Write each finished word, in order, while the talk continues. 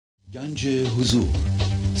گنج حضور،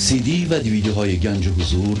 سی دی و دیویدیوهای گنج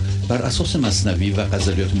حضور بر اساس مثنوی و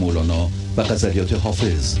غزلیات مولانا و غزلیات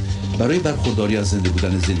حافظ برای برخورداری از زنده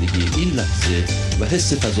بودن زندگی این لحظه و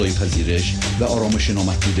حس فضای پذیرش و آرامش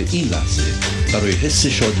نامحدود این لحظه، برای حس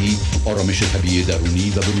شادی، آرامش طبیعی درونی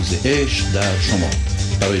و بروز عشق در شما،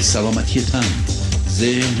 برای سلامتی تن،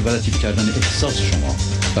 ذهن و لطیف کردن احساس شما،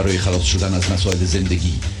 برای خلاص شدن از مسائل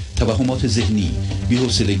زندگی، توهمات ذهنی،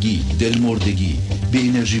 بی‌حوصلگی، دلمردگی، بی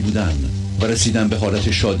انرژی بودن و رسیدن به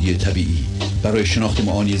حالت شادی طبیعی، برای شناخت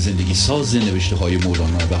معانی زندگی ساز نوشته‌های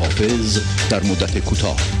مولانا و حافظ در مدت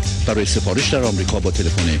کوتاه. برای سفارش در آمریکا با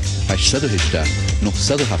تلفن 818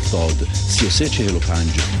 970 3345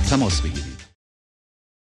 تماس بگیرید.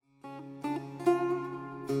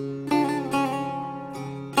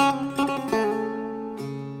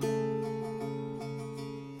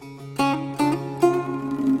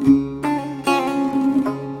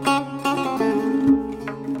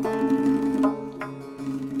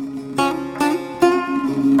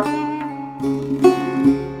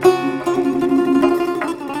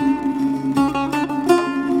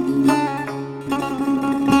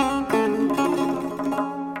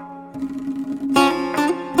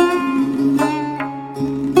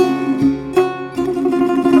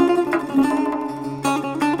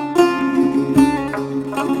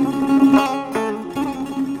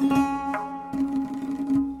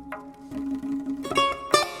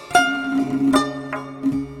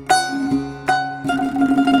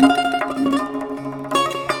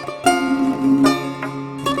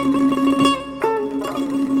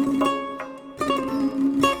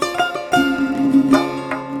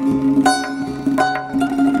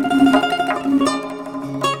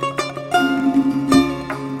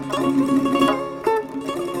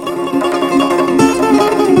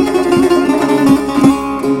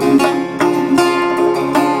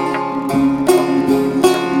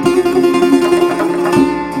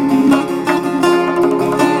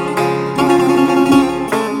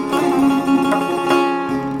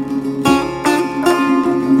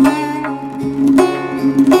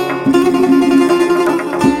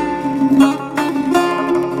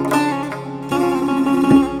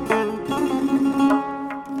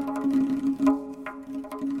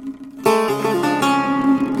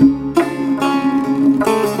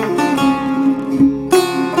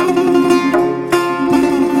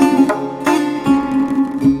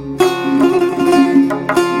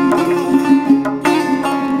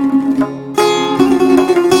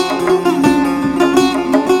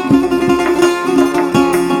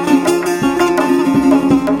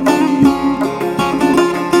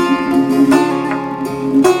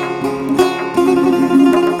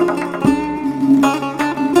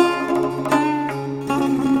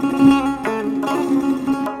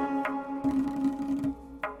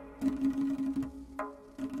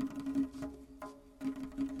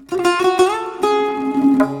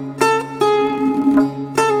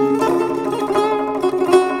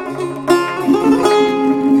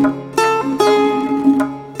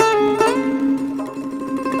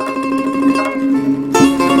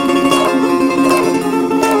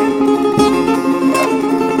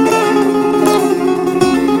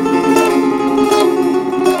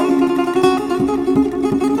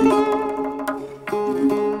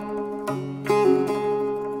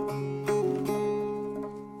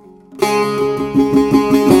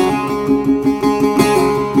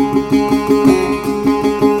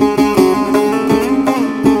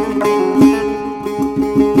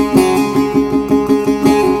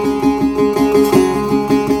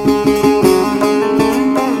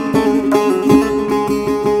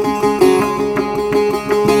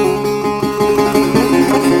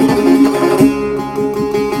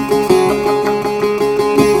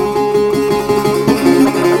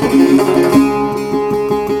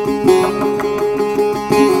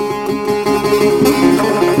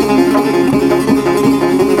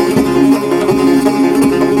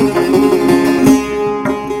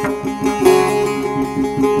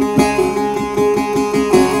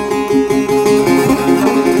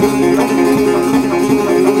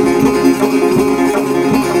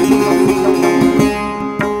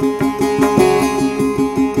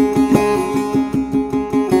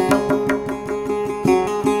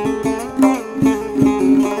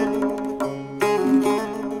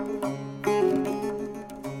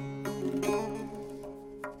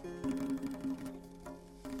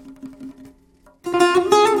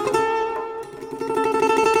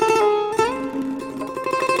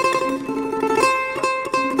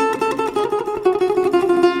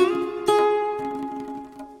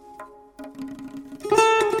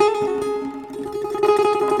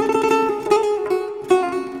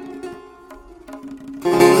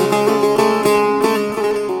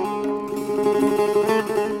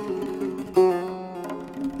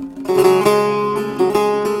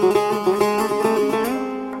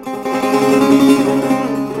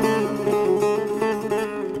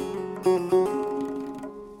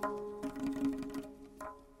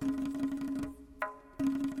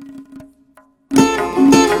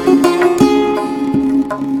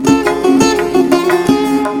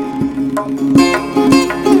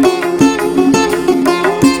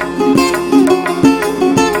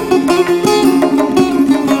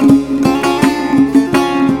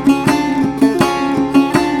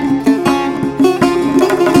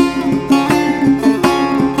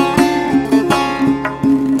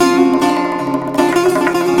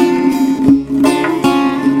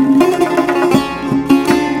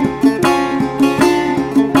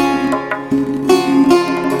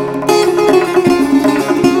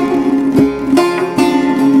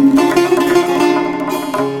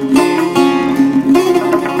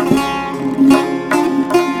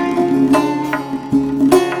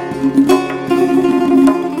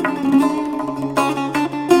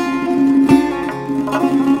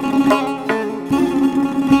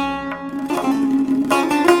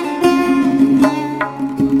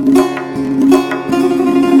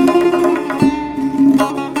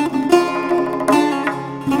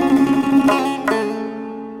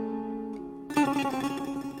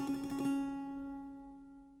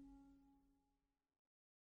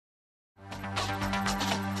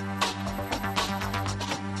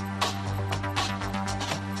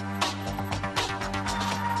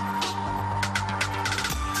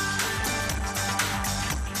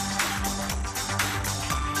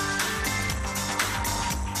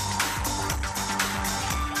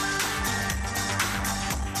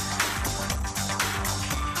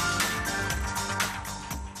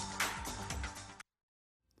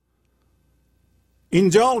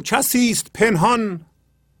 اینجا کسی است پنهان،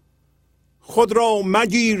 خود را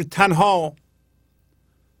مگیر تنها.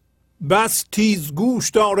 بس تیز گوش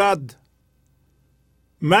دارد،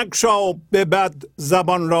 مگشا به بد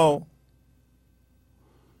زبان را.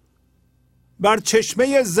 بر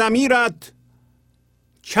چشمه ضمیرت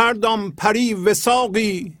کردم پری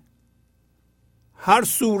وثاقی، هر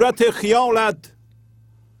صورت خیالت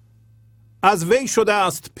از وی شده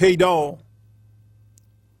است پیدا.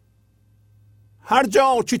 هر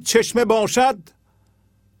جا که چشمه باشد،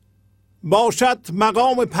 باشد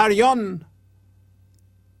مقام پریان.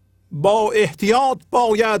 با احتیاط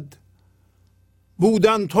باید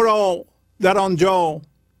بودن تو را در آنجا.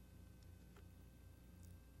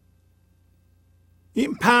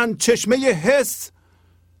 این 5 چشمه حس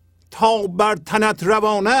تا بر تنت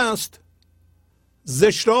روان است، ز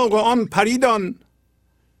اشراق آن پریدان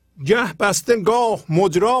گه بسته گاه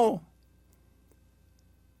مجرا.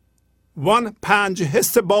 وان 5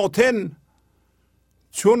 حس باطن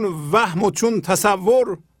چون وهم و چون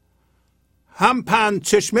تصور، هم 5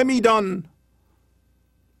 چشمه میدان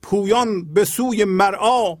پویان به سوی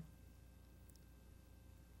مرعا.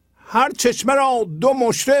 هر چشمه را 2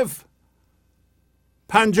 مشرف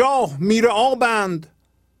 50 میر آبند،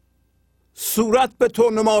 صورت به تو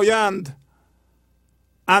نمایند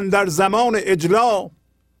اندر زمان اجلا.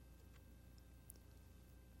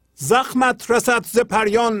 زخمت رسد ز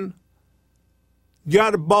پریان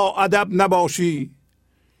گر با ادب نباشی،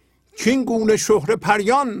 کین گونه شهره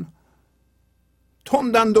پریان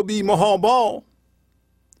تندند و بی محابا.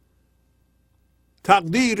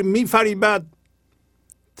 تقدیر می فریبد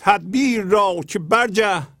تدبیر را که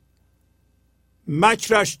برجه،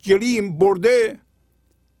 مکرش گلیم برده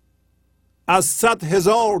از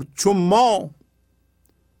 100,000 چون ما.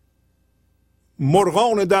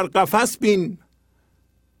 مرغان در قفس بین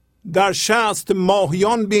در شست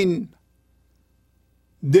ماهیان بین،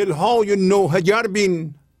 دلهای نوحه گر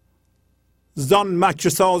بین زان مکر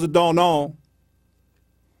ساز دانا.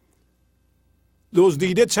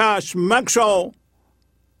 دزدیده چشم مگشا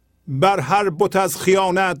بر هر بت از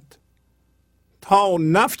خیانت، تا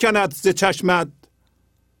نفکند ز چشمت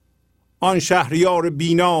آن شهریار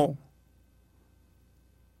بینا.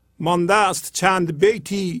 مانده است چند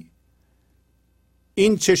بیتی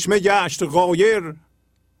این چشمه گشت غایر،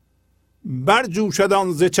 برجوشد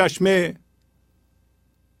آن ز چشمه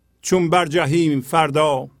چون بر جحیم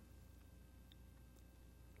فردا.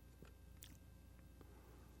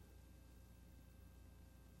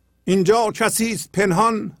 اینجا کسی است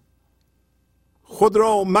پنهان، خود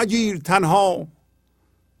را مگیر تنها.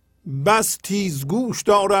 بس تیز گوش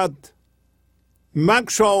دارد،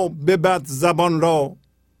 مگشا به بد زبان را.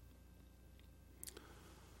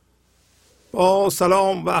 با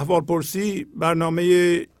سلام و احوال پرسی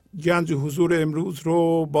برنامه گنج حضور امروز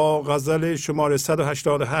رو با غزل شماره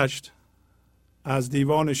 188 از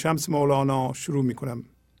دیوان شمس مولانا شروع می کنم.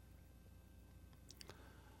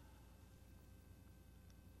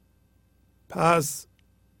 پس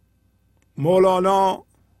مولانا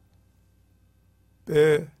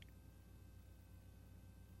به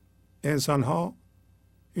انسان ها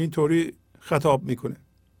اینطوری خطاب میکنه،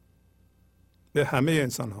 به همه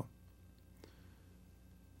انسان ها.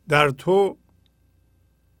 در تو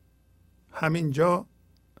همینجا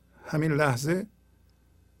همین لحظه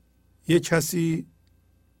یک کسی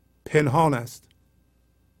پنهان است.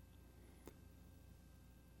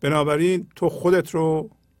 بنابراین تو خودت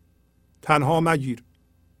رو تنها مگیر.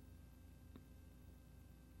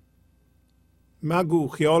 مگو،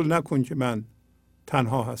 خیال نکن که من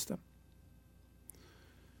تنها هستم.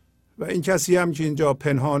 و این کسی هم که اینجا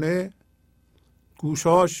پنهانه،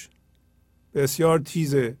 گوشاش بسیار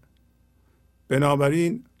تیزه.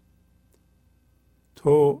 بنابراین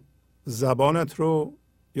تو زبانت رو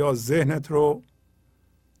یا ذهنت رو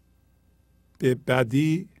به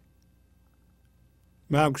بدی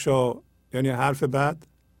مگشا، یعنی حرف بد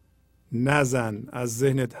نزن، از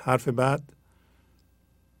ذهنت حرف بد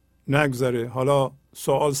نگذره. حالا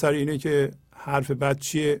سوال سر اینه که حرف بد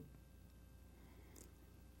چیه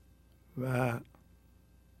و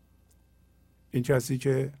این کسی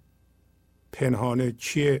که پنهانه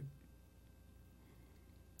چیه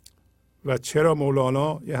و چرا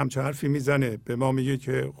مولانا یه همچه حرفی میزنه به ما، میگه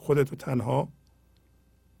که خودتو تنها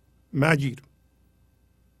مگیر.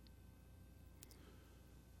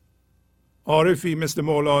 عارفی مثل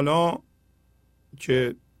مولانا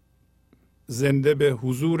که زنده به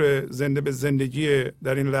حضور، زنده به زندگی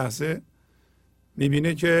در این لحظه،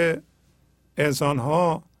 میبینه که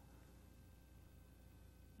انسان‌ها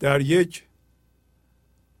در یک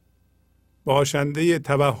باشنده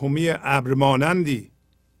توهمی ابر مانندی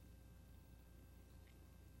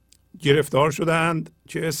گرفتار شدند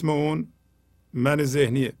که اسم اون من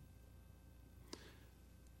ذهنیه.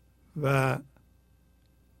 و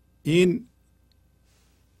این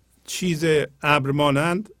چیز ابر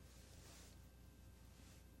مانند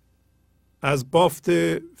از بافت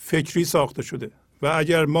فکری ساخته شده و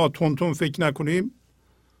اگر ما تون فکر نکنیم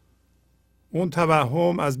اون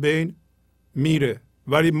توهم از بین میره.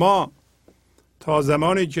 ولی ما تا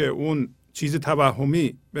زمانی که اون چیز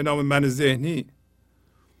توهمی به نام من ذهنی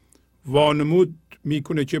وانمود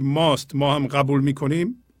میکنه که ماست، ما هم قبول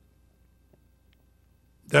میکنیم،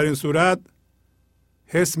 در این صورت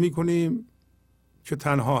حس میکنیم که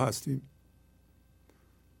تنها هستیم.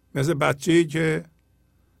 مثل بچه‌ای که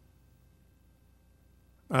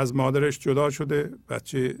از مادرش جدا شده،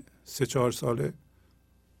 بچه 3-4 ساله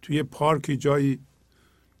توی پارکی جایی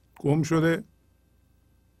گم شده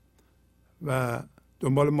و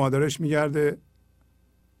دنبال مادرش میگرده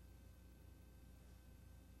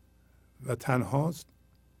و تنهاست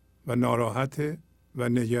و ناراحته و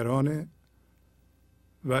نگرانه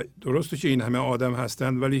و درسته که این همه آدم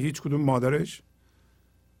هستند ولی هیچ کدوم مادرش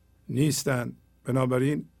نیستند.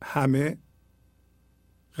 بنابراین همه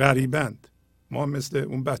غریبند. ما مثل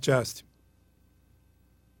اون بچه هستیم.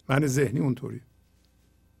 من ذهنی اونطوری.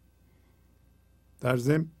 در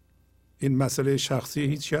ضمن این مسئله شخصی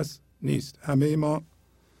هیچ کس نیست. همه ما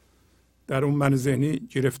در اون من ذهنی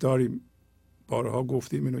گرفتاریم. بارها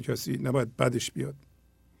گفتیم اینو کسی نباید بدش بیاد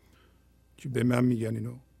که به من میگن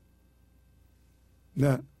اینو.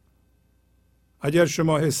 نه. اگر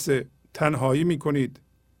شما حس تنهایی میکنید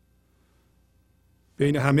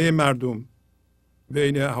بین همه مردم،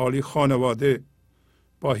 بین اهالی خانواده،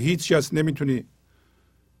 با هیچ کس نمیتونی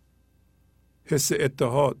حس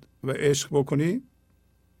اتحاد و عشق بکنی،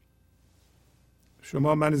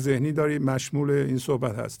 شما من ذهنی داری، مشمول این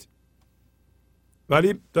صحبت هستی.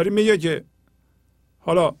 ولی داری میگه که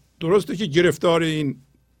حالا درسته که گرفتار این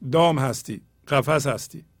دام هستی، قفس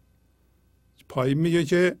هستی. پایین میگه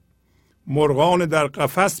که مرغان در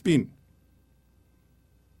قفس بین.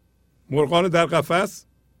 مرغان در قفس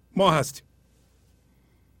ما هستیم.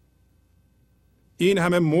 این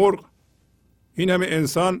همه مرغ، این همه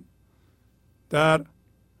انسان در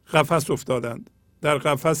قفس افتادند. در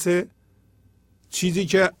قفس چیزی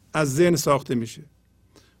که از ذهن ساخته میشه.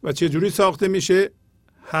 و چه جوری ساخته میشه؟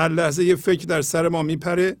 هر لحظه یه فکر در سر ما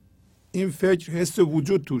میپره، این فکر حس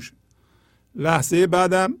وجود توش. لحظه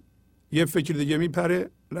بعدم یه فکر دیگه میپره،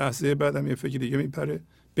 لحظه بعدم یه فکر دیگه میپره.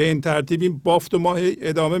 به این ترتیب این بافت ما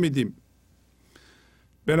ادامه میدیم.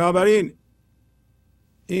 بنابراین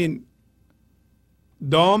این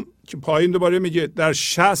دام که پایین دوباره میگه در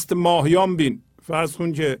 60 ماهیان بین. فرض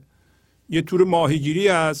کن که یه تور ماهیگیری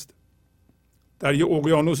هست در یه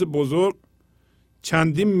اقیانوس بزرگ،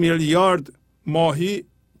 چندین میلیارد ماهی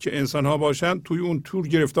که انسان ها باشند توی اون تور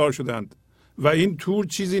گرفتار شدند و این تور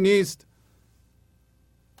چیزی نیست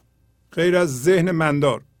غیر از ذهن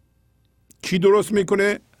مندار. کی درست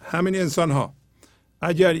میکنه؟ همین انسان ها.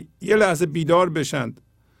 اگر یه لحظه بیدار بشند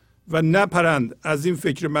و نپرند از این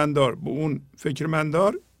فکر مندار به اون فکر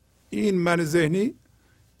مندار، این من ذهنی،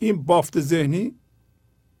 این بافت ذهنی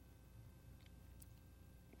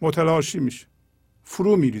متلاشی میشه،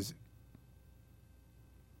 فرو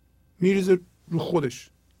میریزه رو خودش،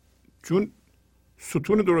 چون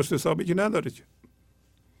ستون درست حسابی که نداره. که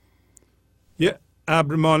یه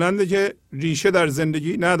ابر ماننده که ریشه در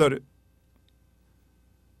زندگی نداره.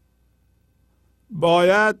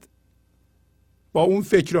 باید با اون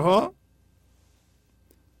فکرها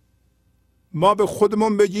ما به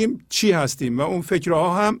خودمون بگیم چی هستیم و اون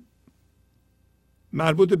فکرها هم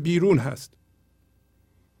مربوط بیرون هست.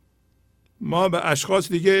 ما به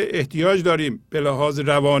اشخاص دیگه احتیاج داریم به لحاظ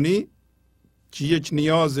روانی که یک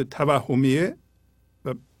نیاز توهمیه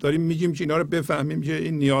و داریم میگیم که اینا رو بفهمیم که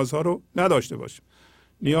این نیازها رو نداشته باشیم.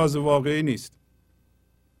 نیاز واقعی نیست.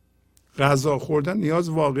 غذا خوردن نیاز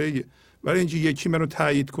واقعیه، ولی اینکه یکی منو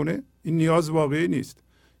تایید کنه این نیاز واقعی نیست.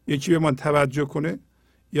 یکی به من توجه کنه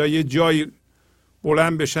یا یه جایی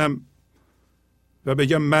بلند بشم و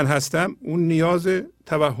بگم من هستم، اون نیاز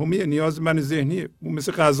توهمیه، نیاز من ذهنیه. اون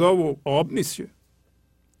مثل غذا و آب نیست.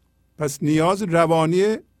 پس نیاز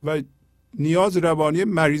روانیه و نیاز روانی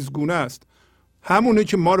مریضگونه است. همونه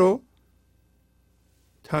که ما رو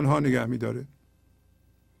تنها نگه می‌داره.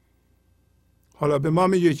 حالا به ما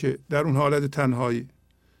میگه که در اون حالت تنهایی،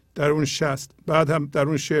 در اون 60، بعد هم در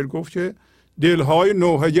اون شعر گفت که دلهای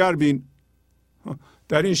نوحه‌گر بین.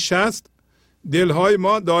 در این 60 دلهای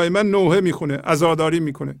ما دائما نوحه میخونه، عزاداری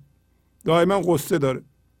میکنه، دائما غصه داره،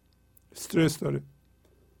 استرس داره.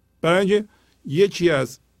 برای اینکه یکی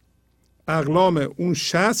از اقلام اون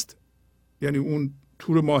 60، یعنی اون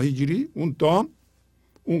تور ماهیگیری، اون دام،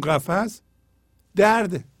 اون قفس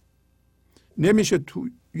درده. نمیشه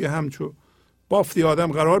توی همچو بافتی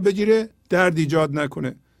آدم قرار بگیره درد ایجاد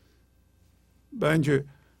نکنه. برای اینکه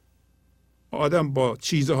آدم با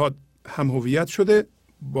چیزها هم هویت شده،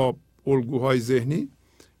 با الگوهای ذهنی،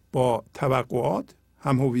 با توقعات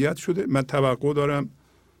هم هویت شده. من توقع دارم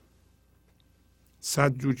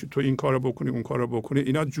 100 جور که تو این کارو بکنی اون کارو بکنی،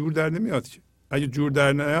 اینا جور در نمیاد. که اگه جور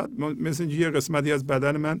در نیاد مثل اینکه یه قسمتی از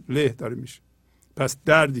بدن من له داره میشه، پس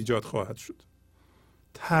درد ایجاد خواهد شد،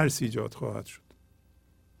 ترس ایجاد خواهد شد.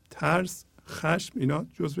 ترس، خشم، اینا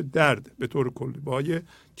جزو درد به طور کلی. با یه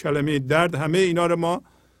کلمه درد همه اینا رو ما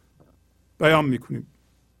بیان میکنیم.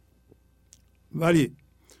 ولی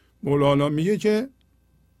مولانا میگه که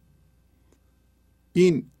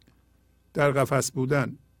این در قفس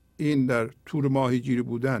بودن، این در تور ماهیگیری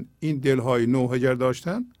بودن، این دلهای نوحجر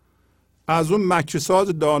داشتن، از اون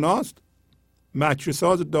مکرساز داناست.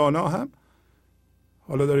 مکرساز دانا هم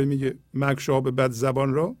حالا داره میگه مکشاب بد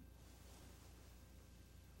زبان را،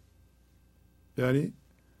 یعنی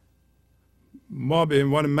ما به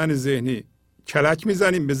عنوان من ذهنی کلک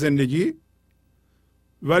میزنیم به زندگی،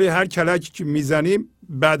 ولی هر کلکی که میزنیم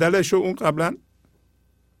بدلش رو اون قبلا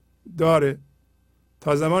داره.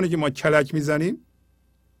 تا زمانی که ما کلک میزنیم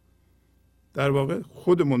در واقع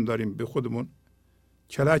خودمون داریم به خودمون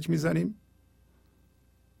کلک میزنیم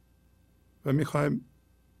و میخوایم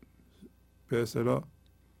به اصطلاح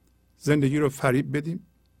زندگی رو فریب بدیم.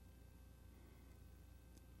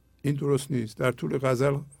 این درست نیست. در طول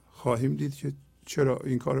غزل خواهیم دید که چرا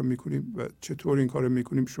این کار رو میکنیم و چطور این کار رو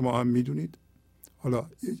میکنیم. شما هم میدونید. حالا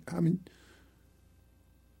همین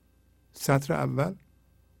سطر اول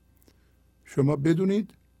شما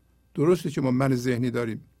بدونید درسته که ما من ذهنی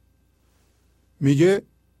داریم. میگه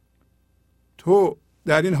تو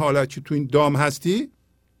در این حالت که تو این دام هستی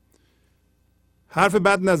حرف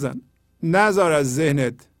بد نزن، نذار از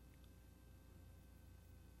ذهنت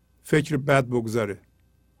فکر بد بگذره.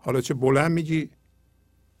 حالا چه بلند میگی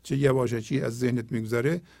چه یواشکی از ذهنت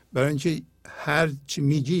میگذره، برای اینکه هر چی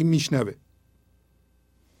میگی میشنوه.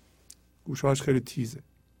 گوشهاش خیلی تیزه.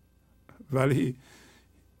 ولی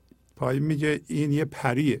پایین میگه این یه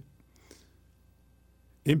پریه.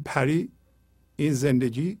 این پری، این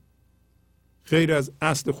زندگی غیر از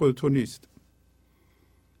اصل خود تو نیست.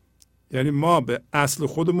 یعنی ما به اصل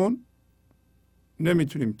خودمون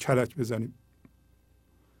نمیتونیم کلک بزنیم.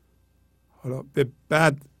 حالا به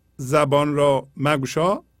بد زبان را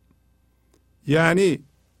مگشا، یعنی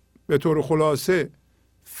به طور خلاصه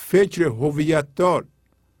فکر هویت دار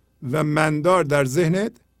و مندار در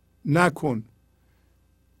ذهنت نکن.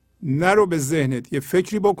 نرو به ذهنت یه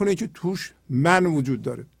فکری بکنی که توش من وجود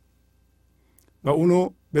داره و اونو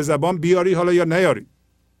به زبان بیاری حالا یا نیاری.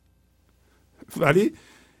 ولی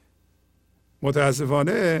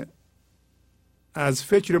متاسفانه از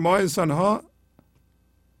فکر ما انسان ها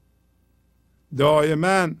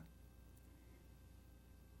دائما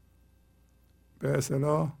به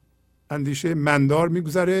اصطلاح اندیشه مندار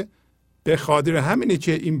میگذره. به خاطر همینه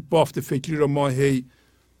که این بافت فکری رو ما هی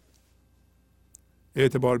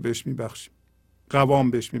اعتبار بهش میبخشیم،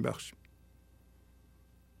 قوام بهش میبخشیم،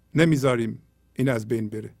 نمیذاریم این از بین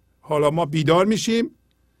بره. حالا ما بیدار میشیم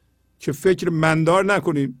که فکر مندار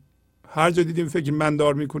نکنیم. هر جا دیدیم فکر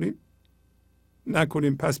مندار میکنیم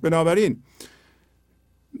نکنیم. پس بنابراین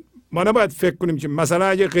ما نباید فکر کنیم که مثلا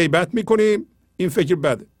اگه غیبت میکنیم این فکر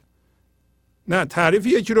بده، نه تعریف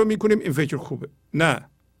یکی رو میکنیم این فکر خوبه، نه،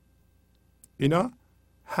 اینا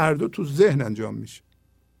هر دو تو ذهن انجام میشه.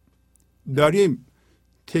 داریم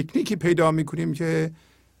تکنیکی پیدا میکنیم که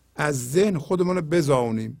از ذهن خودمون رو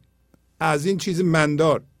بزاونیم از این چیز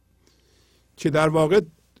مندار که در واقع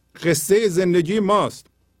قصه زندگی ماست.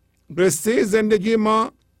 قصه زندگی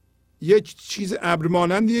ما یک چیز ابر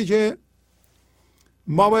مانندیه که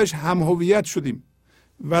ما باش هم هویت شدیم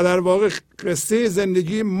و در واقع قصه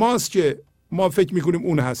زندگی ماست که ما فکر میکنیم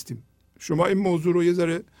اون هستیم. شما این موضوع رو یه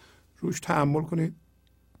ذره روش تأمل کنید.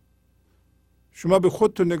 شما به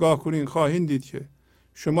خودتون نگاه کنید، خواهید دید که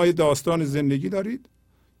شما یه داستان زندگی دارید.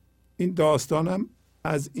 این داستان هم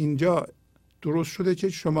از اینجا درست شده که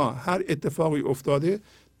شما هر اتفاقی افتاده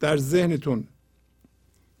در ذهنتون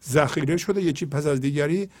ذخیره شده یکی پس از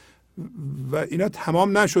دیگری و اینا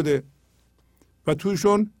تمام نشده و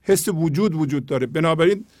توشون حس وجود داره.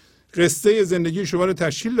 بنابراین قصه زندگی شما رو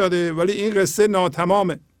تشکیل داده ولی این قصه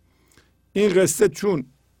ناتمامه. این قصه چون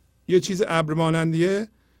یه چیز ابر مانندیه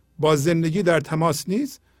با زندگی در تماس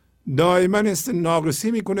نیست، دائما حس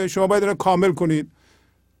ناقصی میکنه. شما باید اینو کامل کنید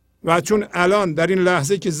و چون الان در این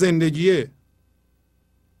لحظه که زندگیه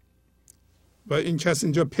و این کس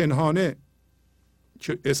اینجا پنهانه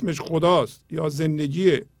که اسمش خداست یا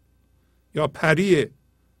زندگیه یا پریه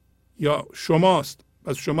یا شماست،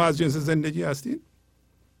 پس شما از جنس زندگی هستید،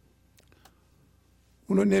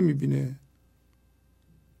 اونو نمیبینه.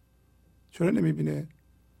 چرا نمیبینه؟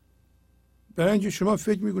 برای اینکه شما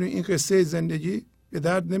فکر میکنید این قصه زندگی به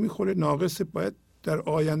درد نمیخوره، ناقصه، باید در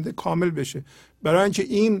آینده کامل بشه. برای اینکه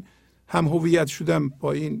این هم هویت شدن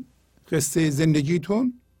با این قصه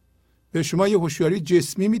زندگیتون به شما یه هوشیاری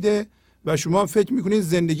جسمی میده و شما فکر میکنید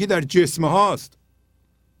زندگی در جسم هاست.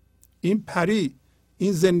 این پری،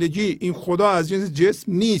 این زندگی، این خدا از جنس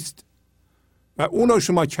جسم نیست و اونو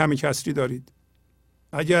شما کمی کسری دارید.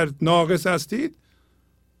 اگر ناقص هستید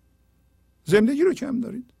زندگی رو کم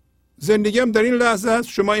دارید. زندگی هم در این لحظه هست،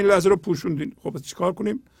 شما این لحظه رو پوشوندین. خب چیکار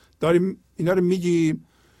کنیم؟ داریم اینا رو میگیم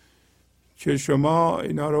که شما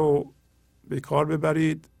اینا رو به کار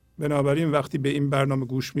ببرید. بنابراین وقتی به این برنامه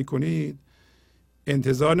گوش میکنید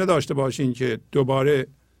انتظار نداشته باشین که دوباره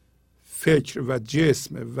فکر و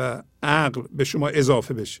جسم و عقل به شما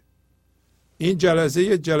اضافه بشه. این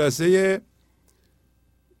جلسه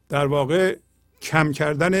در واقع کم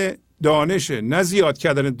کردن دانشه، نه زیاد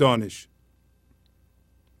کردن دانش.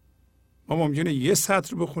 ما ممکنه 1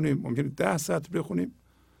 سطر بخونیم، ممکنه 10 سطر بخونیم،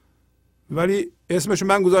 ولی اسمش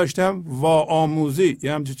من گذاشتم واآموزی.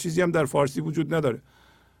 یه همچین چیزی هم در فارسی وجود نداره،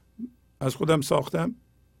 از خودم ساختم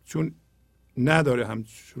چون نداره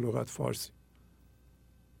همچین لغت فارسی.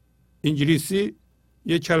 انگلیسی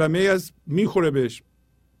یه کلمه از میخوره بهش،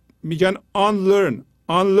 میگن unlearn.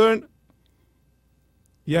 unlearn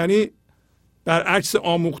یعنی برعکس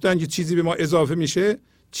آموختن که چیزی به ما اضافه میشه،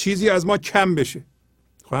 چیزی از ما کم بشه.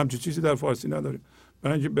 خب همچین چیزی در فارسی نداریم.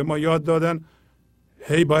 برای اینکه به ما یاد دادن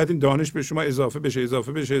هی باید این دانش به شما اضافه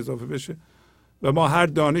بشه و ما هر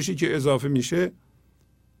دانشی که اضافه میشه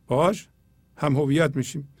باش هم هویت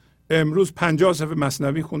میشیم. امروز 50 صفحه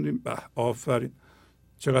مثنوی خوندیم. به آفرین،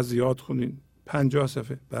 چقدر زیاد خوندین. 50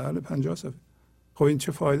 صفحه. بله 50 صفحه. خب این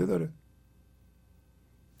چه فایده داره؟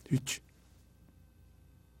 هیچ.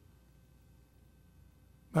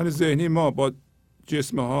 من ذهنی ما با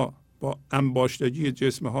جسم ها، با انباشتگی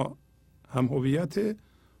جسم ها هم هویته.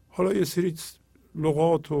 حالا یه سری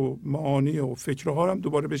لغات و معانی و فکرها هم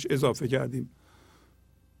دوباره بهش اضافه کردیم.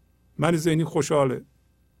 من ذهنی خوشحاله.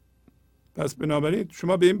 پس بنابراین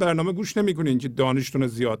شما به این برنامه گوش نمیکنید که دانشتون رو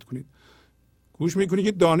زیاد کنید، گوش میکنید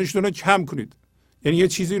که دانشتون رو کم کنید. یعنی یه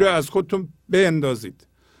چیزی رو از خودتون بندازید.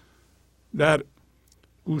 در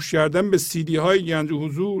گوش کردن به CD های گنج و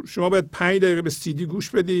حضور شما باید 5 دقیقه به CD گوش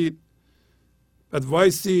بدید، بعد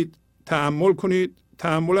وایسید، تأمل کنید.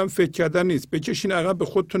 تأمل هم فکر کردن نیست. بکشین عقب، به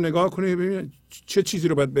خودتون نگاه کنید، ببینید چه چیزی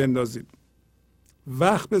رو باید بندازید.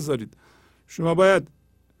 وقت بذارید. شما باید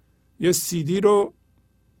یه CD رو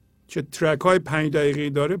که ترک های 5 دقیقه‌ای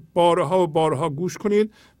داره بارها و بارها گوش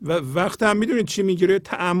کنید و وقت هم میدونید چی میگیره؟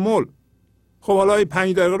 تأمل. خب حالا این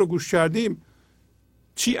 5 دقیقه رو گوش کردیم،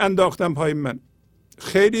 چی انداختم پای من؟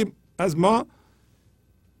 خیلی از ما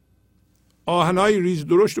آهنای ریز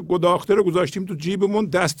درشت و گداخته رو گذاشتیم تو جیبمون،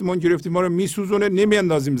 دستمون گرفتیم، ما رو میسوزونه،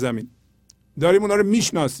 نمیاندازیم زمین. داریم اونا رو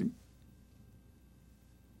میشناسیم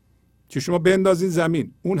که شما بندازین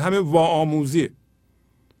زمین. اون همه واآموزیه.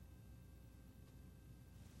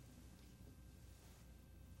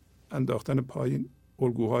 انداختن پایین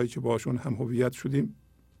الگوهایی که باشون هم هویت شدیم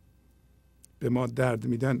به ما درد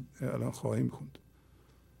میدن الان خواهیم خوند.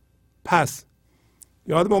 پس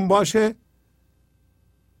یادمون باشه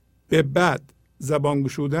به بد زبان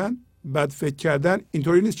گشودن، بد فکر کردن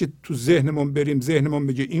اینطوری نیست که تو ذهنمون بریم ذهنمون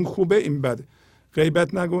بگه این خوبه این بده.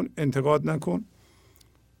 غیبت نکن، انتقاد نکن،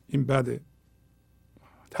 این بده.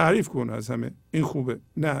 تعریف کن از همه این خوبه.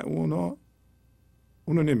 نه، اونو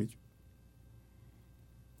نمیگه.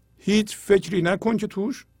 هیچ فکری نکن که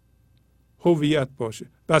توش هویت باشه.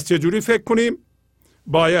 بس چجوری فکر کنیم؟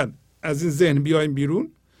 باید از این ذهن بیایم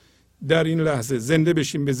بیرون، در این لحظه زنده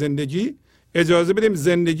بشیم به زندگی، اجازه بدیم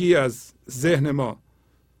زندگی از ذهن ما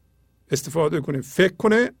استفاده کنه، فکر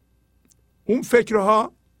کنه. اون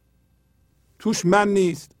فکرها توش من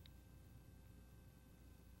نیست.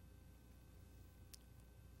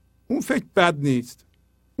 اون فکر بد نیست،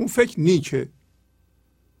 اون فکر نیکه.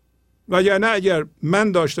 وگرنه اگر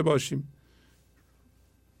من داشته باشیم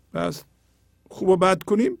بس خوب و بد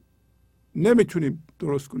کنیم نمیتونیم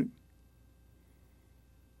درست کنیم.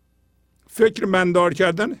 فکر مندار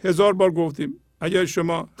کردن 1000 بار گفتیم. اگر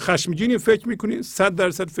شما خشمگینی فکر میکنید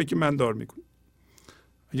 100% فکر مندار میکنید.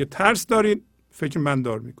 اگر ترس دارید فکر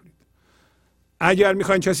مندار میکنید. اگر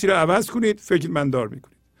میخواین کسی رو عوض کنید فکر مندار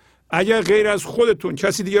میکنید. اگر غیر از خودتون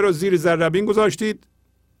کسی دیگه رو زیر ذره‌بین گذاشتید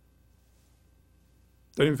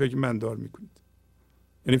دارین فکر مندار میکنید،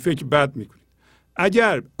 یعنی فکر بد میکنید.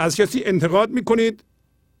 اگر از کسی انتقاد میکنید،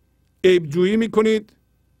 عیب جویی میکنید،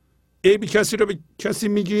 عیب کسی رو به کسی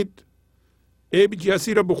میگید، عیب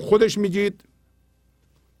کسی را به خودش میگید،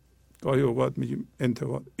 گاهی اوقات میگیم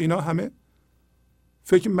انتقاد، اینا همه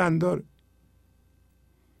فکر من داره.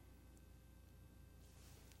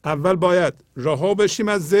 اول باید رها بشیم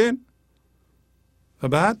از ذهن و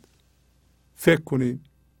بعد فکر کنیم.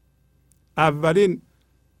 اولین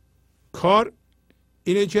کار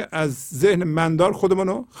اینه که از ذهن مندار خودمون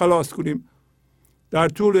رو خلاص کنیم. در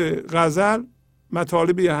طول غزل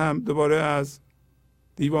مطالبی هم دوباره از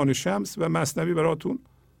دیوان شمس و مثنوی براتون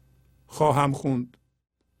خواهم خوند.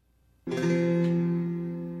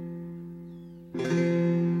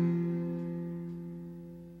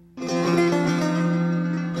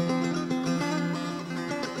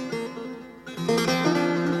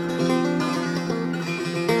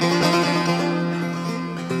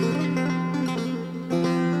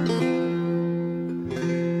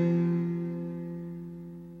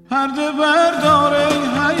 پرده برداره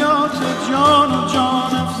حیات جان و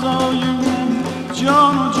جان افزای من،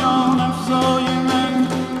 جان و جان افزای من،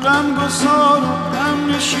 غم گسار و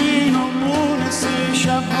غم نشین و مونس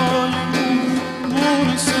شبهای من،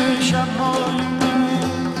 مونس شبهای من.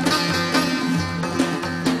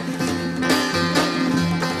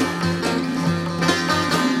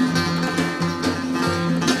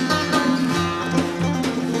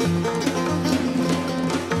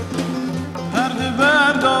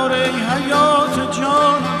 حیات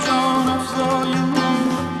جان و جان افزای من،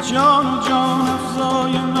 جان و جان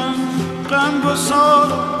افزای من، غم گسار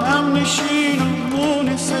و غم نشین و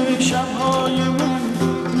مونس شبهای من،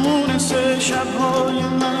 مونس شبهای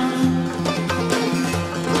من.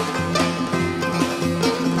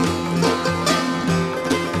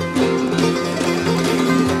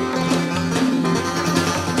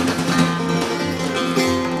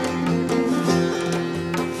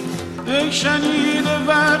 ای شنیده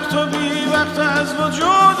وقت و بی وقت از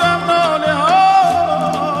وجودم ناله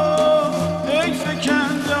ها، ای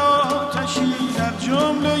فکنده آتشی در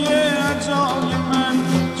جمله اجزای من،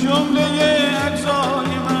 جمله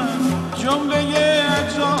اجزای من، جمله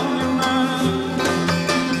اجزای من.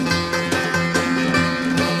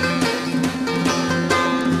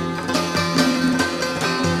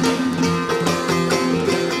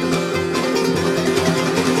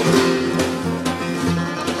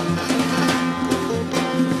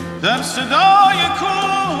 در صدای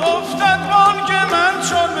کوه افتد بانگ من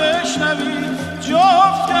چون بشنوی،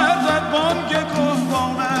 جفت گردد بانگ کوه با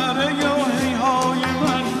نره و هیهای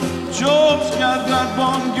من، جفت گردد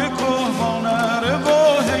بانگ کوه با نره و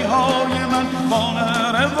هیهای من، با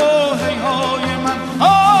نره و هیهای من.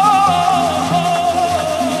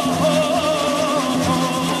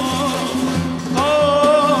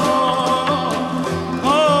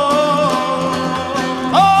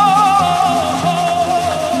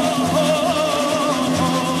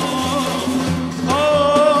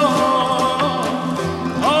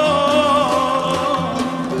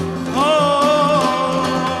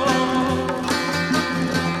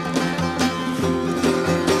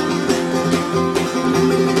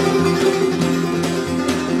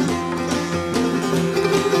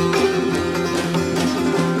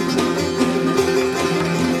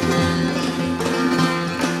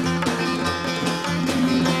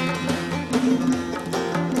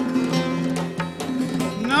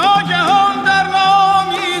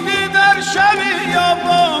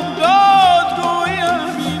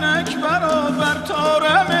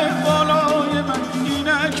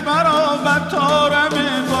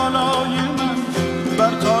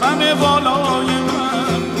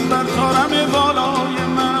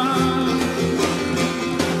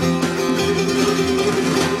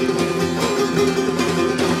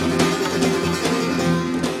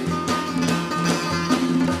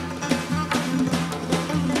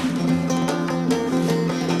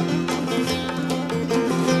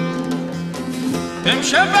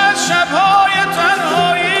 امشب از شبهای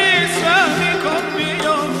تنهایی رحمی کن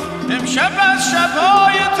بیا، امشب از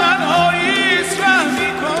شبهای تنهایی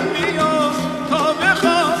رحمی کن بیا، تا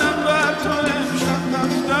بخوانم بر تو امشب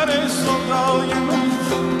دفتر سودای من،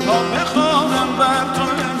 تا بخوانم بر تو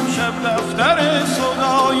امشب دفتر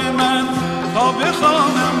سودای من، تا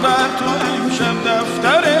بخوانم بر تو امشب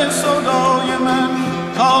دفتر سودای من،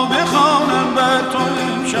 تا بخوانم بر تو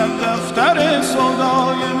امشب دفتر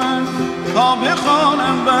سودای من، تا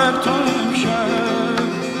بخوانم بر تو امشب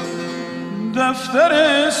دفتر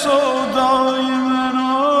سودای من.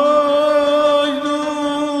 آی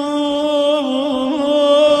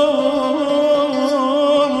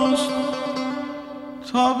دوست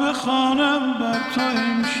تا بخوانم بر تو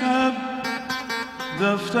امشب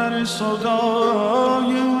دفتر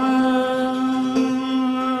سودای من.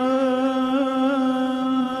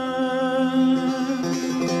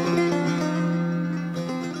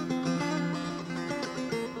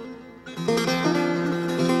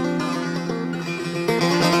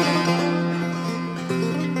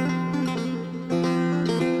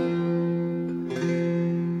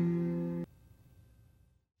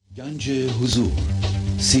 گنج حضور،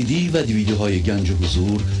 سی دی و دیویدیوهای گنج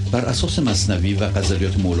حضور بر اساس مثنوی و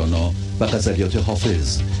غزلیات مولانا و غزلیات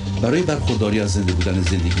حافظ برای برخورداری از زنده بودن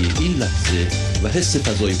زندگی این لحظه و حس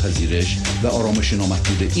فضای پذیرش و آرامش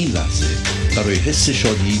نامحدود این لحظه، برای حس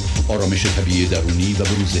شادی، آرامش طبیعی درونی و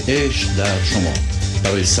بروز عشق در شما،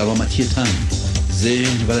 برای سلامتی تن،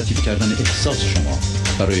 ذهن و لطیف کردن احساس شما،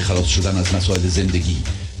 برای خلاص شدن از مسائل زندگی،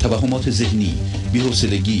 توهمات ذهنی،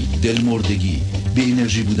 بی‌حوصلگی، دلمردگی، بی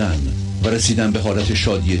انرژی بودن و رسیدن به حالت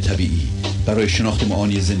شادی طبیعی، برای شناخت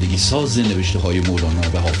معانی زندگی ساز نوشته های مولانا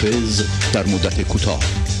و حافظ در مدت کوتاه.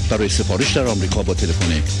 برای سفارش در آمریکا با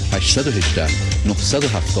تلفن 818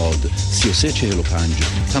 970 3345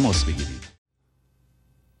 تماس بگیرید.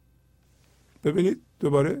 ببینید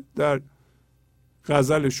دوباره در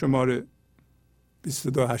غزل شماره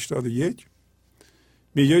 2281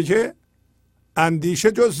 میگه که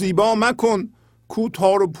اندیشه جز زیبا مکن، کو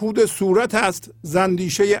تار و پود صورت است،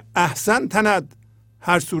 زندیشه احسن تند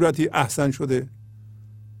هر صورتی احسن شده.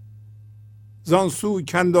 زان سو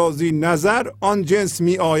کندازی نظر آن جنس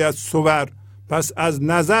می آید صور، پس از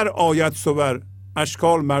نظر آید صور،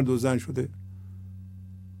 اشکال مرد و زن شده.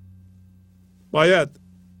 باید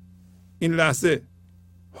این لحظه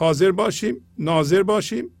حاضر باشیم، ناظر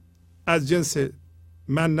باشیم، از جنس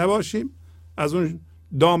من نباشیم، از اون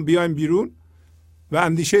دام بیایم بیرون و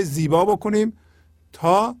اندیشه زیبا بکنیم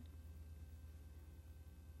تا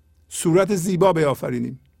صورت زیبا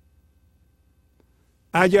بیافرینیم.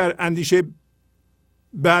 اگر اندیشه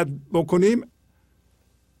بد بکنیم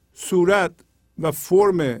صورت و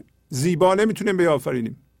فرم زیبا نمیتونیم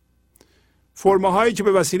بیافرینیم. فرم‌هایی که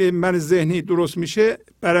به وسیله من ذهنی درست میشه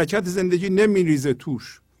برکت زندگی نمیریزه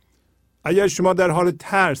توش. اگر شما در حال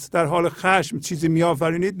ترس، در حال خشم چیزی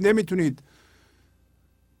میآفرینید نمیتونید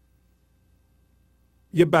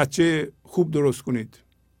یه بچه خوب درست کنید،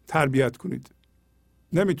 تربیت کنید،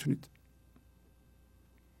 نمیتونید.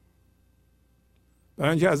 برای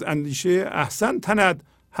اینکه از اندیشه احسن تند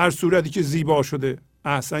هر صورتی که زیبا شده.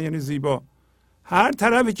 احسن یعنی زیبا. هر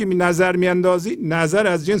طرفی که نظر میاندازی، نظر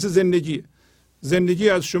از جنس زندگی، زندگی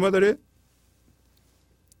از شما داره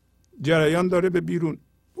جریان داره به بیرون،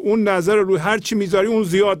 اون نظر روی هر چی میذاری اون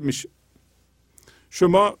زیاد میشه.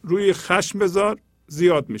 شما روی خشم بذار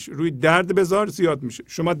زیاد میشه، روی درد بذار زیاد میشه.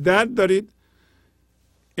 شما درد دارید،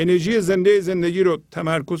 انرژی زندگی رو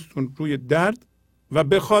تمرکز کن روی درد و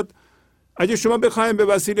بخواد. اگه شما بخواید به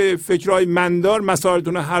وسیله فکرهای مندار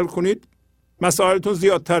مسائلتون رو حل کنید، مسائلتون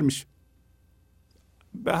زیادتر میشه.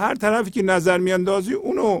 به هر طرفی که نظر میاندازی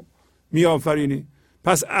اونو میآفرینی.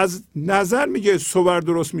 پس از نظر میگه صور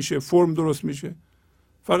درست میشه، فرم درست میشه.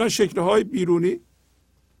 فقط شکلهای بیرونی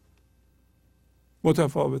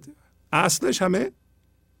متفاوته. اصلش همه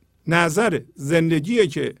نظر زندگیه.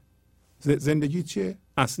 که زندگی چیه؟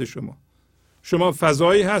 اصل شما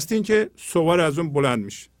فضایی هستین که صور از اون بلند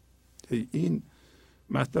میشه. این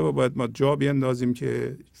مطلب باید ما جا بیندازیم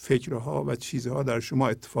که فکرها و چیزها در شما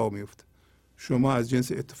اتفاق میفته. شما از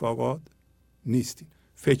جنس اتفاقات نیستین.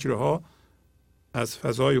 فکرها از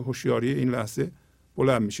فضای هوشیاری این لحظه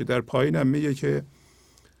بلند میشه. در پایینم میگه که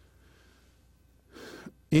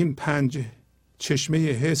این 5 چشمه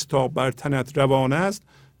حس تا بر تنت روان است،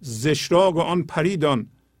 زشراق آن پریدان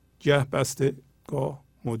گه بسته گاه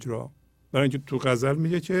مجرا. برای اینکه تو غزل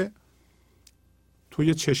میگه که تو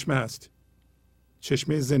یه چشمه هست،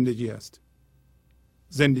 چشمه زندگی هست،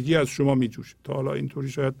 زندگی از شما میجوشه. تا حالا اینطوری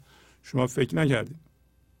شاید شما فکر نکردید.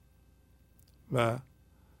 و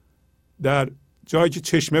در جایی که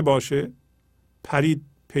چشمه باشه پری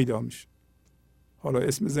پیدا میشه. حالا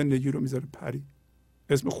اسم زندگی رو میذاره پری،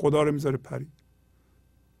 اسم خدا رو میذاره پری.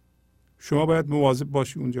 شما باید مواظب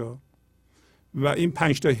باشی اونجا. و این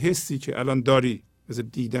 5 تا حسی که الان داری، مثل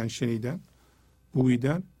دیدن، شنیدن،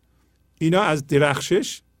 بویدن، اینا از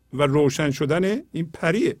درخشش و روشن شدن این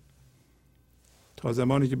پریه. تا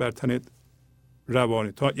زمانی که بر تنت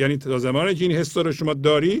روانه، یعنی تا زمانی که این حسا رو شما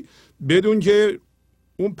داری، بدون که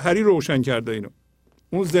اون پری روشن کرده اینو،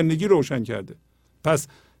 اون زندگی روشن کرده. پس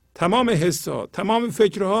تمام حسها، تمام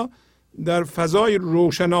فکرها در فضای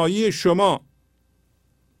روشنایی شما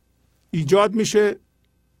ایجاد میشه.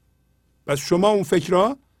 پس شما اون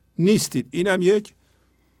فکرها نیستید. اینم یک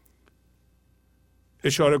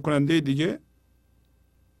اشاره کننده دیگه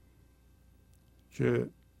که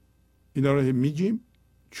اینا رو میگیم.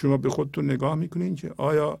 شما به خودتون نگاه میکنین که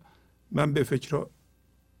آیا من به فکرها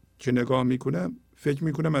که نگاه میکنم فکر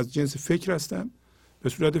میکنم از جنس فکر هستم، به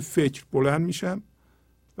صورت فکر بلند میشم.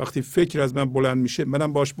 وقتی فکر از من بلند میشه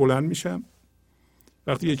منم باش بلند میشم.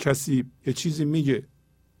 وقتی یه کسی یه چیزی میگه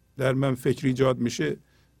در من فکر ایجاد میشه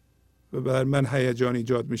و بر من هیجان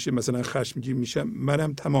ایجاد میشه، مثلا خشمگین میشم،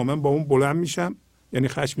 منم تماما با اون بلند میشم یعنی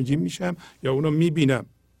خشمگین میشم یا اونو میبینم.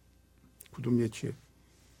 کدوم یکیه؟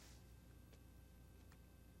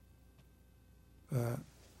 و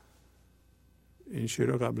این شعر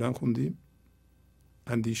رو قبلا خوندیم.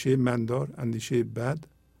 اندیشه مندار، اندیشه بد،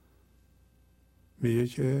 میگه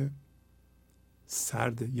که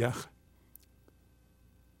سرد، یخ.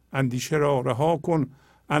 اندیشه را رها کن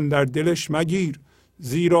اندر دلش مگیر،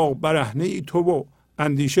 زیرا برهنه ای تو و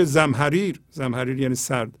اندیشه زمهریر. زمهریر یعنی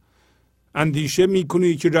سرد. اندیشه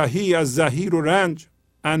میکنی که رهی از زحیر و رنج،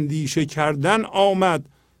 اندیشه کردن آمد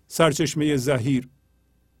سرچشمه زحیر.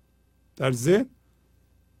 در ذهن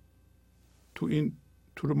تو این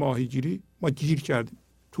تور ماهیگیری ما گیر کردیم،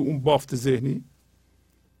 تو اون بافت ذهنی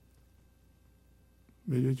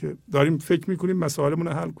میگه که داریم فکر میکنیم مسائلمون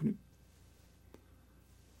رو حل کنیم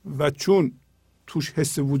و چون توش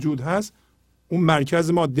حس وجود هست اون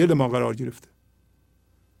مرکز ما دل ما قرار گرفته.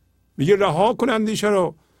 میگه رها کن اندیشه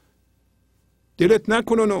رو، دلت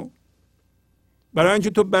نکنونو، برای اینکه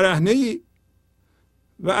تو برهنه ای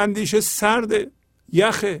و اندیشه سرد،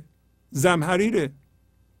 یخ، زمهریره،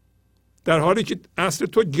 در حالی که اصل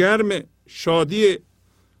تو گرم، شادی،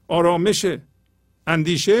 آرامشه.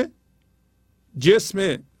 اندیشه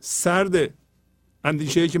جسم سرد،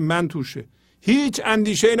 اندیشه که من توشه. هیچ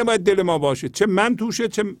اندیشه ای نباید دل ما باشه، چه من توشه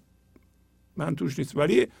چه من توش نیست.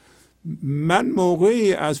 ولی من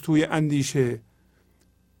موقعی از توی اندیشه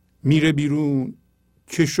میره بیرون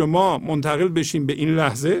که شما منتقل بشین به این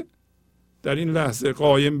لحظه، در این لحظه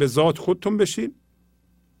قایم به ذات خودتون بشین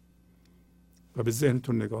و به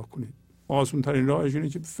ذهنتون نگاه کنید. آسان ترین راهش اینه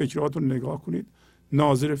که فکراتون نگاه کنید،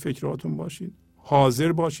 ناظر فکراتون باشین،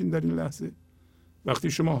 حاضر باشین در این لحظه.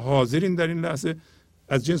 وقتی شما حاضرین در این لحظه،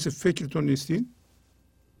 از جنس فکرتون نیستین،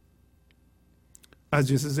 از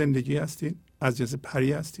جنس زندگی هستین، از جنس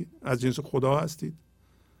پری هستین، از جنس خدا هستین،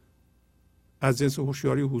 از جنس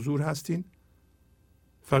هوشیاری حضور هستین.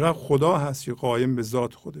 فقط خدا هست که قایم به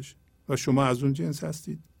ذات خودش و شما از اون جنس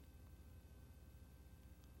هستید.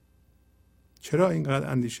 چرا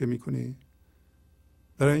اینقدر اندیشه میکنی؟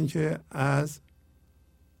 برای اینکه از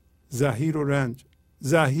زحیر و رنج،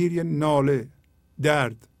 زحیر یه ناله،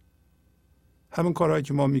 درد، همون کارهایی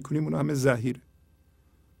که ما میکنیم اون همه زحیر،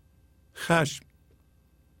 خشم،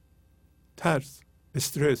 ترس،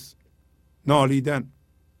 استرس، نالیدن،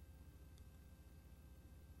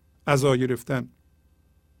 عزا گرفتن.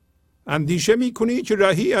 اندیشه میکنی که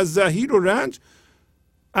رهی از زحیر و رنج،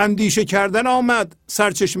 اندیشه کردن آمد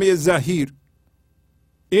سرچشمه زحیر.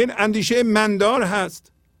 این اندیشه مندار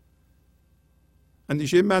هست.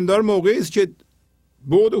 اندیشه مندار موقعی است که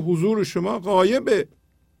بعد حضور شما غایبه،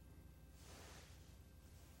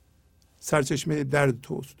 سرچشمه درد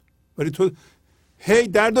توست، ولی تو هی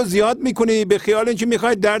درد رو زیاد میکنی به خیال اینکه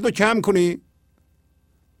میخوای درد رو کم کنی،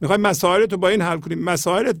 میخوای مسائلت رو با این حل کنی.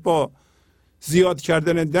 مسائلت با زیاد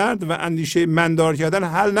کردن درد و اندیشه مندار کردن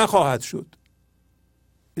حل نخواهد شد.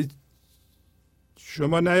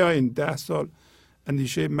 شما نیاین 10 سال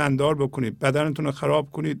اندیشه مندار بکنید، بدنتون رو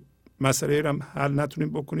خراب کنید، مسئله رو حل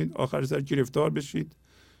نتونید بکنید، آخر سر گرفتار بشید،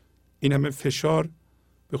 این همه فشار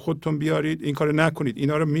به خودتون بیارید. این کار نکنید.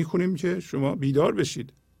 اینا رو میخونیم که شما بیدار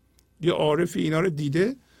بشید. یه عارفی اینا رو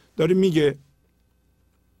دیده، داره میگه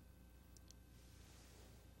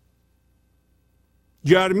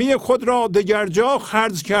گرمی خود را دگر جا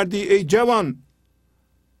خرج کردی ای جوان،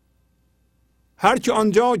 هر که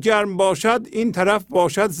آنجا گرم باشد این طرف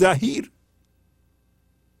باشد زحیر.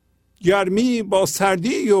 گرمی با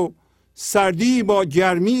سردی و سردی با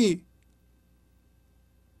گرمی،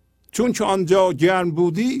 چون که آنجا گرم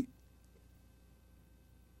بودی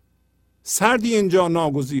سردی اینجا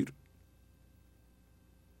ناگزیر.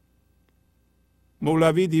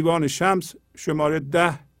 مولوی دیوان شمس شماره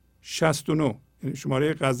 1069، یعنی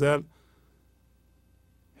شماره غزل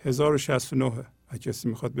 1069. اگه کسی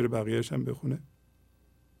میخواد بره بقیه‌اش هم بخونه.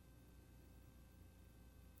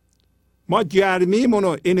 ما گرمیمون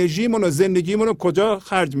و انرژیمون و زندگیمون رو کجا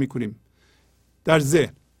خرج میکنیم؟ در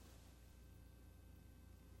ذهن.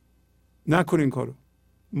 نکنین کارو.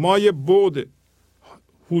 ما یه بعد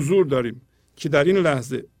حضور داریم که در این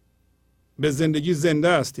لحظه به زندگی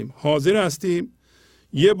زنده هستیم، حاضر هستیم.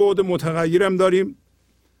 یه بعد متغیرم داریم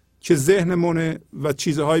که ذهنمونه و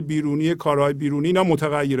چیزهای بیرونی، کارهای بیرونی، اینا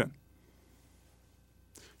متغیرن.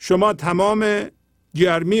 شما تمام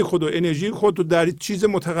گرمی خود و انرژی خود رو در چیز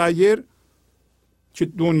متغیر که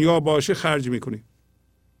دنیا باشه خرج میکنی.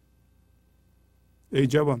 ای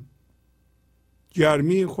جوان،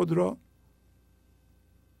 گرمی خود را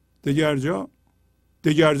دگر جا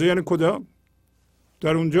یعنی کجا؟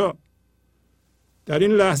 در اونجا، در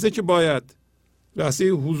این لحظه که باید لحظه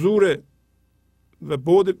حضور و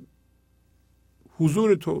بعد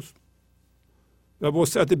حضور توست و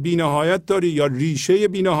وسعت بی‌نهایت داری یا ریشه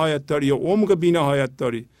بی‌نهایت داری یا عمق بی‌نهایت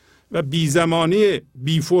داری و بی‌زمانی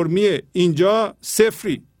بی فرمی، اینجا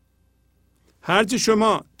صفری. هرچی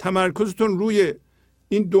شما تمرکزتون روی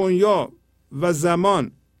این دنیا و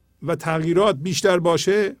زمان و تغییرات بیشتر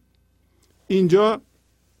باشه، اینجا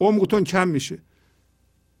عمقتون کم میشه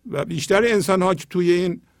و بیشتر انسان ها که توی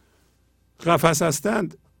این قفس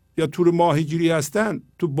هستند یا تو ماهیگیری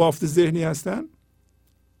هستند، تو بافت ذهنی هستند،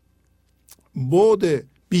 بعد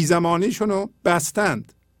بیزمانیشون رو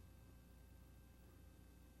بستند.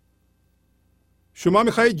 شما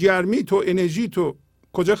میخوای گرمی تو، انرژی تو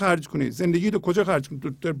کجا خرج کنی، زندگی تو کجا خرج کنی؟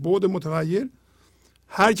 در بعد متغیر.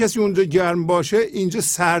 هر کسی اونجا گرم باشه اینجا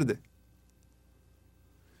سرده.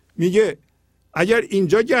 میگه اگر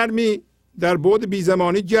اینجا گرمی، در بعد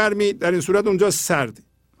بیزمانی گرمی، در این صورت اونجا سردی.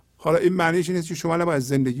 حالا این معنیش نیست که شما نباید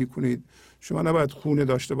زندگی کنید، شما نباید خونه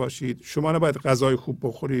داشته باشید، شما نباید غذای خوب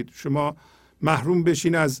بخورید، شما محروم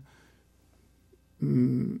بشین از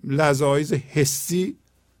لذایز حسی.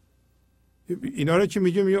 اینا رو که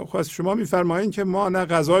میگه خب شما میفرمایید که ما نه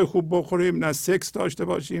غذای خوب بخوریم، نه سکس داشته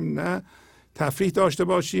باشیم، نه تفریح داشته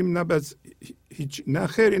باشیم، نه هیچ. نه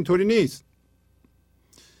خیر، اینطوری نیست.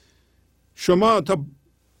 شما تا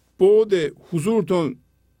بعد حضورتون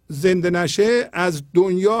زنده نشه، از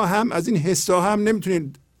دنیا هم از این حسا هم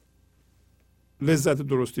نمیتونید لذت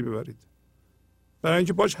درستی ببرید، برای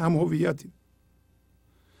اینکه باش هم هویتید.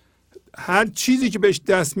 هر چیزی که بهش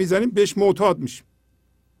دست میزنیم بهش معتاد میشیم.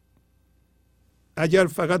 اگر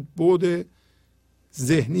فقط بعد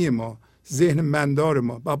ذهنی ما، ذهن مندار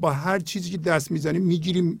ما، با هر چیزی که دست میزنیم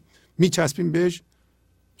میگیریم، میچسبیم بهش،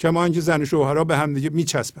 کما اینکه زن و شوهرها به هم دیگه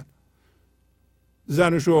میچسبن.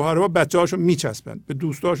 زن و شوهرها بچه‌هاشو میچسبن، به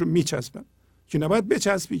دوستاشو میچسبن، که نباید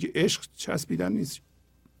بچسبی، که عشق چسبیدن نیست.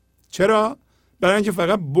 چرا؟ برای اینکه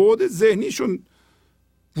فقط بعد ذهنیشون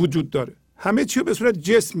وجود داره. همه چی رو به صورت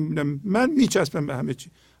جسم میبینم، من میچسبم به همه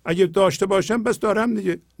چی. اگه داشته باشم بس دارم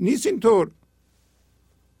دیگه. نیست اینطور.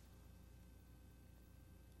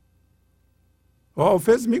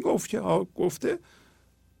 حافظ میگفت که گفته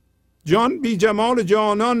جان بی جمال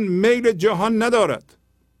جانان میل جهان ندارد.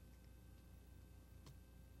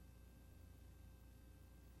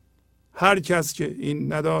 هر کس که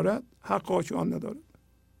این ندارد حقا که آن ندارد.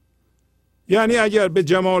 یعنی اگر به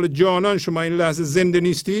جمال جانان شما این لحظه زنده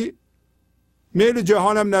نیستی، میل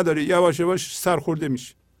جهانم نداری، یواش یواش سرخورده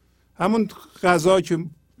میشه. همون غذا که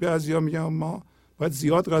بعضیا میگن ما باید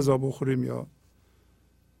زیاد غذا بخوریم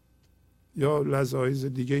یا لذایز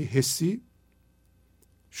دیگه حسی،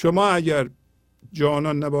 شما اگر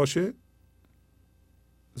جانان نباشه،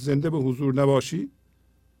 زنده به حضور نباشی،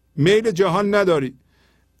 میل جهان نداری.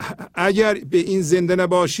 اگر به این زنده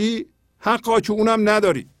نباشی، حقا که اونم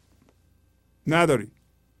نداری.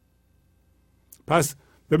 پس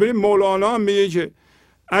ببینید مولانا میگه که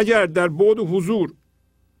اگر در بعد حضور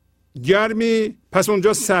گرمی، پس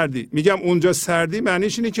اونجا سردی. میگم اونجا سردی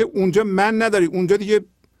معنیش اینه که اونجا من نداری، اونجا دیگه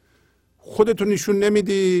خودتو نشون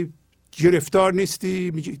نمیدی، گرفتار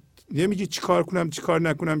نیستی، نمیگی چیکار کنم چیکار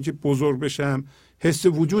نکنم که بزرگ بشم، حس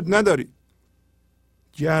وجود نداری.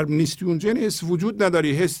 گرم نیستی اونجا یعنی حس وجود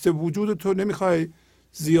نداری. حس وجود تو نمیخوای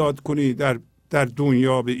زیاد کنی در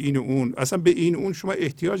دنیا به این و اون. اصلا به این و اون شما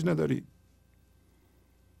احتیاج نداری.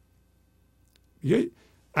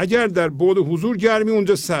 اگر در بعد حضور گرمی،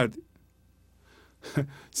 اونجا سردی.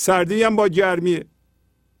 سردی هم با گرمی.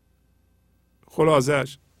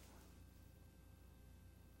 خلاصش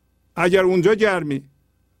اگر اونجا گرمی،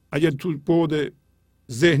 اگر تو بعد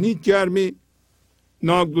ذهنی گرمی،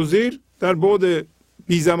 ناگزیر در بعد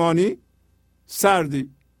بیزمانی سردی.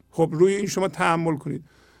 خب روی این شما تحمل کنید.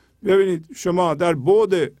 ببینید شما در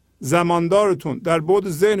بعد زماندارتون، در بعد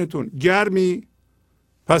ذهنتون گرمی،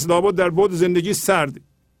 پس لابد در بعد زندگی سردی.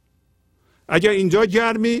 اگر اینجا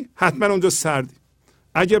گرمی، حتما اونجا سردی.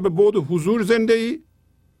 اگر به بعد حضور زنده ای،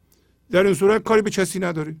 در این صورت کاری به کسی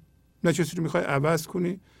نداری. نه کسی رو میخوای عوض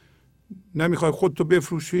کنی، نمیخوای خودتو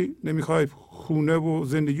بفروشی، نمیخوای خونه و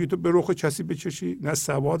زندگی تو به رخ کسی بکشی، نه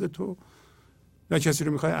سواد تو، نه کسی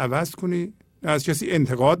رو میخوای عوض کنی، نه از کسی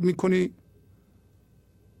انتقاد میکنی.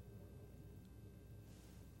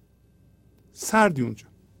 سردی اونجا،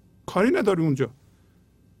 کاری نداری اونجا.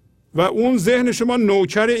 و اون ذهن شما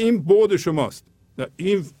نوکر این بعد شماست.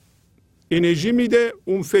 این انرژی میده،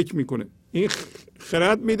 اون فکر میکنه. این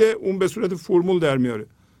خرد میده، اون به صورت فرمول در میاره.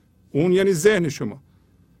 اون یعنی ذهن شما.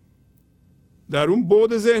 در اون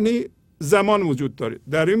بعد ذهنی زمان وجود داره.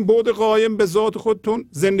 در این بعد قایم به ذات خودتون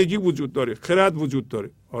زندگی وجود داره، خرد وجود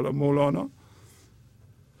داره. حالا مولانا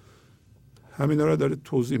همینا رو داره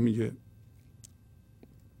توضیح میگه.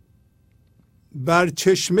 بر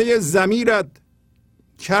چشمه ضمیرت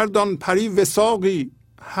کردان پری وثاقی،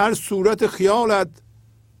 هر صورت خیالت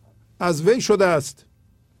از وی شده است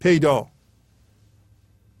پیدا.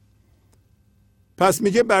 پس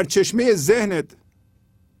میگه بر چشمه ذهنت،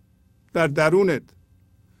 در درونت،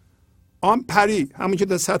 آن پری، همون که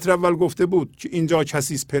در سطر اول گفته بود که اینجا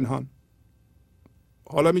کسی است پنهان،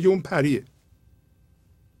 حالا میگه اون پریه.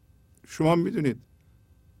 شما میدونید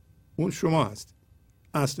اون شما هستید،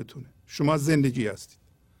 اصلتونه، شما زندگی هستید.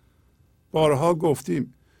 بارها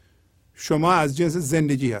گفتیم شما از جنس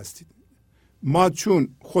زندگی هستید. ما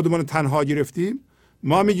چون خودمون تنها گرفتیم،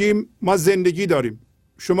 ما میگیم ما زندگی داریم.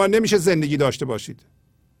 شما نمیشه زندگی داشته باشید.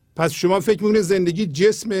 پس شما فکر میکنید زندگی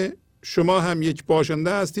جسم، شما هم یک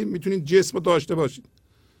باشنده هستید، میتونید جسم رو داشته باشید.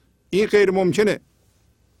 این غیر ممکنه.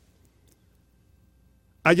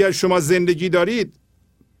 اگر شما زندگی دارید،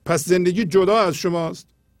 پس زندگی جدا از شماست.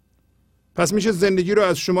 پس میشه زندگی رو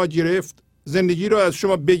از شما گرفت. زندگی رو از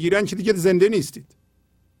شما بگیرن که دیگه زنده نیستید.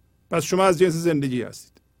 پس شما از جنس زندگی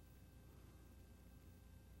هستید.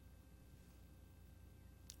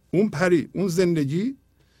 اون پری، اون زندگی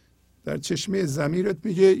در چشمه ضمیرت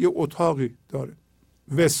میگه یه اتاقی داره.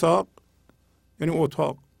 وثاق یعنی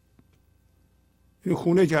اتاق، یعنی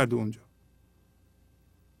خونه کرده اونجا.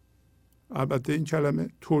 البته این کلمه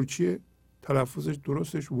ترکیه تلفظش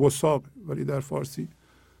درستش وثاق، ولی در فارسی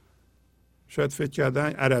شاید فکر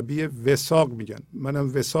کردن عربی وثاق میگن،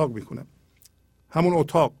 منم وثاق میکنم. همون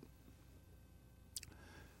اتاق.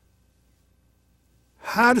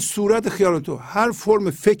 هر صورت خیال تو، هر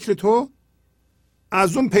فرم فکر تو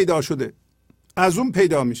از اون پیدا شده، از اون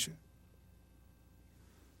پیدا میشه.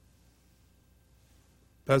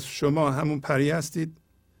 پس شما همون پری هستید.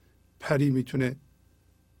 پری میتونه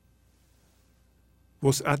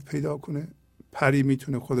وسعت پیدا کنه، پری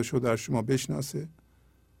میتونه خودش رو در شما بشناسه.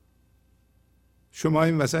 شما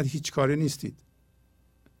این وسط هیچ کاری نیستید.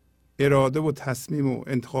 اراده و تصمیم و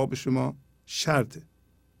انتخاب شما شرطه.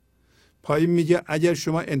 پایین میگه اگر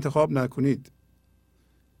شما انتخاب نکنید،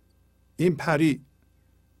 این پری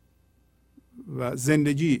و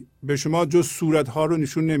زندگی به شما جز صورتها رو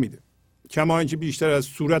نشون نمیده. کما اینکه بیشتر از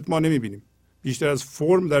صورت ما نمیبینیم، بیشتر از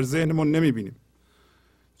فرم در ذهنمون نمیبینیم.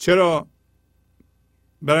 چرا؟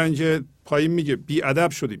 برای اینکه پایین میگه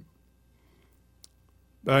بی‌ادب شدیم،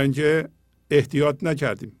 برای اینکه احتیاط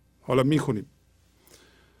نکردیم. حالا میخونیم.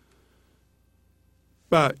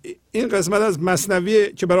 و این قسمت از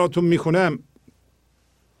مثنوی که براتون میخونم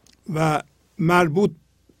و مربوط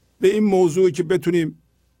به این موضوعی که بتونیم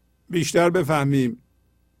بیشتر بفهمیم،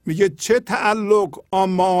 میگه چه تعلق آن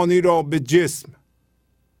معانی را به جسم،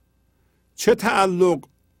 چه تعلق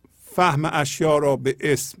فهم اشیا را به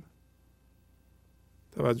اسم.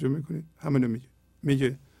 توجه میکنید؟ همینو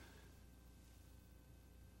میگه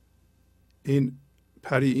این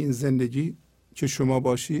پری، این زندگی که شما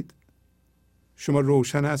باشید، شما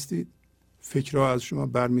روشن هستید، فکرها از شما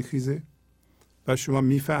برمیخیزه و شما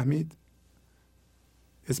میفهمید.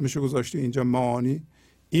 اسمشو گذاشته اینجا معانی.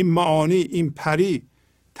 این معانی، این پری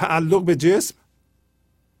تعلق به جسم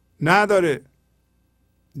نداره.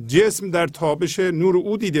 جسم در تابش نور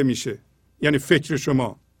او دیده میشه، یعنی فکر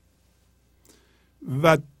شما،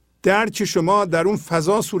 و درک شما در اون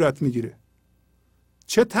فضا صورت میگیره.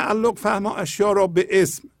 چه تعلق فهم اشیا را به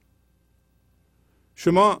اسم.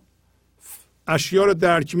 شما اشیا رو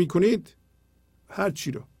درک میکنید، هر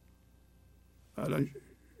چی رو.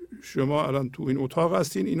 شما الان تو این اتاق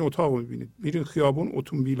هستین، این اتاق رو میبینید، میرین خیابون،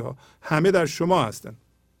 اتومبیل ها همه در شما هستن.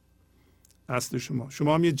 اصل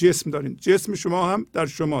شما هم یه جسم دارین، جسم شما هم در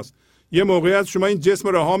شماست. یه موقعی از شما این جسم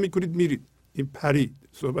رو رها میکنید میرید. این پری،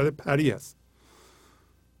 صحبت پری است.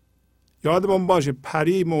 یادمون باشه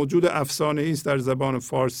پری موجود افسانه است در زبان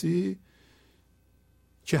فارسی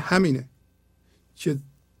که همینه، که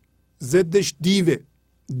ضدش دیوه.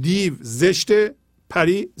 دیو زشته،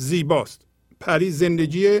 پری زیباست. پری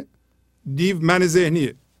زندگیه، دیو من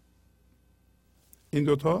ذهنیه. این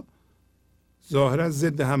دوتا ظاهرا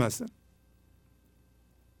ضد هم هستن.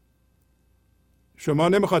 شما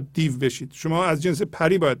نمیخواد دیو بشید، شما از جنس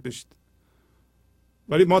پری باید بشید.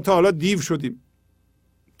 ولی ما تا حالا دیو شدیم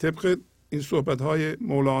طبق این صحبت‌های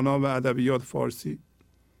مولانا و ادبیات فارسی.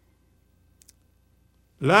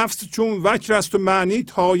 لفظ چون وکر است و معنی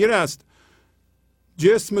طایر است،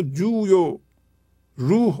 جسم جوی و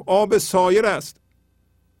روح آب سایر است.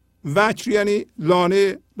 وکر یعنی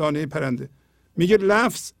لانه پرنده. میگه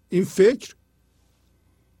لفظ، این فکر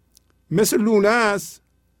مثل لونه است،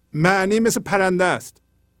 معنی مثل پرنده است.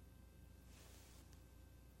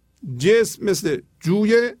 جسم مثل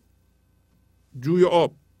جوی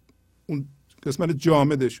آب، اون قسمت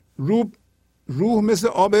جامدش. روح مثل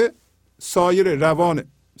آب سایر، روانه.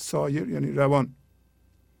 سایر یعنی روان.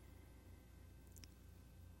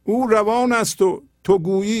 او روان است و تو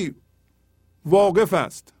گویی واقف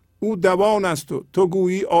است. او دوان است و تو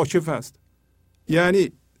گویی عاکف است.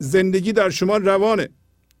 یعنی زندگی در شما روانه،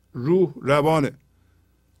 روح روانه،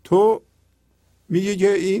 تو میگی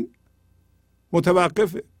که این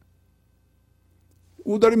متوقفه،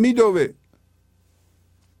 او داره میدوه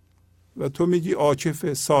و تو میگی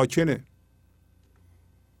عاکفه، ساکنه.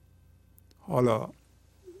 حالا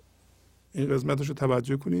این قسمتش رو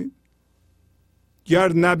توجه کنید.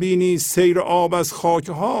 گر نبینی سیر آب از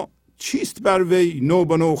خاکها، چیست بر وی نو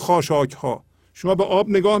به نو خاشاکها. شما به آب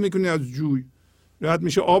نگاه میکنید، از جوی رد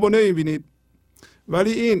میشه، آب رو نمیبینید،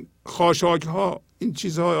 ولی این خاشاکها، این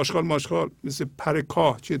چیزهای آشغال ماشغال مثل پر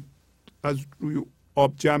کاه که از روی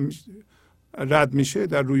آب جمع میشه، رد میشه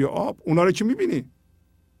در روی آب، اونا رو که میبینی.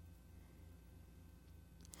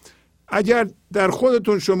 اگر در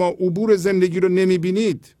خودتون شما عبور زندگی رو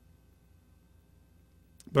نمیبینید،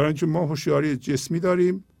 برای اینکه ما هوشیاری جسمی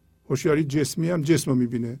داریم، هوشیاری جسمی هم جسم رو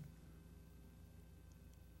میبینه،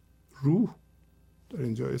 روح در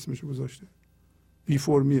اینجا اسمشو گذاشته، بی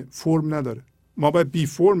فرمیه، فرم نداره. ما باید بی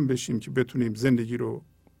فرم بشیم که بتونیم زندگی رو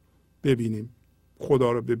ببینیم،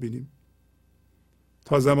 خدا رو ببینیم.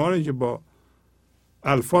 تا زمانی که با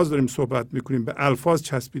الفاظ داریم صحبت میکنیم، به الفاظ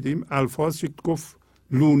چسبیدیم، الفاظ که گفت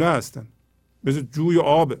لونه هستن، مثل جوی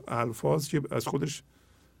آب. الفاظ که از خودش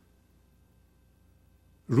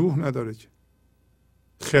روح نداره، که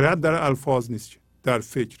خرد در الفاظ نیست، که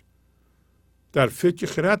در فکر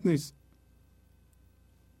خرد نیست.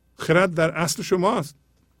 خرد در اصل شماست.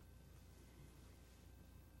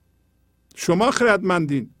 شما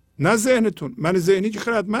خردمندین، نه ذهنتون. من ذهنی که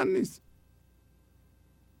خردمند نیست.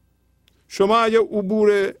 شما اگه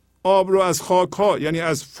عبور آب رو از خاک ها، یعنی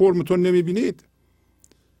از فرمتون نمیبینید،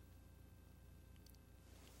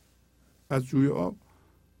 از جوی آب،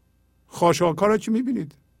 خاشاک ها رو که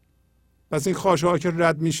میبینید. پس این خاشاک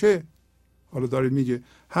رد میشه. حالا داره میگه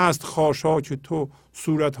هست خاشاک تو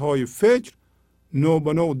صورتهای فکر، نو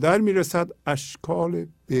به نو در میرسد اشکال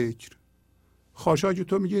بکر. خاشاک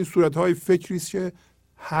تو میگه این صورتهای فکری است که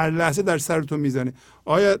هر لحظه در سرتون میزنه.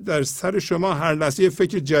 آیا در سر شما هر لحظه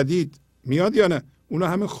فکر جدید میاد یا نه؟ اونا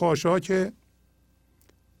همه خاشاک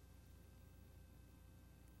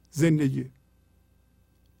زندگی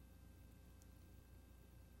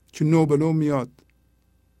که نو به نو میاد.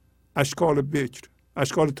 اشکال بکر،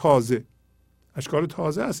 اشکال تازه. اشکال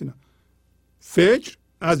تازه هست اینا. فکر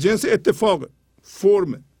از جنس اتفاق،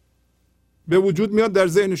 فرم به وجود میاد در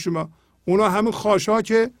ذهن شما. اونا همه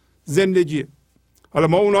خاشاک زندگیه. حالا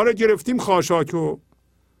ما اونا رو گرفتیم خاشاک و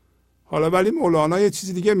حالا ولی مولانا یه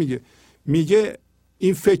چیزی دیگه میگه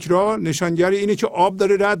این فکرها نشانگر اینه که آب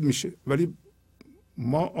داره رد میشه، ولی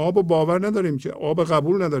ما آب باور نداریم، که آب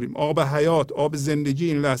قبول نداریم. آب حیات، آب زندگی،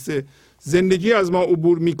 این لحظه زندگی از ما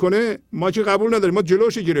عبور میکنه، ما که قبول نداریم، ما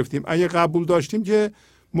جلوش گرفتیم. اگه قبول داشتیم که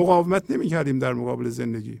مقاومت نمیکردیم در مقابل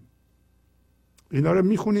زندگی. اینا رو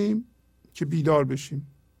میخونیم که بیدار بشیم.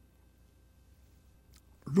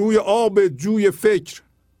 روی آب جوی فکر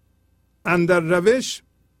اندر روش،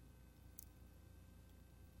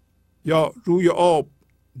 یا روی آب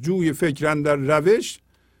جوی فکر اندر روش،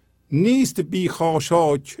 نیست بی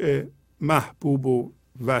خاشاک محبوب و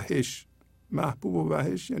وحش. محبوب و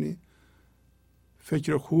وحش یعنی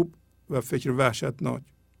فکر خوب و فکر وحشتناک.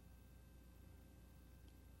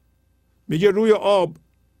 میگه روی آب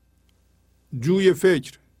جوی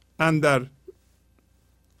فکر اندر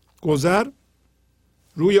گذر،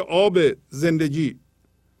 روی آب زندگی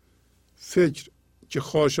فکر که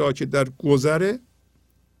خاشاک در گذره،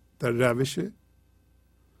 در روشه.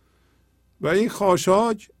 و این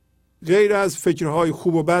خاشاک غیر از فکرهای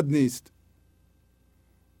خوب و بد نیست،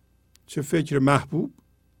 چه فکر محبوب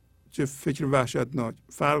چه فکر وحشتناک،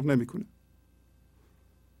 فرق نمیکنه.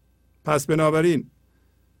 پس بنابراین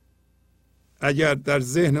اگر در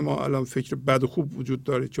ذهن ما الان فکر بد و خوب وجود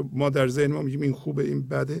داره، که ما در ذهن ما میگیم این خوبه این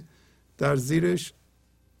بده، در زیرش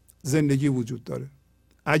زندگی وجود داره.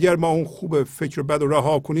 اگر ما اون خوب فکر بد رو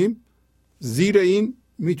رها کنیم، زیر این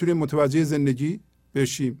میتونیم متوجه زندگی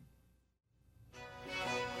بشیم.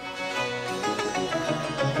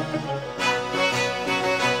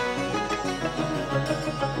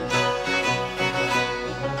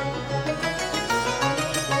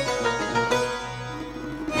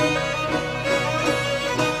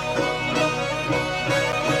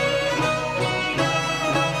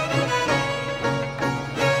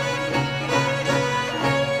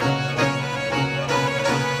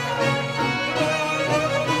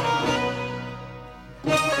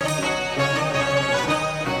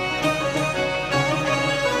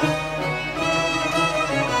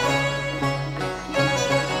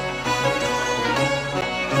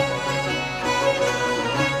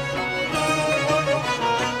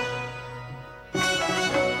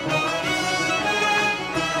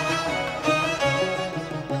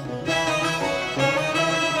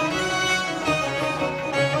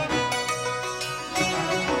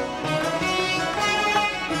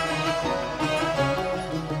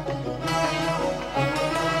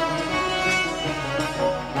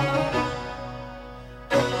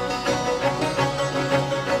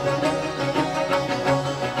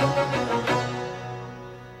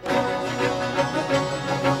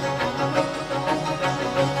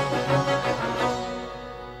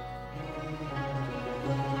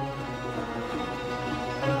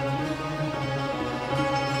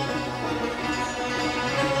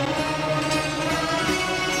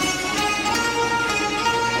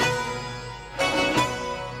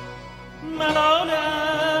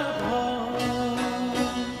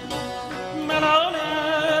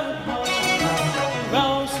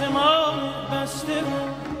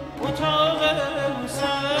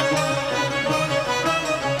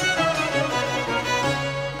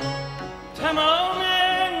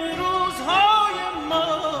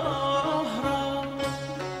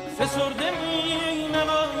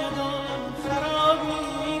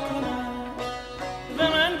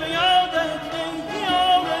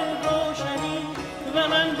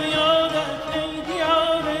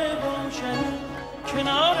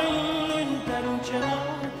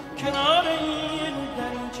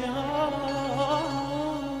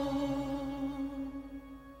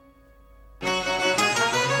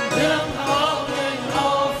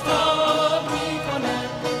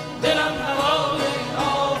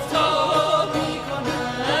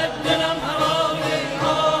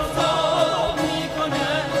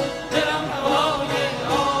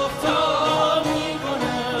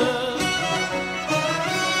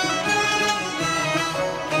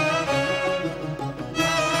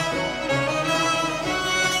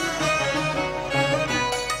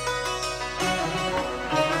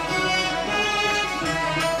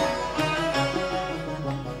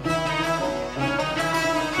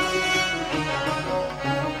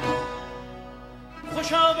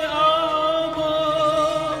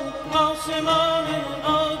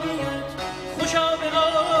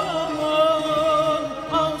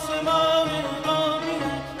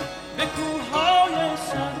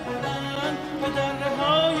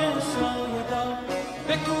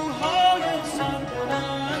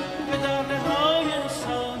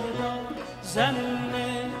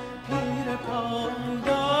 زمین پیر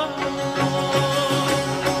پایدار،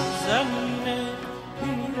 زمین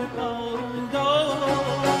پیر پایدار.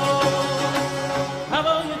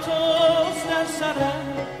 هوای توست در سرم،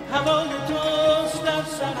 هوای توست در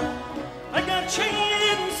سرم، اگرچه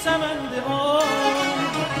این سمند آن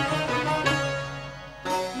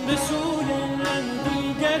به سوی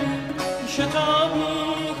دیگری شتاب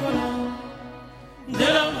می کنم.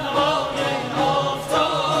 دلم هوای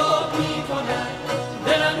آفتاب می کند،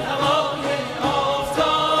 دلم هوای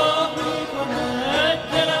آفتاب می کند،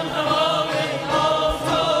 دلم هوای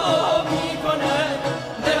آفتاب می کند،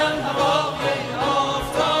 دلم هوای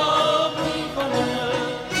آفتاب می کند.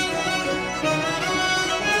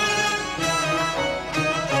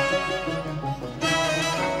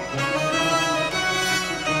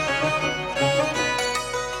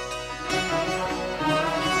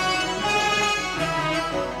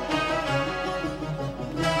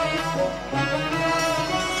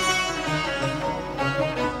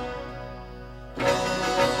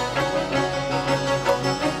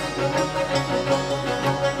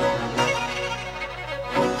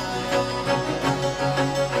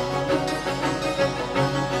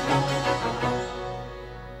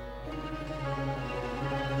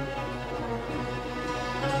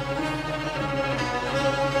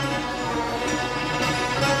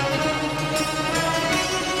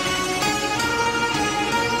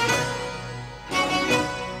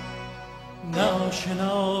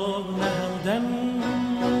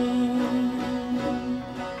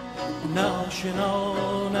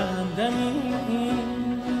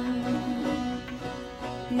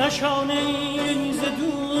 نشانه ز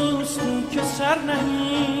دوستی که سر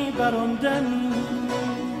نهی بر آن دمی.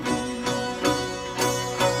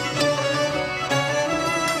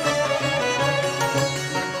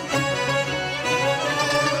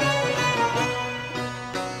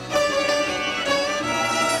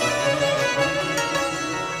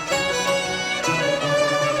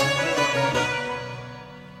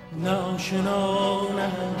 ناشنا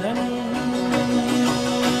نهندمی،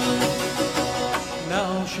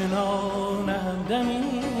 ناشنا نهندمی،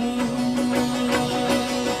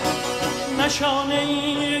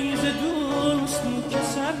 نشانه ز دوستی که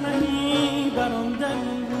سر نهی بر آن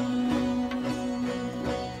دمی.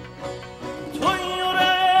 توی و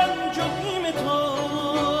رنج و بیم تو،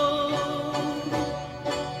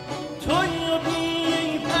 توی و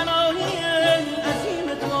بی پناهی عظیم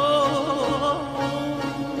تو،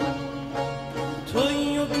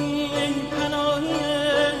 توی و بی پناهی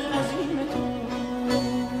عظیم تو.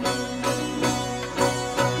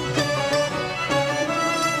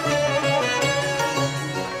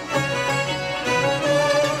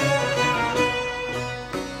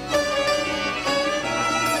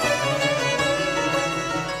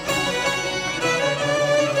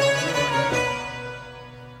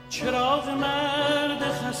 چراغ مرد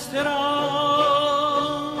خسته را،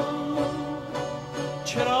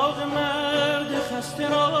 چراغ مرد خسته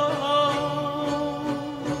را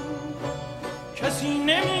کسی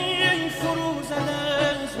نمی فروزد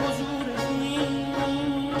از حضور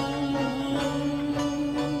خویش،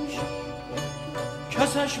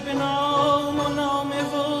 کسش به نام و نامه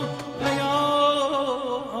و پیام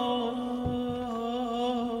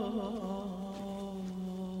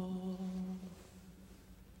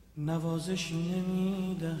نوازشی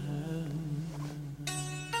نمی دهد،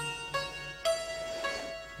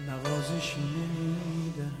 نوازشی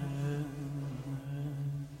نمی دهد،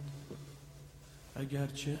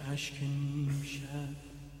 اگرچه اشک نیم شب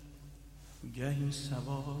گهی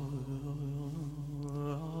سوار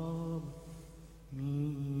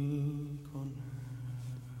می کند.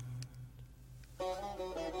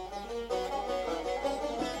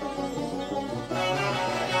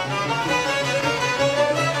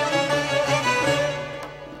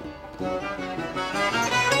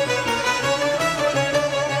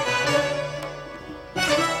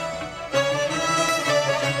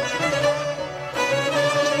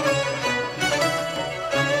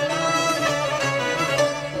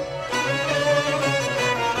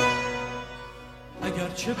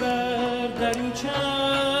 اگرچه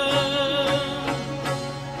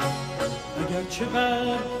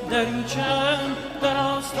بر دریچم در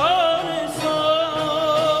آستان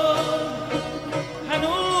سال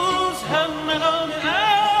هنوز هم ملال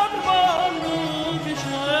ابر باران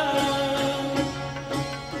میکشم،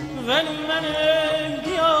 ولی من ای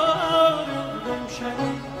دیار گمشده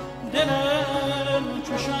دلم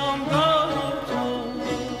چو شامگاه تو،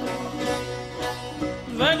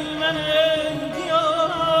 ولی من ای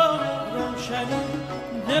دیار گمشده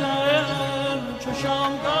دلم چو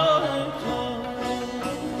شامگاه تو.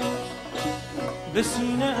 به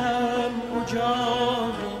سینه ام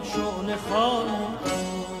اجاق شعله خواست.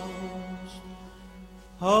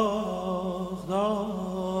 آه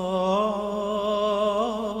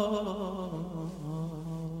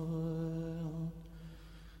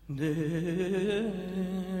دل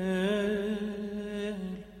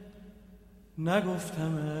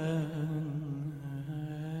نگفتمت،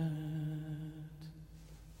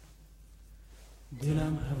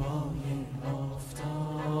 دلم هوای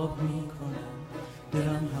آفتاب میکنم،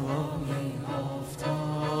 دلم هوای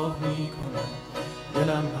آفتاب میکنم،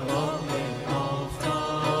 دلم هوای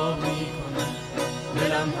آفتاب میکنم،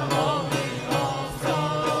 دلم هوای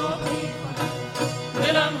آفتاب میکنم،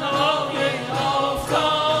 دلم هوای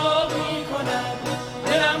آفتاب میکنم،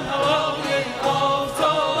 دلم هوای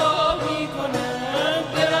آفتاب میکنم،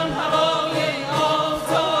 دلم هوای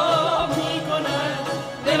آفتاب میکنم،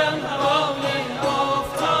 دلم هوای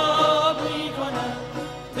آفتاب میکنم،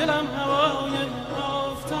 دلم هوای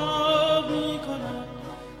آفتاب میکنم،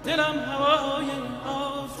 دلم هوای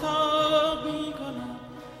آفتاب میکنم،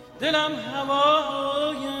 دلم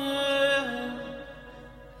هوای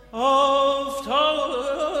آفتاب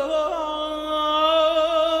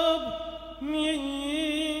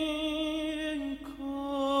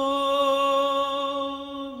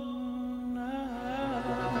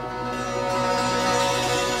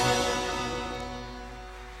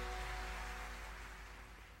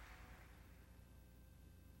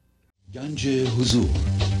گنج حضور،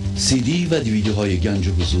 CD و دیویدیوهای گنج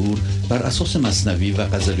حضور بر اساس مثنوی و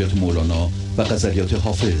غزلیات مولانا و غزلیات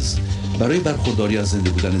حافظ برای برخورداری از زنده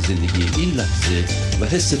بودن زندگی این لحظه و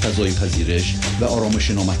حس فضای پذیرش و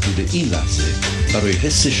آرامش نامحدود این لحظه، برای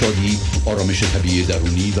حس شادی، آرامش طبیعی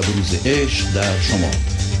درونی و بروز عشق در شما،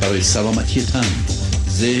 برای سلامتی تن،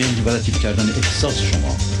 ذهن و لطیف کردن احساس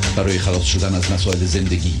شما، برای خلاص شدن از مسائل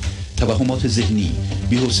زندگی، توهمات ذهنی،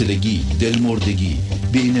 بی‌حوصلگی، دلمردگی،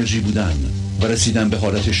 بی انرژی بودن و رسیدن به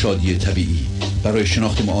حالت شادی طبیعی، برای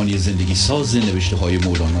شناخت معانی زندگی ساز نوشته‌های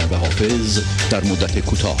مولانا و حافظ در مدت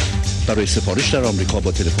کوتاه. برای سفارش در آمریکا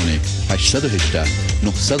با تلفن 818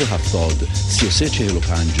 970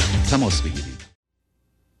 3345 تماس بگیرید.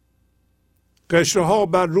 قشرها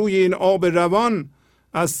بر روی این آب روان،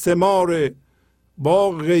 از ثمار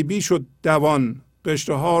باغ غیبی شد دوان.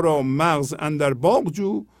 قشرها را مغز اندر باغ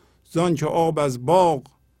جو، زان که آب از باغ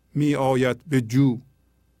می آید به جو.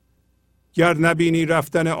 گر نبینی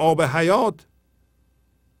رفتن آب حیات،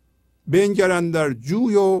 بنگر اندر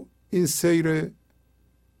جوی و این سیر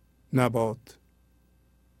نبات.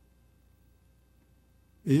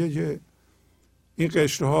 میگه که این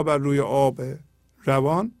قشرها بر روی آب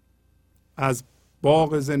روان از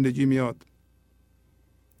باغ زندگی میاد،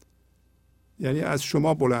 یعنی از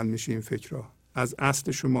شما بلند میشه این فکرها، از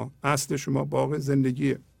اصل شما باغ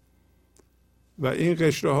زندگیه. و این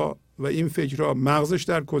قشرها و این فکرها مغزش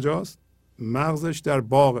در کجاست؟ مغزش در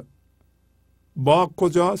باغ. باغ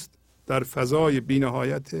کجاست؟ در فضای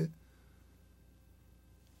بی‌نهایت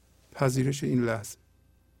پذیرش این لحظه.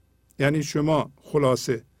 یعنی شما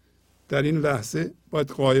خلاصه در این لحظه باید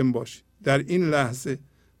قایم باشی، در این لحظه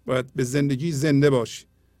باید به زندگی زنده باشی،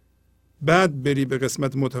 بعد بری به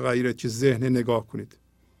قسمت متغیره که ذهن نگاه کنید.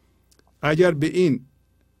 اگر به این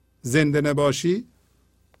زنده نباشی،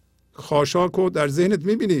 خاشاک رو در ذهنت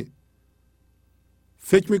میبینی،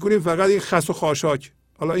 فکر میکنی فقط این خس و خاشاک.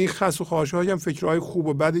 حالا این خس و خاشاک هم فکرهای خوب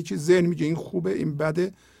و بدی که ذهن میگه این خوبه این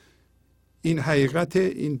بده، این حقیقت،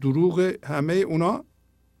 این دروغ، همه اونا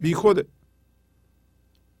بی خوده.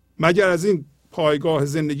 مگر از این پایگاه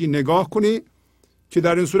زندگی نگاه کنی که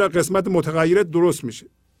در این صورت قسمت متغیرت درست میشه،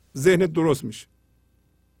 ذهنت درست میشه.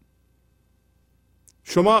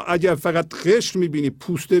 شما اگر فقط قشر میبینی،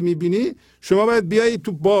 پوسته میبینی، شما باید بیایی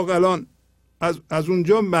تو باغ الان از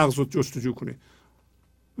اونجا مغزت جستجو کنی.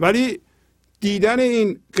 ولی دیدن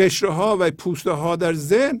این قشرها و پوسته ها در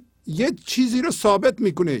ذهن یه چیزی رو ثابت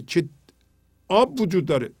میکنه که آب وجود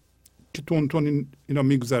داره که تون تون اینا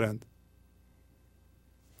میگذرند.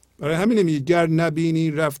 برای همین میگه گر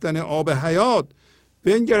نبینی رفتن آب حیات،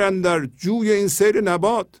 بنگرن در جوی این سیر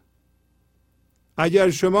نبات. اگر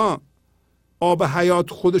شما آب حیات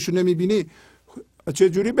خودشو نمیبینی،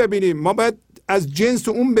 چجوری ببینیم؟ ما باید از جنس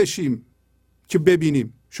اون بشیم که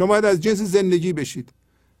ببینیم. شما باید از جنس زندگی بشید.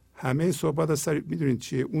 همه صحبت از سر میدونید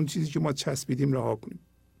چیه؟ اون چیزی که ما چسبیدیم رها کنیم.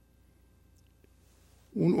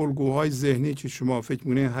 اون الگوهای ذهنی که شما فکر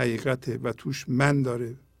میکنید حقیقته و توش من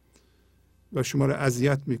داره و شما رو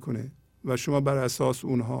اذیت میکنه و شما بر اساس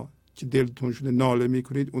اونها که دلتون شده ناله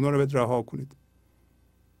میکنید، اونها رو باید رها کنید.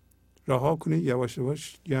 رها کنید، یواش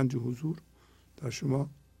یواش گنج حضور در شما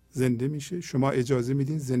زنده میشه. شما اجازه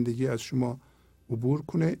میدین زندگی از شما عبور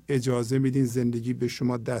کنه. اجازه میدین زندگی به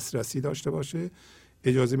شما دسترسی داشته باشه.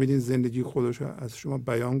 اجازه میدین زندگی خودش از شما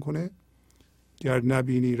بیان کنه. گر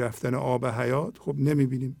نبینی رفتن آب حیات، خب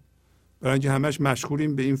نمیبینیم، برای اینکه همش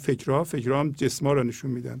مشغولیم به این فکرها. فکرها هم جسما رو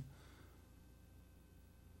نشون میدن.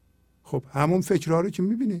 خب همون فکرها رو که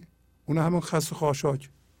میبینی، اون همون خس و خاشاک.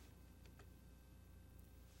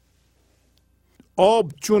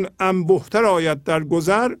 آب چون انبهتر آید در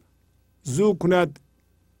گذر، زو کند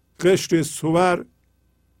قشر صور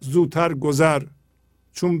زوتر گذر.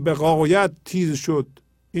 چون به غایت تیز شد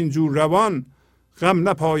اینجور روان، غم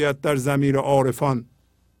نپاید در ضمیر عارفان.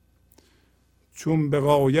 چون به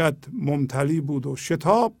غایت ممتلی بود و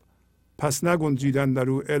شتاب، پس نگنجیدن در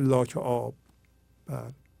او الا که آب.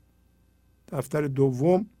 بله. دفتر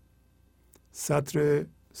دوم سطر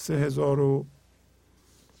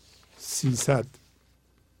 3300.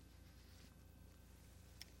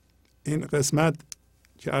 این قسمت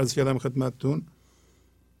که عرض کردم خدمتتون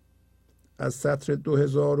از سطر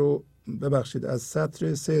از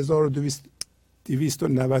سطر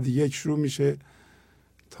 3291 شروع میشه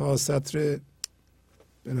تا سطر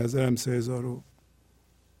به نظرم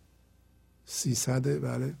 3300.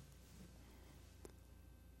 بله.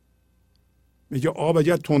 میگه آب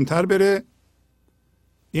اگر تندتر بره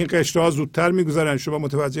این قشرها زودتر میگذرن، شما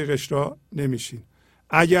متوجه قشرها نمیشین.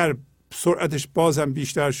 اگر سرعتش باز هم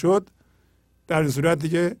بیشتر شد، در این صورت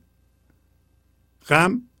دیگه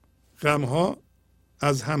غم ها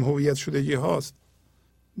از هم هویت شدگی هاست.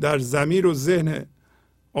 در ضمیر و ذهن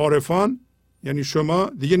عارفان یعنی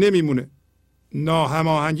شما دیگه نمیمونه،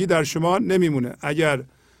 ناهماهنگی در شما نمیمونه. اگر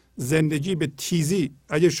زندگی به تیزی،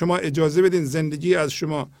 اگر شما اجازه بدین زندگی از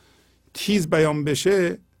شما تیز بیان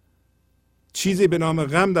بشه، چیزی به نام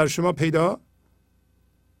غم در شما پیدا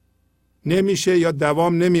نمیشه یا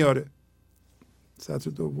دوام نمیاره.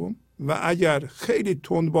 سطر دوم. و اگر خیلی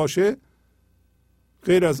تند باشه،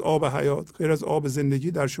 غیر از آب حیات، غیر از آب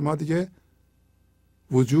زندگی در شما دیگه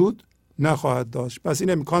وجود نخواهد داشت. پس این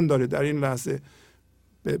امکان داره در این لحظه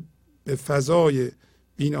به فضای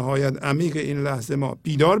بی‌نهایت عمیق این لحظه ما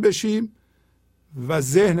بیدار بشیم و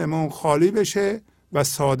ذهنمون خالی بشه و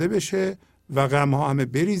ساده بشه و غم ها همه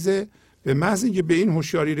بریزه. به محض اینکه به این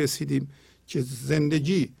هوشیاری رسیدیم که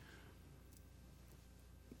زندگی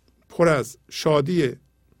پر از شادی،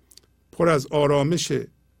 پر از آرامش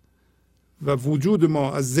و وجود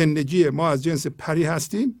ما از زندگی ما از جنس پری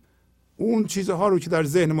هستیم، اون چیزها رو که در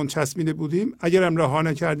ذهنمون چسبیده بودیم اگر هم رها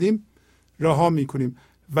نکردیم رها میکنیم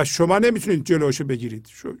و شما نمیتونید جلوشو بگیرید،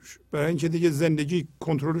 برای اینکه دیگه زندگی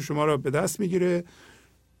کنترل شما رو به دست میگیره.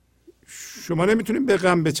 شما نمیتونید به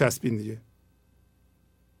غم بچسبین دیگه.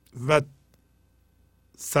 و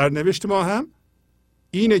سرنوشت ما هم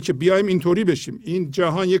اینه که بیایم اینطوری بشیم. این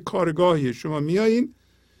جهان یک کارگاهیه. شما میایین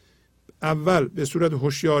اول به صورت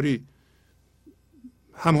هوشیاری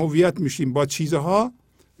هم هویت میشین با چیزها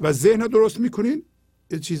و ذهن درست میکنین،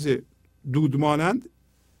 یه چیز دود مانند،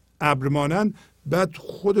 ابر مانند، بعد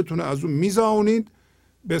خودتون از اون میزاونید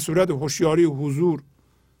به صورت هوشیاری و حضور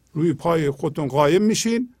روی پای خودتون قایم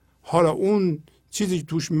میشین. حالا اون چیزی که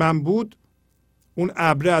توش من بود، اون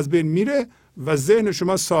ابر از بین میره و ذهن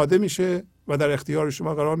شما ساده میشه و در اختیار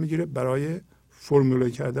شما قرار میگیره برای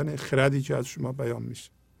فرموله کردن خردی که از شما بیان میشه.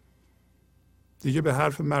 دیگه به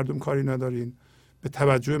حرف مردم کاری ندارین، به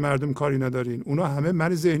توجه مردم کاری ندارین. اونا همه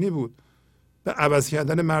من ذهنی بود. به عوض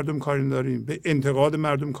کردن مردم کاری ندارین، به انتقاد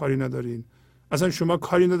مردم کاری ندارین. اصلا شما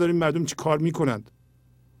کاری ندارین مردم چی کار میکنند.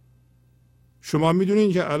 شما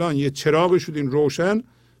میدونین که الان یه چراغ شدین روشن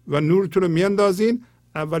و نورتون رو میاندازین.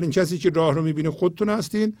 اولین کسی که راه رو میبینه خودتون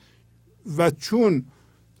هستین و چون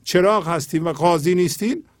چراغ هستین و قاضی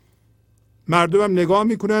نیستین، مردم هم نگاه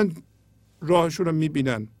میکنن، راهشون رو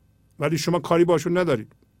میبینن، ولی شما کاری باشون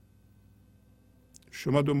ندارید.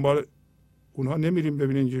 شما دنبال اونها نمیرین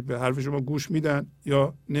ببینین که به حرف شما گوش میدن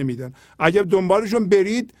یا نمیدن. اگر دنبالشون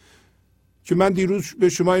برید که من دیروز به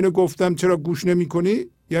شما اینو گفتم چرا گوش نمیکنی،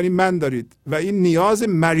 یعنی من دارید و این نیاز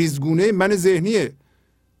مریضگونه من ذهنیه.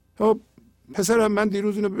 پسرم من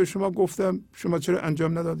دیروز اینو به شما گفتم شما چرا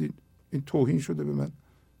انجام ندادید؟ این توهین شده به من.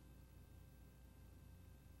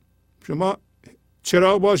 شما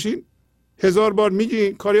چراغ باشین 1000 بار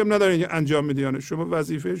میگین کاری هم ندارین که انجام میدین. شما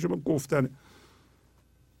وظیفه شما گفتنه.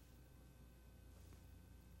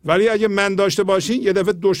 ولی اگه من داشته باشین یه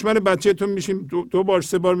دفعه دشمن بچه‌تون میشیم، 2 بار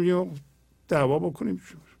 3 بار میگیم دعوا بکنیم.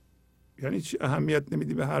 یعنی چی اهمیت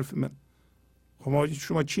نمیدی به حرف من؟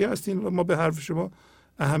 شما چی هستین و ما به حرف شما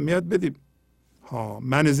اهمیت بدیم؟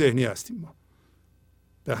 من ذهنی هستیم. ما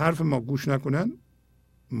به حرف ما گوش نکنن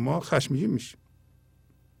ما خشمگین میشیم.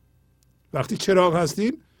 وقتی چراغ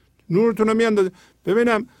هستین نورتون رو میاندازه.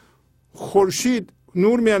 ببینم خورشید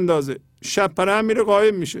نور میاندازه، شب پره میره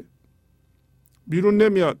قایم میشه، بیرون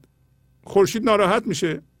نمیاد. خورشید ناراحت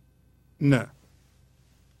میشه؟ نه،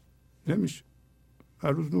 نمیشه.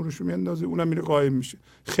 هر روز نورشو میاندازه، اونم میره قایم میشه.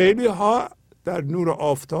 خیلی ها در نور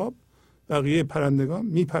آفتاب بقیه پرندگان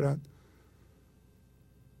میپرند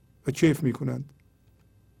و کیف میکنند.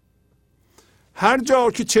 هر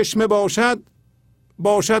جا که چشمه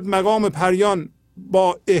باشد مقام پریان،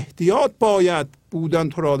 با احتیاط باید بودن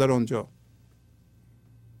تو را در آنجا.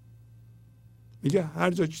 میگه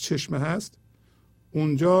هر جا که چشمه هست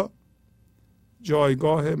اونجا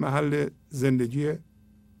جایگاه محل زندگی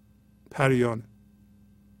پریانه،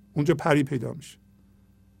 اونجا پری پیدا میشه.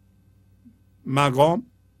 مقام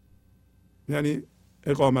یعنی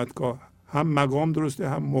اقامتگاه، هم مقام درسته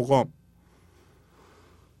هم مقام،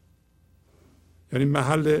 یعنی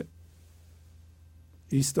محل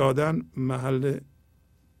ایستادن، محل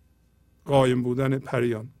قایم بودن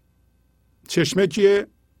پریان. چشمه کیه؟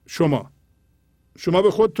 شما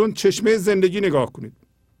به خودتون چشمه زندگی نگاه کنید.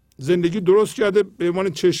 زندگی درست کرده به عنوان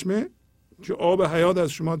چشمه که آب حیات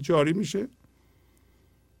از شما جاری میشه.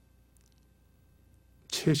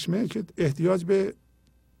 چشمه که احتیاج به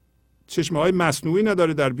چشمه های مصنوعی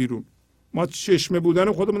نداره در بیرون. ما چشمه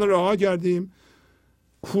بودن خودمون رو رها کردیم،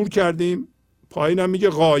 کور کردیم. پایین هم میگه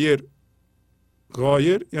غایر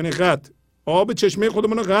یعنی قطع. آب چشمه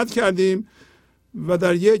خودمون رو قطع کردیم و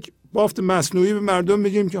در یک بافت مصنوعی به مردم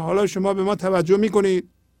میگیم که حالا شما به ما توجه میکنید،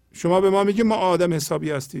 شما به ما میگید ما آدم حسابی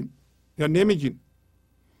هستیم، یا نمیگین.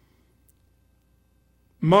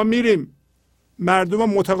 ما میریم مردم رو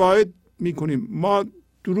متقاعد میکنیم، ما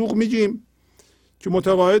دروغ میگیم که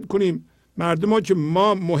متقاعد کنیم مردم رو که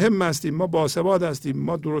ما مهم هستیم، ما باسواد هستیم،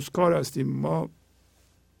 ما درستکار هستیم، ما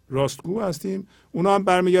راستگو هستیم. اونا هم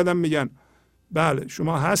برمیگردن میگن بله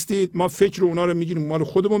شما هستید، ما فکر اونا رو میگیریم ما رو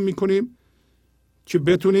خودمون میکنیم که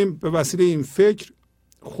بتونیم به وسیله این فکر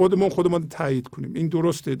خودمون رو تایید کنیم. این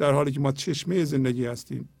درسته، در حالی که ما چشمه زندگی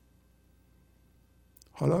هستیم.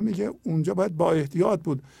 حالا میگه اونجا باید با احتیاط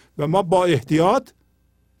بود و ما با احتیاط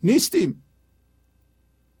نیستیم.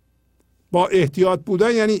 با احتیاط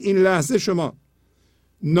بودن یعنی این لحظه شما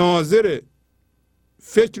ناظر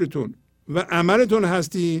فکرتون و عملتون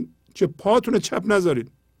هستین که پاتون چپ نذارین.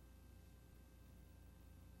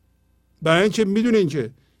 برای اینکه میدونین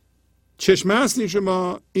که چشمه هستین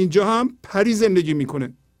شما، اینجا هم پری زندگی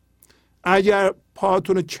میکنه. اگر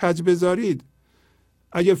پاتون کج بذارید،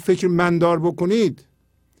 اگر فکر مندار بکنید،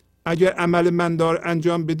 اگر عمل مندار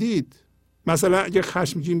انجام بدید، مثلا اگر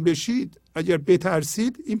خشمگین بشید، اگر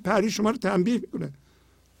بترسید، این پری شما رو تنبیه میکنه.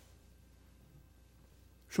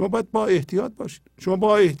 شما باید با احتیاط باشید. شما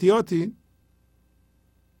با احتیاطین؟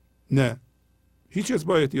 نه، هیچ چیز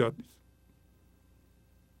با احتیاط نیست.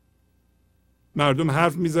 مردم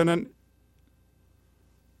حرف میزنن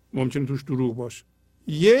ممکنه توش دروغ باشه،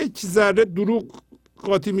 یک ذره دروغ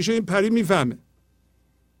قاطی میشه این پری میفهمه.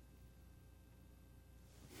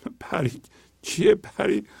 پری چیه؟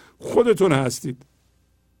 پری خودتون هستید.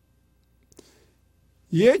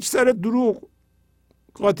 یک ذره دروغ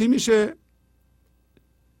قاطی میشه،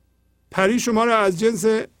 پری شما رو از جنس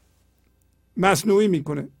مصنوعی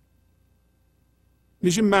میکنه،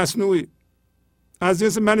 میشین مصنوعی، از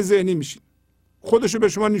جنس من ذهنی میشین، خودشو به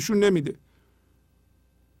شما نشون نمیده.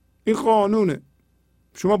 این قانونه.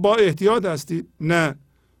 شما با احتیاط هستید؟ نه.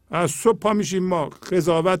 از صبح پا میشیم ما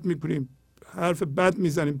قضاوت میکنیم، حرف بد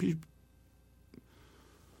میزنیم، پیش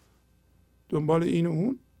دنبال این و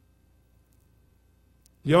اون،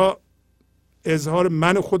 یا اظهار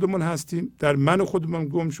من خودمون هستیم، در من خودمون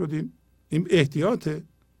گم شدیم. این احتیاطه.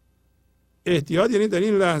 احتیاط یعنی در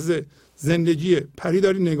این لحظه زندگی پری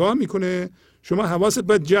داری نگاه میکنه، شما حواست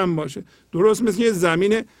باید جمع باشه. درست مثل یه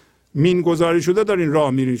زمین مین گذاری شده دارین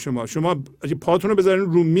راه میرین. شما اگه پاتون رو بذارین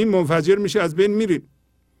رو مین منفجر میشه، از بین میرین.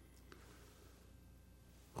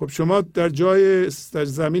 خب شما در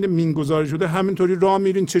زمین مین گذاری شده همینطوری راه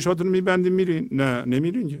میرین، چشاتون رو میبندین میرین؟ نه،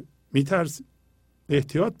 نمیرین که، میترسین،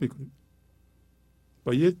 احتیاط میکنین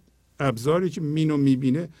با یه ابزاری که مینو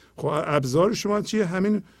میبینه. خب ابزار شما چیه؟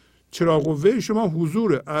 همین چراغ قوه شما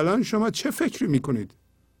حضوره. الان شما چه فکری میکنید؟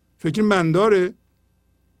 فکر منداره؟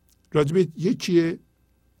 راجب یکیه؟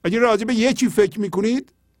 اگه راجب یکی فکر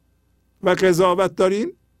میکنید و قضاوت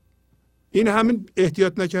دارین، این همین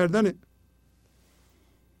احتیاط نکردنه.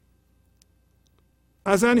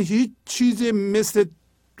 اصلا هیچ چیزی مثل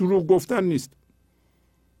دروغ گفتن نیست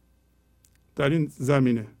در این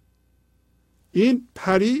زمینه. این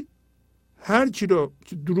پری هر کی رو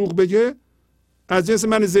که دروغ بگه از جنس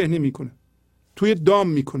من ذهنی میکنه، توی دام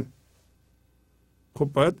میکنه. خب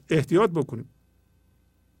باید احتیاط بکنیم.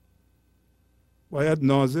 باید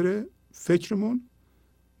ناظر فکرمون،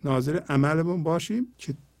 ناظر عملمون باشیم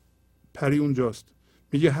که پری اونجاست.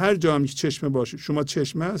 میگه هر جا هم که چشمه باشه، شما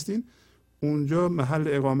چشمه هستین، اونجا محل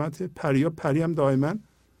اقامت پریا. پری هم دائما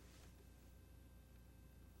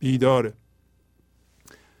بیداره.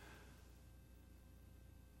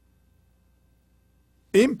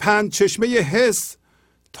 این 5 چشمه حس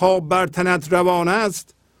تا بر تنت روان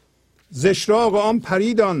است، ز اشراق آن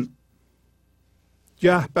پریدان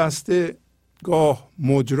گه بسته گاه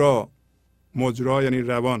مجرا. مجرا یعنی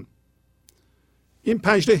روان. این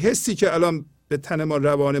 5 حسی که الان به تن ما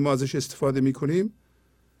روان ما ازش استفاده میکنیم،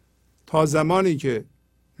 تا زمانی که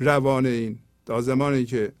روان این، تا زمانی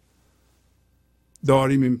که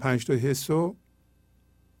داریم این 5 حس رو،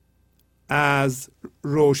 از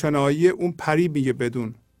روشنایی اون پری میگه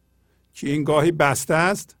بدون که این گاهی بسته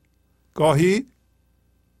است، گاهی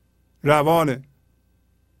روانه.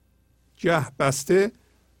 گه بسته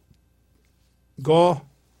گاه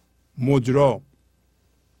مجرا.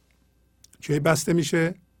 کی بسته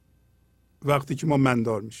میشه؟ وقتی که ما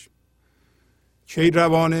مندار میشیم. کی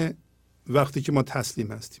روانه؟ وقتی که ما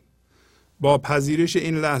تسلیم هستیم. با پذیرش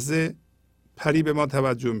این لحظه پری به ما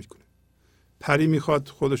توجه میکنه. پری میخواد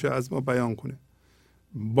خودش از ما بیان کنه.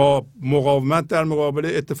 با مقاومت در مقابل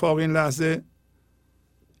اتفاق این لحظه،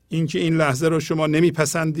 اینکه این لحظه رو شما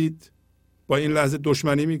نمیپسندید، با این لحظه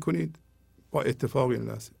دشمنی میکنید، با اتفاق این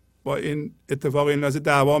لحظه، با این اتفاق این لحظه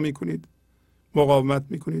دعوا میکنید، مقاومت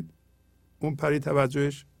میکنید، اون پری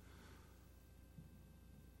توجهش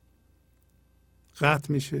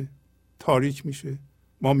قطع میشه، تاریک میشه،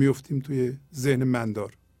 ما میفتیم توی ذهن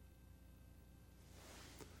مندار.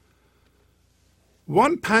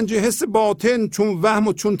 وان 5 حس باطن چون وهم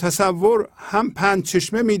و چون تصور، هم 5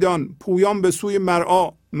 چشمه میدان پویان به سوی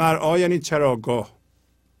مرعا. مرعا یعنی چراگاه.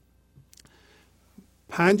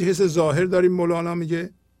 5 حس ظاهر داریم. مولانا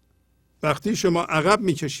میگه وقتی شما عقب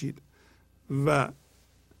میکشید و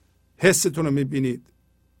حستون رو میبینید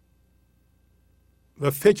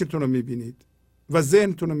و فکرتون رو میبینید و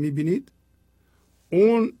ذهنتون رو میبینید،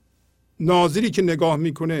 اون ناظری که نگاه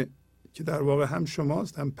میکنه که در واقع هم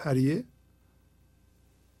شماست هم پریه،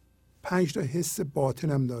 5 حس باطن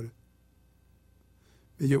هم داره.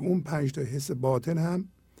 میگه اون 5 حس باطن هم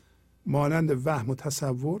مانند وهم و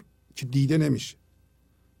تصور که دیده نمیشه.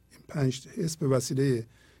 این 5 حس به وسیله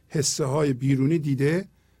حسه های بیرونی دیده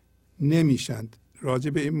نمیشند. راجع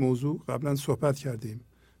به این موضوع قبلا صحبت کردیم.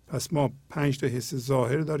 پس ما 5 حس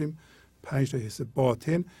ظاهر داریم، 5 حس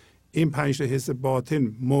باطن. این 5 حس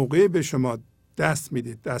باطن موقع به شما دست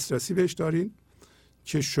میده، دسترسی بهش دارین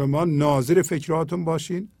که شما ناظر فکراتون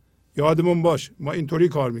باشین. یادمون باش ما اینطوری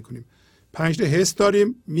کار میکنیم. 5 حس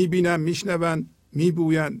داریم، میبینن، میشنون،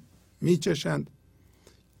 میبوین، میچشند.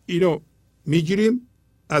 اینو میگیریم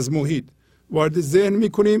از محیط، وارد ذهن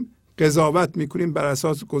میکنیم، قضاوت میکنیم بر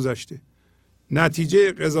اساس گذشته.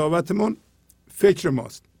 نتیجه قضاوتمون فکر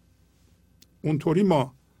ماست. اونطوری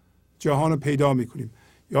ما جهان رو پیدا میکنیم.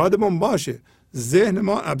 یادمون باشه ذهن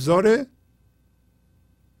ما ابزار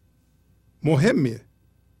مهمیه.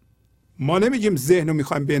 ما نمیگیم ذهن رو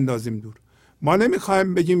میخوایم بندازیم دور. ما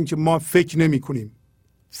نمیخوایم بگیم که ما فکر نمی کنیم،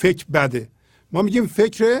 فکر بده. ما میگیم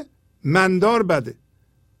فکر مندار بده.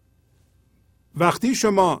 وقتی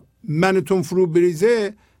شما منتون فرو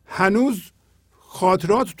بریزه، هنوز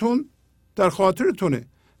خاطراتتون در خاطرتونه،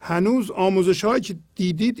 هنوز آموزش هایی که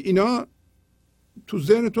دیدید اینا تو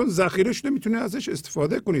ذهنتون ذخیره شده، میتونه ازش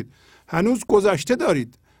استفاده کنید. هنوز گذشته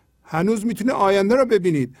دارید، هنوز میتونه آینده رو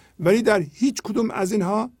ببینید، ولی در هیچ کدوم از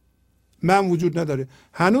اینها من وجود نداره.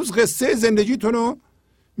 هنوز قصه زندگیتون رو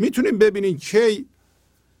میتونید ببینید که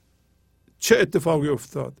چه اتفاقی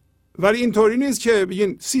افتاد. ولی اینطوری نیست که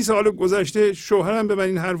بگین 30 سال گذشته شوهرم به من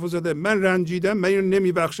این حرف زده، من رنجیدم، من اینو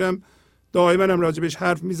نمیبخشم، دائما هم راجبش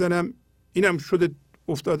حرف میزنم، اینم شده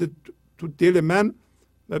افتاده تو دل من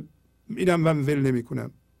و اینم من ول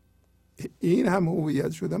نمیکنم. این هم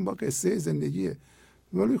هویت شدن با قصه زندگیه.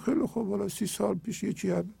 ولی خیلی خوب، والا 30 سال پیش یه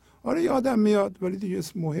چی آره یادم میاد، ولی دیگه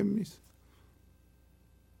اسم مهم نیست.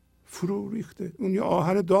 فرو ریخته. اون یه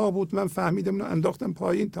آهن داغ بود، من فهمیدم اونو انداختم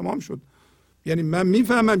پایین، تمام شد. یعنی من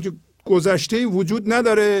میفهمم که گذشته وجود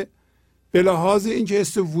نداره به لحاظ اینکه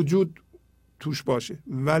حس وجود توش باشه،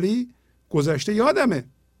 ولی گذشته یادمه.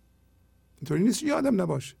 اینطوری نیست یادم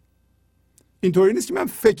نباشه. اینطوری نیست که من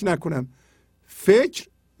فکر نکنم. فکر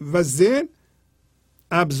و ذهن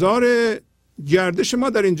ابزار گردش ما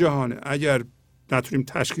در این جهانه. اگر نتونیم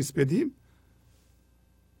تشخیص بدیم،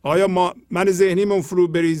 آیا من ذهنیمون فرو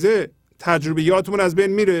بریزه تجربیاتمون از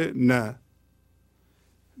بین میره؟ نه،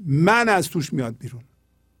 من از توش میاد بیرون.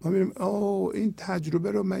 ما میریم این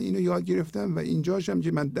تجربه رو من اینو یاد گرفتم و اینجاشم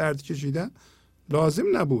که من درد کشیدم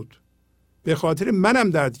لازم نبود، به خاطر منم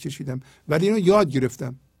درد کشیدم، ولی اینو یاد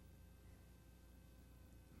گرفتم.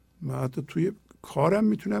 من حتی توی کارم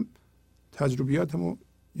میتونم تجربیاتمو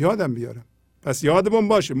یادم بیارم. پس یادمون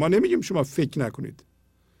باشه، ما نمیگیم شما فکر نکنید.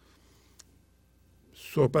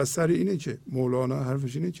 صحبت سر اینه که مولانا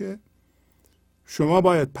حرفش اینه که شما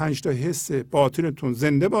باید 5 تا حس باطنتون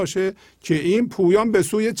زنده باشه که این پویان به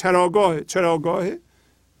سوی چراگاه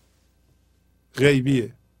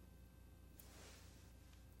غیبیه.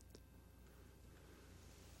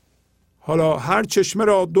 حالا هر چشمه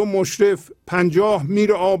را 2 مشرف 50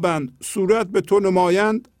 میر آبند، صورت به تو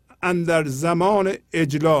نمایند اندر زمان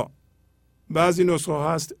اجلا. بعضی نسخه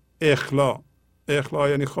هست اخلا. اخلا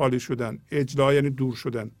یعنی خالی شدن، اجلا یعنی دور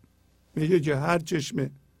شدن. میگه که هر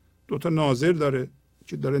چشمه 2 تا ناظر داره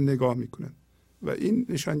که داره نگاه میکنن و این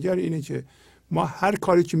نشانگر اینه که ما هر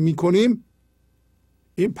کاری که میکنیم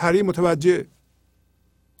این پری متوجه.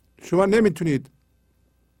 شما نمیتونید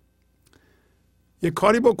یه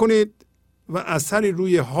کاری بکنید و اثری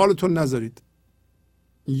روی حالتون نذارید،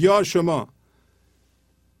 یا شما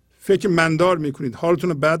فکر مندار میکنید حالتون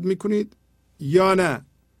رو بد میکنید، یا نه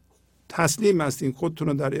تسلیم هستین خودتون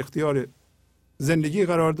رو در اختیار زندگی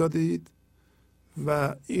قرار دادید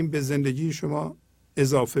و این به زندگی شما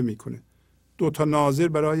اضافه میکنه. 2 تا ناظر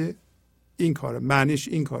برای این کاره، معنیش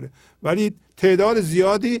این کاره. ولی تعداد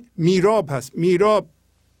زیادی میراب هست. میراب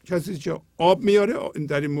کسی که آب میاره،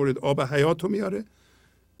 در این مورد آب حیاتو میاره،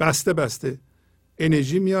 بسته بسته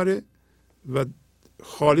انرژی میاره و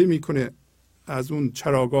خالی میکنه از اون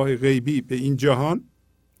چراگاه غیبی به این جهان.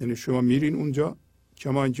 یعنی شما میرین اونجا،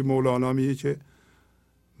 کما اینکه مولانا میگه که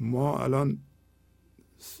ما الان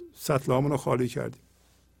سطلامون رو خالی کردیم،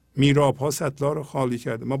 میراب ها سطلا رو خالی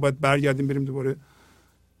کرده، ما باید برگردیم بریم دوباره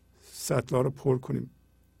سطلا رو پر کنیم.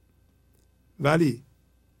 ولی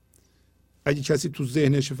اگه کسی تو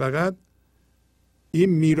ذهنش فقط این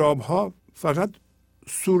میراب ها فقط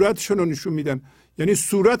صورتشون رو نشون میدن، یعنی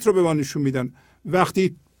صورت رو به ما نشون میدن.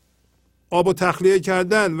 وقتی آب و تخلیه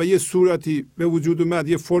کردن و یه صورتی به وجود اومد،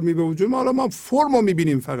 یه فرمی به وجود اومد، حالا ما فرم رو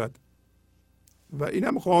میبینیم فقط. و این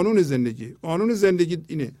هم قانون زندگی. قانون زندگی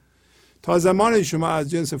اینه، تا زمانی شما از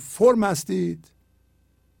جنس فرم هستید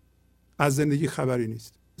از زندگی خبری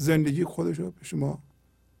نیست. زندگی خودش رو به شما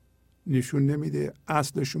نشون نمیده،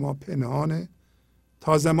 اصل شما پنهانه.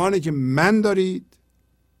 تا زمانی که من دارید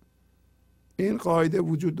این قاعده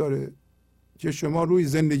وجود داره که شما روی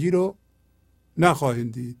زندگی رو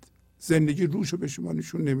نخواهید دید. زندگی روش رو به شما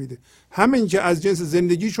نشون نمیده. همین که از جنس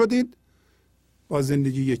زندگی شدید با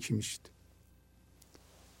زندگی یکی میشید.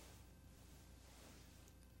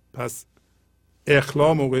 پس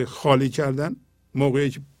اخلا موقع خالی کردن، موقعی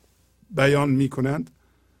که بیان میکنند،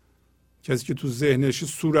 کسی که تو ذهنش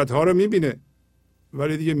صورت ها رو میبینه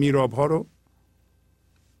ولی دیگه میراب ها رو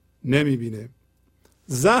نمیبینه.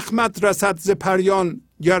 زخمت رسد ز پریان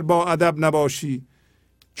گر با ادب نباشی،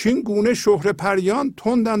 چین گونه شهره پریان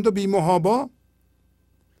تندند و بی محابا.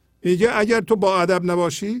 میگه اگر تو با ادب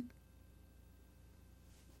نباشی،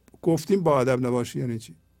 گفتیم با ادب نباشی یعنی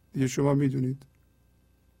چی دیگه شما میدونید.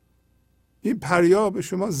 این پریا به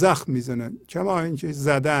شما زخم میزنن، کما اینکه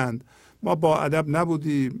زدند. ما با ادب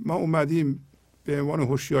نبودیم، ما اومدیم به عنوان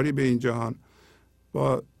هوشیاری به این جهان،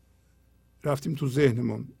 با رفتیم تو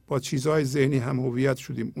ذهنمون، با چیزهای ذهنی هم هویت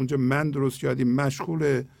شدیم. اونجا من درست کردیم،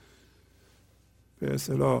 مشغول به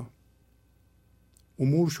اصطلاح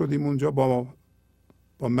امور شدیم اونجا با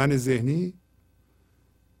من ذهنی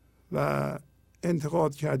و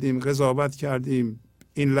انتقاد کردیم، قضاوت کردیم.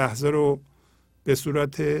 این لحظه رو به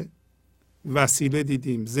صورت وسیله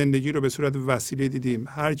دیدیم، زندگی رو به صورت وسیله دیدیم.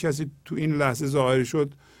 هر کسی تو این لحظه ظاهر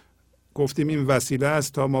شد گفتیم این وسیله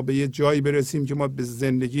است تا ما به یه جایی برسیم که ما به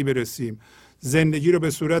زندگی برسیم. زندگی رو به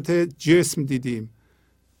صورت جسم دیدیم،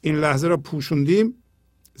 این لحظه رو پوشوندیم،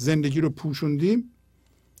 زندگی رو پوشوندیم.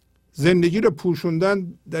 زندگی رو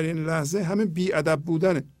پوشوندن در این لحظه همین بی ادب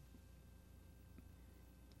بودنه.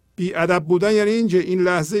 بی ادب بودن یعنی اینکه این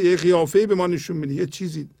لحظه یه قیافه‌ای به ما نشون میده، یه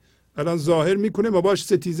چیزی الان ظاهر میکنه ما باش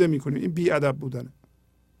ستیزه میکنیم. این بی ادب بودنه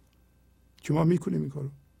که ما میکنیم این کارو.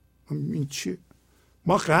 این چیه؟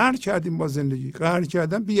 ما قهر کردیم با زندگی. قهر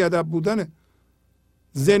کردن بی ادب بودنه.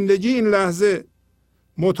 زندگی این لحظه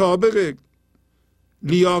مطابق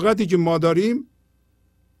لیاقتی که ما داریم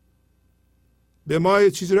به ما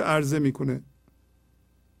یه چیزی رو عرضه میکنه.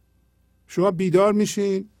 شما بیدار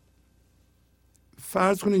میشین،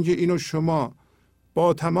 فرض کنین که اینو شما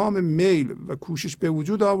با تمام میل و کوشش به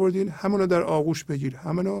وجود آوردین، همونو در آغوش بگیر،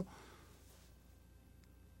 همونو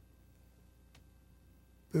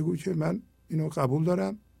بگو که من اینو قبول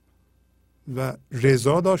دارم و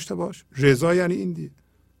رضا داشته باش. رضا یعنی این دیگه،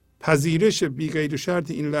 پذیرش بی قید و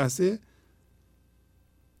شرط این لحظه.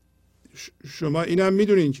 شما اینم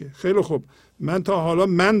میدونین که خیلی خوب من تا حالا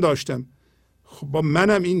من داشتم، خب با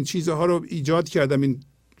منم این چیزها رو ایجاد کردم، این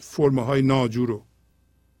فرم‌های ناجور رو.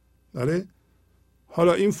 بله،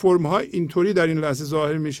 حالا این فرم‌ها اینطوری در این لحظه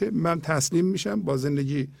ظاهر میشه، من تسلیم میشم، با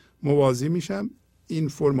زندگی موازی میشم، این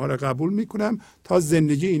فرم‌ها رو قبول میکنم تا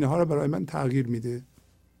زندگی اینها رو برای من تغییر میده.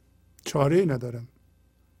 چاره ندارم.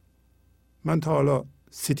 من تا حالا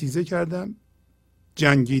ستیزه کردم،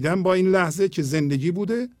 جنگیدم با این لحظه که زندگی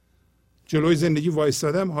بوده، جلوی زندگی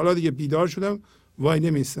وایستادم، حالا دیگه بیدار شدم، وای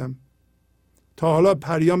نمیستم. تا حالا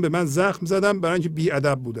پریان به من زخم زدم برای اینکه بی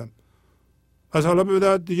ادب بودم، از حالا به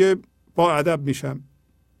بعد دیگه با ادب میشم،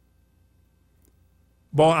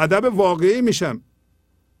 با ادب واقعی میشم.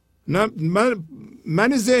 نه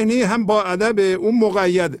من ذهنی هم با ادب، اون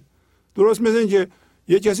مقیده. درست مثل اینکه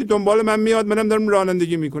یه کسی دنبال من میاد، منم دارم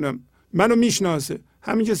رانندگی میکنم، منو میشناسه،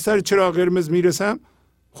 همین که سر چراغ قرمز میرسم،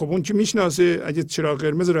 خب اون که میشناسه، اگه چراغ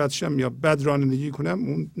قرمز ردشم یا بد رانندگی کنم،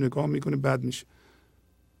 اون نگاه میکنه بد میشه.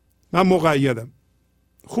 من مقیدم،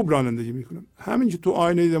 خوب رانندگی میکنم، همین که تو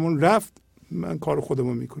آینه دیدمون رفت، من کار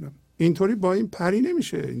خودمو میکنم. اینطوری با این پری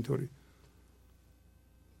نمیشه. اینطوری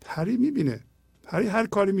پری میبینه، پری هر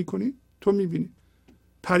کاری میکنی تو میبینی.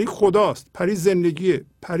 پری خداست، پری زندگیه،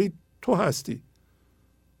 پری تو هستی.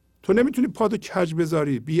 تو نمیتونی پاتو کج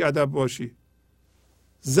بذاری، بی ادب باشی،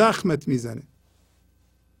 زخمت میزنه.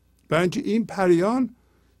 برای اینکه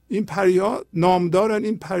این پریا نام دارن،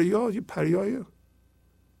 این پریا یه پریای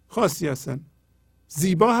خاصی هستن،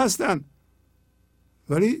 زیبا هستن،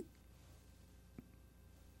 ولی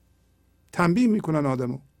تنبیه میکنن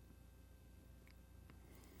آدمو.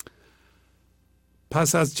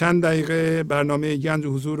 پس از چند دقیقه برنامه گنج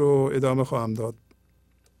حضور رو ادامه خواهم داد.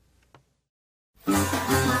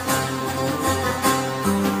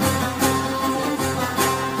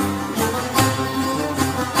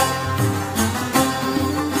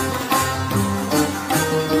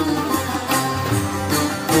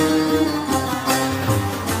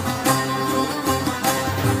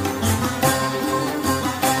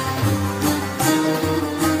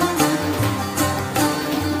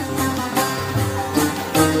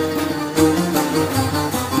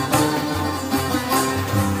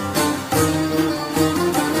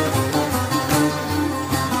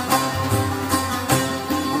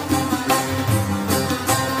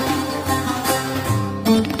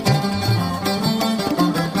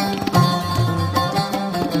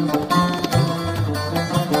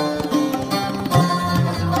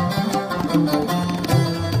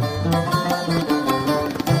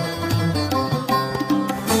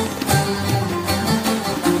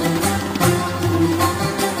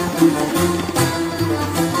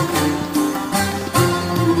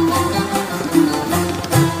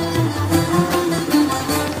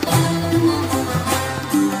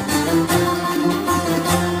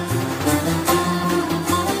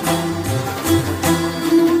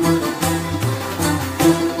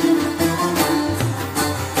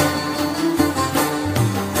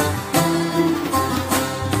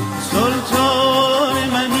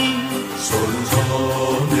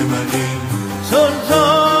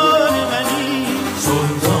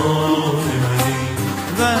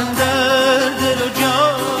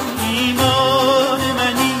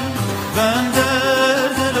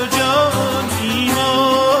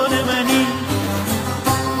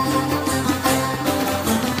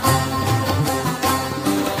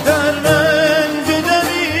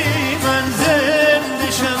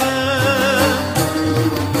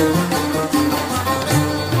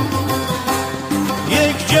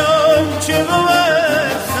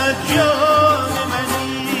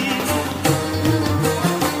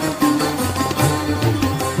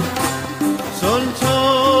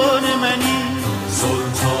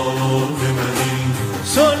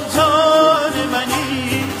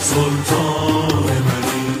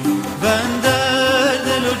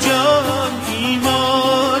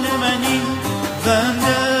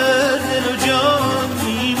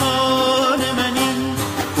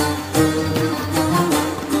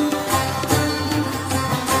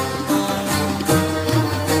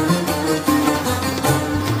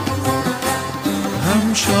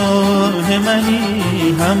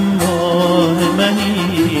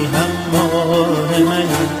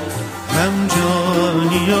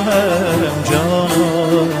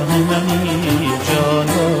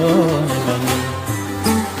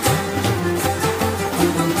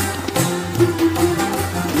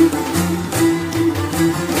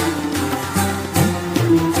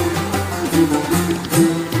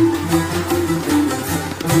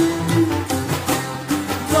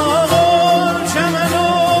 چمن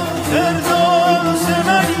و فردوس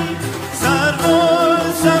منی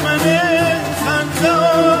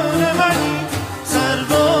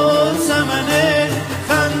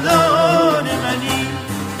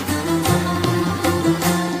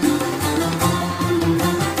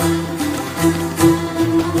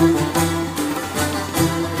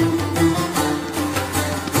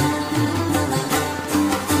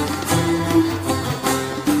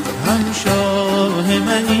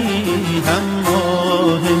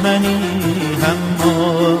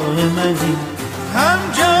منی،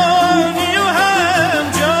 هم جانی و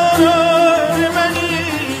هم جانان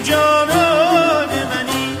منی، جانان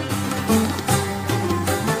منی.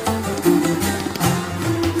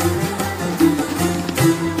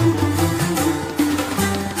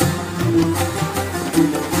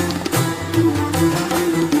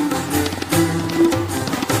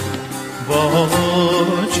 با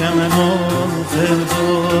چمن و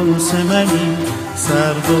فردوس منی،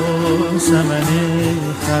 سرو سمن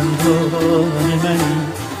خندان منی،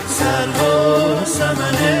 سرو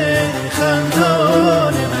سمن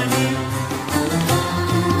خندان منی.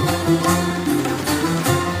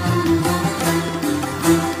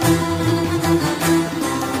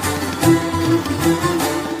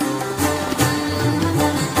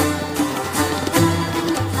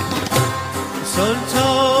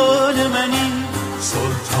 سلطان منی،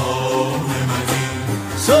 سلطان منی،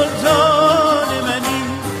 سلطان منی،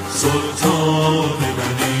 سلطان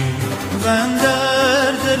منی.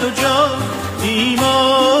 بندر دل و جان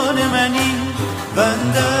ایمان منی،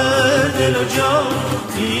 بندر دل و جان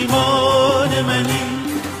ایمان منی،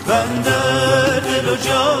 بندر دل و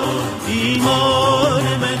جان ایمان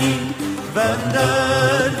منی،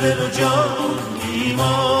 بندر دل و جان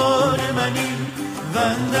ایمان منی،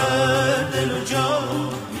 بندر دل و جان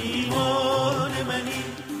ایمان منی،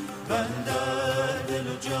 بندر دل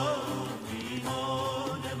و جان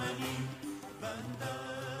ایمان منی،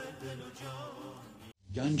 بندر دل و جان.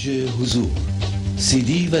 گنج حضور، سی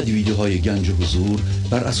دی و دیویدیوهای گنج حضور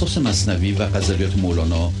بر اساس مثنوی و غزلیات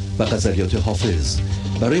مولانا و غزلیات حافظ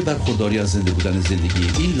برای برخورداری از زنده بودن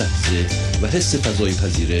زندگی این لحظه و حس فضای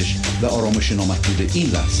پذیرش و آرامش نامحدود این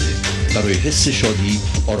لحظه، برای حس شادی،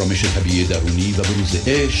 آرامش طبیعی درونی و بروز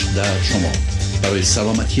عشق در شما، برای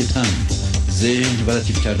سلامتی تن، ذهن و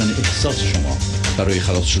لطیف کردن احساس شما، برای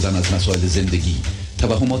خلاص شدن از مسائل زندگی،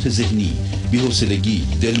 توهمات ذهنی، بی‌حوصلگی،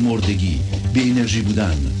 دلمردگی، بی انرژی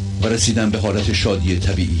بودن و رسیدن به حالت شادی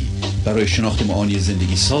طبیعی، برای شناخت معانی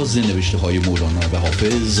زندگی ساز نوشته‌های مولانا و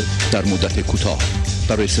حافظ در مدت کوتاه.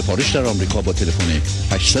 برای سفارش در آمریکا با تلفن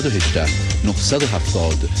 818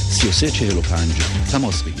 970 3345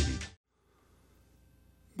 تماس بگیرید.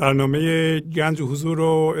 برنامه گنج حضور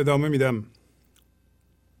رو ادامه میدم.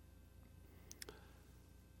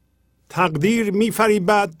 تقدیر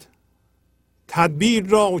می‌فریبد تدبیر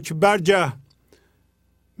را که برجه،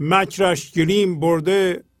 مکرش گلیم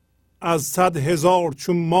برده از 100,000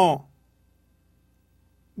 چون ما.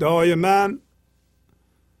 دائما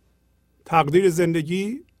تقدیر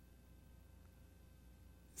زندگی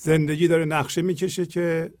داره نقشه میکشه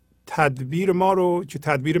که تدبیر ما رو، که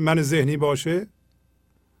تدبیر من ذهنی باشه،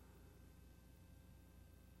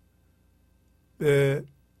 به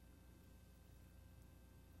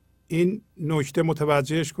این نکته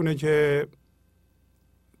متوجهش کنه که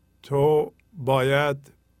تو باید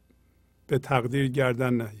به تقدیر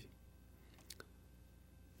گردن نهی،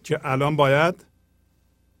 که الان باید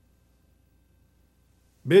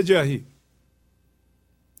بجهی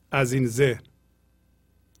از این ذهن.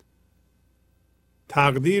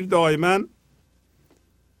 تقدیر دائما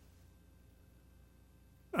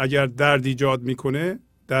اگر درد ایجاد میکنه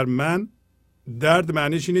در من، درد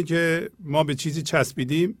معنیش اینه که ما به چیزی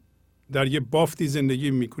چسبیدیم، در یه بافتی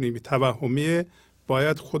زندگی میکنیم توهمیه،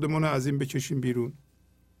 باید خودمون رو از این بکشیم بیرون.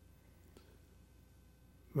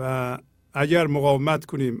 و اگر مقاومت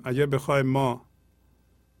کنیم، اگر بخوایم ما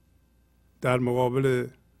در مقابل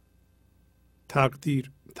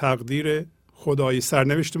تقدیر خدایی،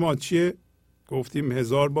 سرنوشت ما چیه؟ گفتیم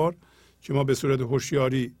 1000 بار که ما به صورت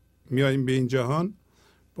هوشیاری میاییم به این جهان،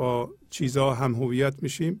 با چیزها هم هویت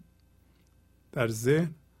میشیم در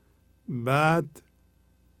ذهن، بعد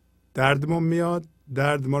دردمون میاد،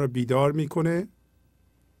 درد ما رو بیدار میکنه،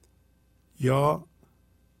 یا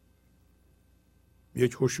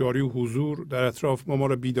یک هوشیاری و حضور در اطراف ما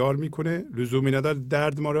رو بیدار میکنه. لزومی نداره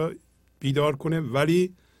درد ما رو بیدار کنه،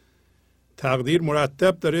 ولی تقدیر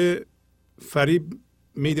مرتب داره فریب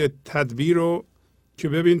میده تدبیر رو که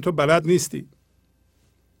ببین تو بلد نیستی.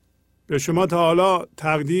 به شما تا حالا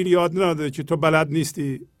تقدیر یاد نداده که تو بلد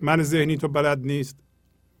نیستی، من ذهنی تو بلد نیست.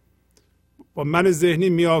 با من ذهنی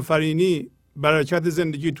میآفرینی، برکت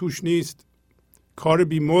زندگی توش نیست، کار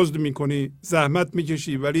بیمزد میکنی، زحمت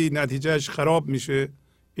میکشی ولی نتیجهش خراب میشه.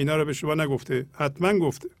 اینا رو به شما نگفته؟ حتما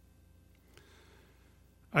گفته.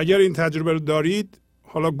 اگر این تجربه رو دارید،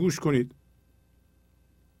 حالا گوش کنید.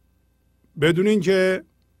 بدونین که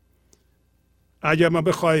اگر ما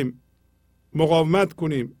بخوایم مقاومت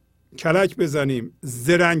کنیم، کلک بزنیم،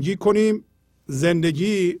 زرنگی کنیم،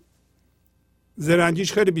 زندگی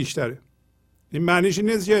زرنگیش خیلی بیشتره. این معنیش این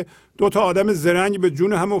نیست که دو تا آدم زرنگ به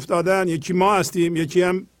جون هم افتادن، یکی ما هستیم یکی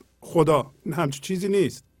هم خدا. این همچین چیزی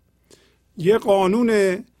نیست. یه قانون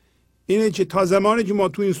اینه که تا زمانی که ما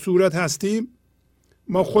تو این صورت هستیم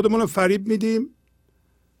ما خودمون رو فریب میدیم،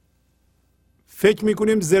 فکر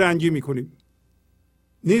میکنیم زرنگی میکنیم.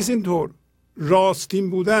 نیست اینطور. راستین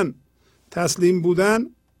بودن، تسلیم بودن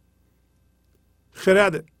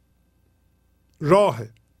خرده، راهه.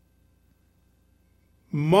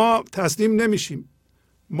 ما تسلیم نمیشیم،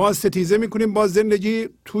 ما ستیزه میکنیم با زندگی،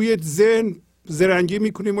 توی ذهن زرنگی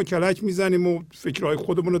میکنیم و کلک میزنیم و فکرهای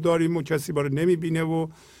خودمون رو داریم و کسی ما رو نمیبینه و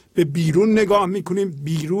به بیرون نگاه میکنیم،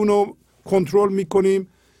 بیرون رو کنترل میکنیم.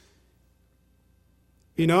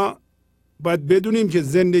 اینا باید بدونیم که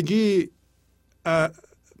زندگی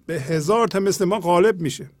به هزار تا مثل ما غالب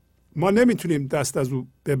میشه. ما نمیتونیم دست از او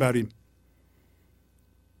ببریم.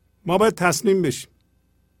 ما باید تسلیم بشیم.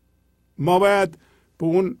 ما باید به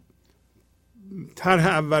اون طرح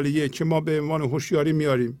اولیه که ما به عنوان هوشیاری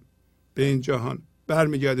میاریم به این جهان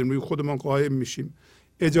برمیگردیم، روی خودمان قایم میشیم،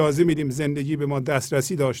 اجازه میدیم زندگی به ما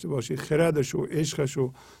دسترسی داشته باشه، خردش و عشقش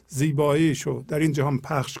و زیباییش رو در این جهان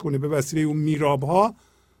پخش کنه به وسیله اون میراب ها.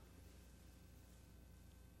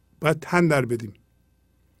 باید تن در بدیم.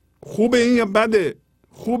 خوبه این یا بده؟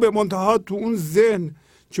 خوبه، منتها تو اون ذهن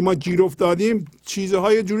که ما گیر افتادیم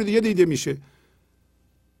چیزهای جوری دیگه دیده میشه.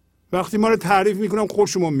 وقتی ما رو تعریف میکنم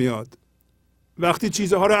خوشمون میاد، وقتی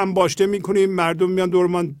چیزها رو انباشته میکنیم مردم میان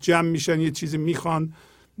دورمان جمع میشن یه چیزی میخوان،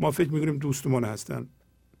 ما فکر میکنیم دوستمون هستن.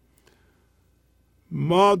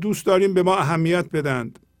 ما دوست داریم به ما اهمیت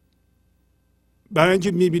بدند، برای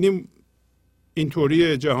اینکه میبینیم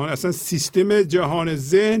اینطوری جهان، اصلا سیستم جهان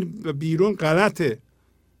ذهن و بیرون غلطه.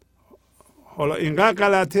 حالا اینقدر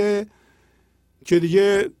غلطه که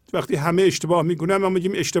دیگه وقتی همه اشتباه میکنن ما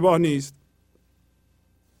میگیم اشتباه نیست،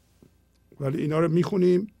 ولی اینا رو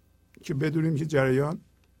میخونیم که بدونیم که جریان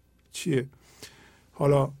چیه.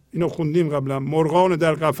 حالا اینو خوندیم قبلا. مرغان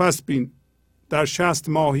در قفس بین، در شست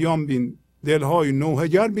ماهیان بین، دلهای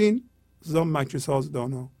نوحگر بین، زان مکر ساز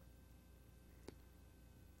دانا.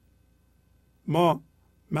 ما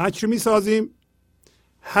مکر میسازیم.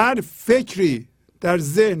 هر فکری در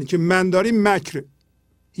ذهن که من داریم مکر،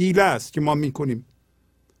 حیله است که ما میکنیم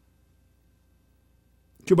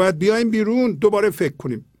که باید بیایم بیرون دوباره فکر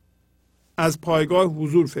کنیم، از پایگاه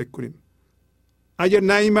حضور فکر کنیم. اگر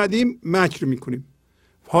نیومدیم مکر میکنیم.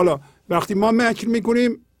 حالا وقتی ما مکر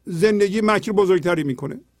میکنیم زندگی مکر بزرگتری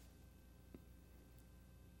میکنه.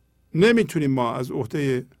 نمیتونیم ما از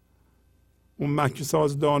عهده اون مکر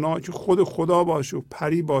ساز دانا که خود خدا باشه و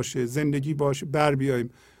پری باشه زندگی باشه بر بیاییم.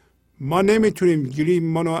 ما نمیتونیم گیریم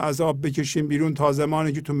منو عذاب بکشیم بیرون تا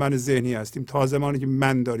زمانی که تو من ذهنی هستیم، تا زمانی که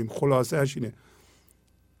من داریم. خلاصه اینه.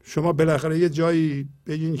 شما بالاخره یه جایی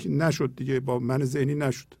بگین که نشد دیگه، با من ذهنی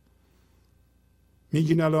نشد.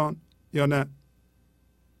 میگین الان یا نه؟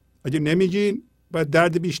 اگه نمیگین باید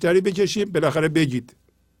درد بیشتری بکشیم. بالاخره بگید.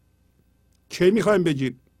 کی میخوایم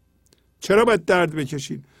بگید؟ چرا باید درد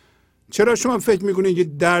بکشین؟ چرا شما فکر میکنین که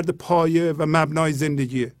درد پایه و مبنای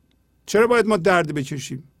زندگیه؟ چرا باید ما درد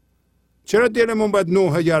بکشیم؟ چرا دلمون باید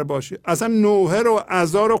نوحه‌گر باشه؟ اصلا نوحه رو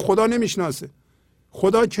عزا رو خدا نمیشناسه.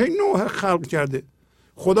 خدا کی نوحه خلق کرده؟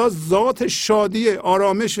 خدا ذات شادیه،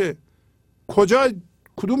 آرامشه. کجا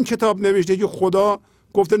کدوم کتاب نوشته که خدا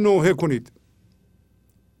گفته نوحه کنید؟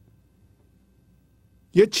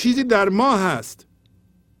 یه چیزی در ما هست.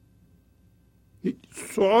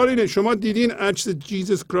 سوال اینه، شما دیدین عکس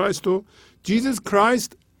جیزس کرایست رو؟ جیزس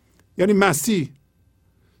کرایست یعنی مسیح،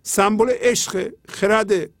 سمبل عشق،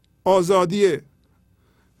 خرد، آزادیه.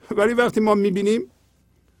 ولی وقتی ما میبینیم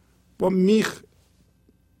با میخ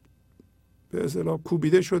به اصطلاح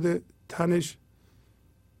کوبیده شده، تنش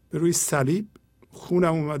به روی صلیب،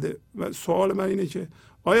 خونم اومده. و سوال من اینه که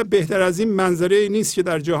آیا بهتر از این منظره نیست که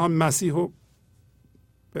در جهان مسیح رو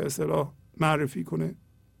به اصطلاح معرفی کنه؟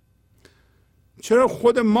 چرا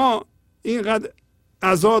خود ما اینقدر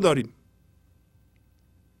عزا داریم؟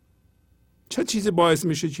 چه چیزی باعث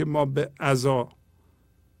میشه که ما به عزا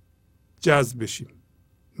جذب بشیم؟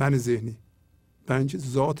 من ذهنی. برای اینکه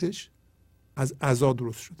ذاتش از عزا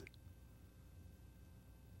درست شده،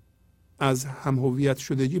 از هم هویت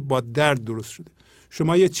شدگی با درد درست شده.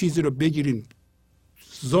 شما یه چیزی رو بگیرین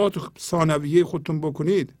ذات ثانویه خودتون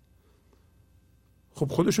بکنید،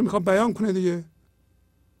 خب خودشو میخواد بیان کنه دیگه.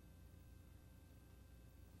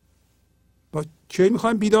 با کی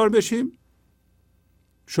میخوایم بیدار بشیم؟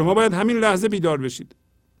 شما باید همین لحظه بیدار بشید.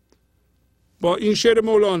 با این شعر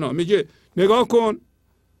مولانا میگه نگاه کن،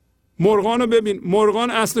 مرغان رو ببین.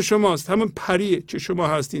 مرغان اصل شماست، همون پریه که شما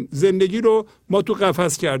هستین. زندگی رو ما تو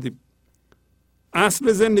قفس کردیم.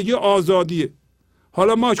 اصل زندگی آزادیه.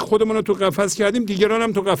 حالا ما خودمون رو تو قفس کردیم، دیگران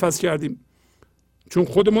هم تو قفس کردیم. چون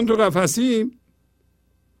خودمون تو قفسیم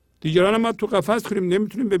دیگران هم ما تو قفس کنیم،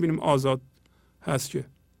 نمیتونیم ببینیم آزاد هست. که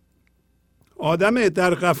آدم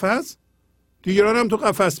در قفس دیگران هم تو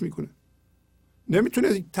قفس میکنه،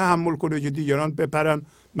 نمیتونه تحمل کنه که دیگران بپرن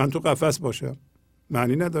من تو قفس باشم.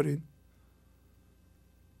 معنی ندارین.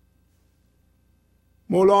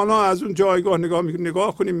 مولانا از اون جایگاه نگاه میکنه.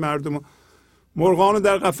 نگاه کنیم مردم، مرغان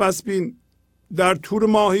در قفس بین، در تور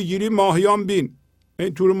ماهیگیری ماهیان بین.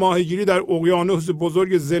 این تور ماهیگیری در اقیانوس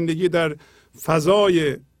بزرگ زندگی، در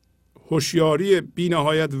فضای هوشیاری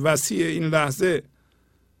بی‌نهایت وسیع این لحظه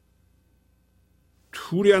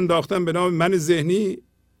توری انداختن به نام من ذهنی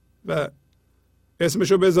و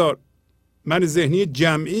اسمشو بذار من ذهنی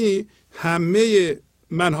جمعی. همه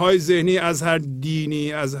منهای ذهنی از هر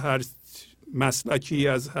دینی، از هر مسلکی،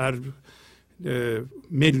 از هر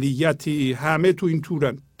ملیتی، همه تو این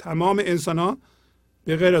تورن. تمام انسان ها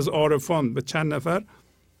به غیر از عارفان به چند نفر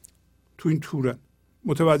تو این تورن،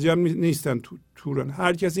 متوجه هم نیستن تو تورن.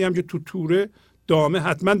 هر کسی هم که تو توره دامه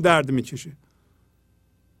حتما درد میکشه،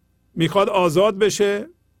 میخواد آزاد بشه،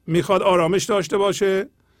 میخواد آرامش داشته باشه،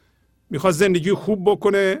 میخواد زندگی خوب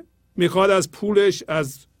بکنه، میخواد از پولش،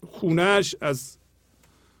 از خونش، از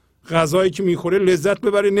غذایی که میخوره لذت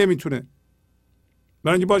ببره، نمیتونه،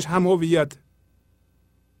 برای اینکه باش هم هویت،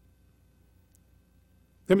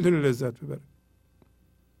 نمیتونه لذت ببره.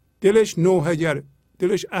 دلش نوحه‌گره،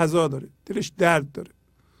 دلش عزا داره، دلش درد داره.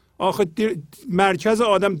 آخه مرکز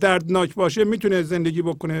آدم دردناک باشه میتونه زندگی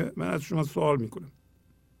بکنه؟ من از شما سوال میکنم.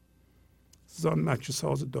 زان مکر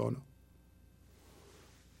ساز دانا،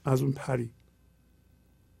 از اون پری.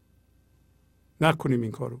 نکنیم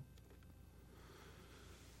این کارو.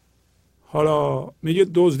 حالا میگه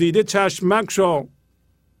دزدیده چشم مگشا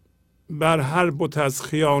بر هر بت از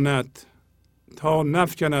خیانت، تا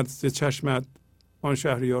نفکند ز چشمت آن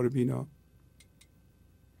شهریار بینا.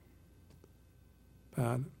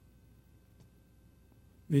 بله،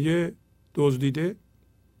 میگه دزدیده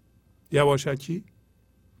یواشکی.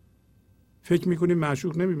 فکر میکنیم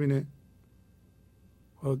معشوق نمیبینه.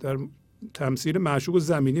 در تمثیل معشوق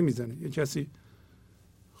زمینی میزنه. یه کسی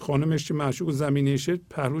خانمش که معشوق زمینیشه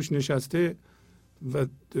پهلوش نشسته و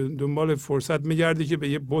دنبال فرصت میگرده که به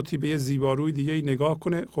یه بوتی، به یه زیباروی دیگه نگاه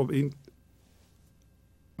کنه. خب این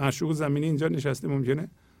معشوق زمینی اینجا نشسته، ممکنه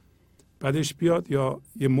بعدش بیاد یا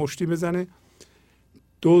یه مشتی بزنه.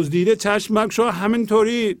 دزدیده چشم مگشا،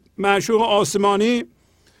 همینطوری معشوق آسمانی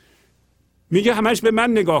میگه همش به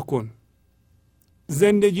من نگاه کن.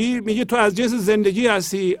 زندگی میگه تو از جنس زندگی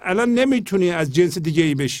هستی، الان نمیتونی از جنس دیگه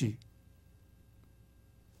ای بشی.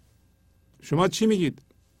 شما چی میگید؟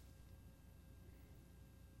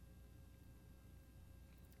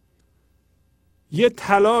 یه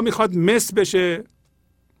طلا میخواد مس بشه.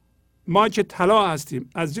 ما که طلا هستیم،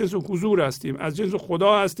 از جنس حضور هستیم، از جنس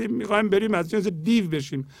خدا هستیم، میخوایم بریم از جنس دیو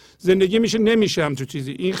بشیم. زندگی میشه نمیشه همچون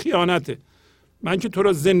چیزی. این خیانته. من که تو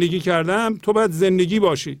را زندگی کردم، تو باید زندگی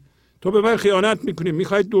باشی. تو به من خیانت میکنی،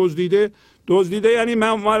 میخوای دزدیده. دزدیده یعنی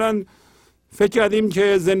ما الان فکر کردیم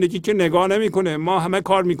که زندگی که نگاه نمیکنه، ما همه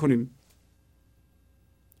کار میکنیم.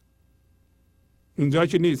 اونجا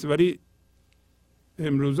که نیست. ولی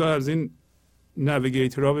امروزا از این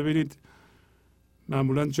نویگیتورها ببینید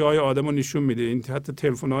معمولا جای آدم رو نشون میده. این حتی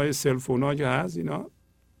تلفن‌های سلفون‌ها که هست، اینا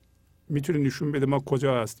میتونه نشون بده ما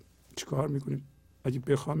کجا هستیم، چی کار میکنیم. اگه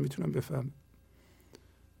بخوام میتونم بفهم.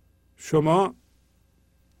 شما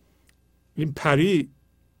این پری،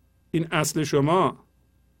 این اصل شما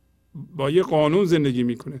با یه قانون زندگی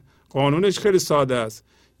میکنه. قانونش خیلی ساده است.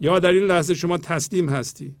 یا در این لحظه شما تسلیم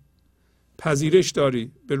هستی، پذیرش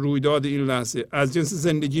داری به رویداد این لحظه، از جنس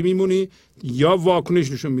زندگی میمونی، یا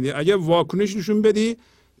واکنش نشون میدی. اگر واکنش نشون بدی،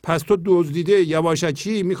 پس تو دزدیده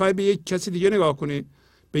یواشکی میخوای به یک کسی دیگه نگاه کنی،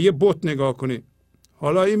 به یه بت نگاه کنی.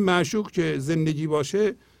 حالا این معشوق که زندگی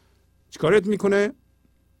باشه چیکارت میکنه؟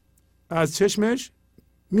 از چشمش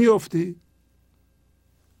میفتی،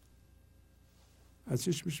 از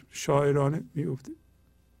چشمش شاعرانه میفتی.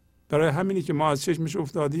 برای همینی که ما از چشمش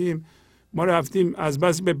افتادیم، ما رفتیم از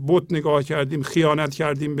بس به بت نگاه کردیم، خیانت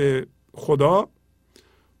کردیم به خدا،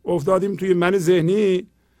 افتادیم توی من ذهنی.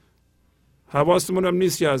 حواسمون هم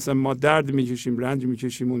نیست که اصلا ما درد میکشیم، رنج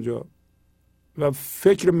میکشیم اونجا و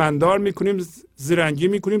فکر مندار میکنیم، زرنگی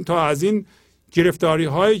میکنیم تا از این گرفتاری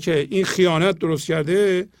هایی که این خیانت درست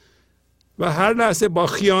کرده و هر لحظه با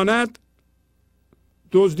خیانت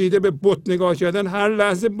دزدیده به بت نگاه کردن، هر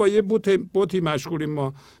لحظه با یه بتی مشغولیم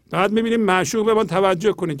ما. بعد میبینیم معشوق به ما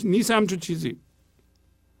توجه کنه که نیست همچون چیزی.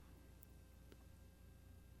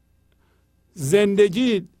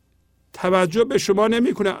 زندگی توجه به شما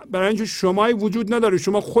نمیکنه، برای اینکه شمایی وجود نداره.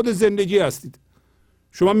 شما خود زندگی هستید.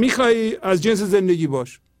 شما میخوایی از جنس زندگی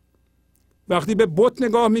باش وقتی به بت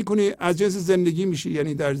نگاه میکنی از جنس زندگی میشی،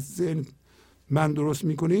 یعنی در ذهن من درست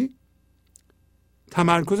میکنی،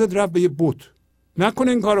 تمرکزت رفت به یه بت. نکن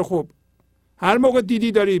این کارو. خوب هر موقع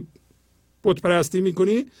دیدی داری بت پرستی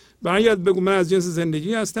میکنی، برگرد بگو من از جنس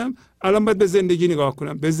زندگی هستم، الان باید به زندگی نگاه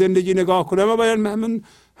کنم. به زندگی نگاه کنم و باید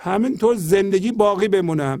همینطور زندگی باقی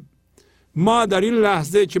بمونم. ما در این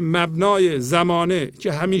لحظه که مبنای زمانه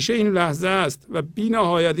که همیشه این لحظه است و بی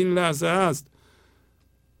نهایت این لحظه است،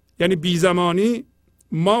 یعنی بی زمانی،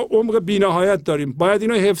 ما عمق بی نهایت داریم. باید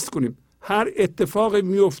اینو حفظ کنیم. هر اتفاقی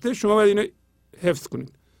میفته شما باید اینو حفظ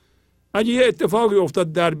کنید. اگه یه اتفاقی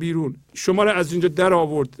افتاد در بیرون، شما رو از اینجا در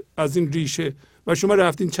آورد، از این ریشه، و شما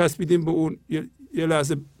رفتین چسبیدین به اون، یه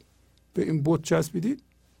لحظه به این بت چسبیدید،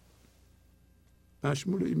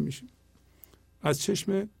 مشمول این میشید. از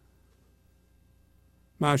چشم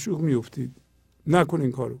معشوق میافتید. نکن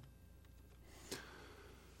این کارو.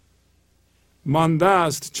 مانده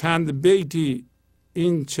است چند بیتی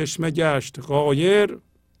این چشمه گشت غایر،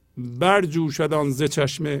 برجوشد آن ز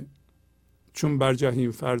چشمه چون بر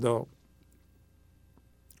جهیم فردا.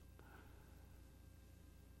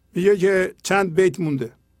 میگه که چند بیت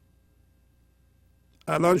مونده.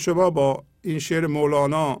 الان شما با این شعر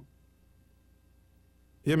مولانا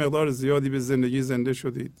یه مقدار زیادی به زندگی زنده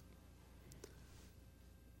شدید،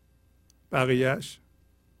 بقیهش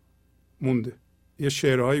مونده. یه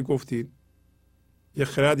شعرهایی گفتید، یه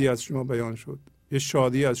خردی از شما بیان شد، یه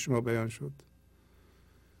شادی از شما بیان شد.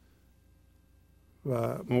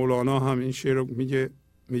 و مولانا هم این شعر رو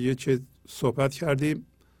میگه که صحبت کردیم،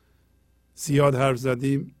 زیاد حرف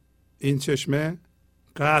زدیم، این چشمه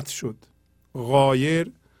قطع شد.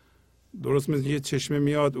 غایر، درست مثل یه چشمه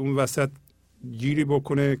میاد اون وسط گیری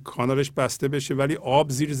بکنه، کانالش بسته بشه، ولی آب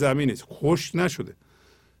زیر زمین نیست، خشک نشده،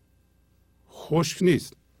 خشک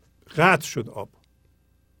نیست، قطع شد آب.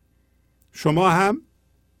 شما هم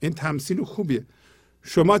این تمثیل خوبیه.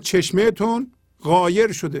 شما چشمهتون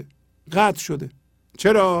غایر شده، قطع شده.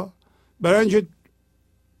 چرا؟ برای اینکه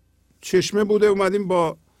چشمه بوده، اومدیم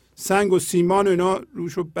با سنگ و سیمان و اینا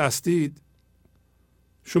روشو بستید.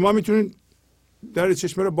 شما میتونید در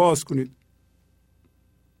چشمه رو باز کنید.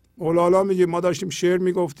 مولانا میگه ما داشتیم شعر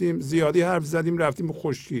میگفتیم، زیادی حرف زدیم، رفتیم به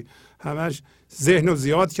خشکی، همش ذهن رو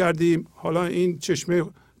زیاد کردیم، حالا این چشمه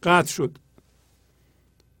قطع شد.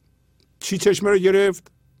 چی چشمه رو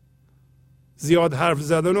گرفت؟ زیاد حرف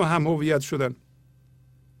زدن و هم هویت شدن.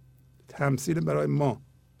 تمثیل برای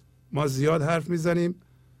ما زیاد حرف میزنیم،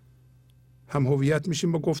 هم هویت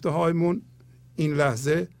میشیم با گفته هایمون. این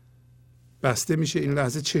لحظه بسته میشه، این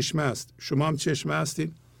لحظه چشمه است. شما هم چشمه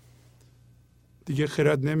هستین، دیگه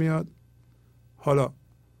خرد نمیاد. حالا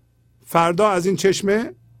فردا از این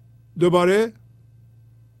چشمه دوباره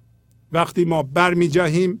وقتی ما برمی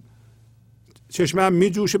جهیم، چشمه هم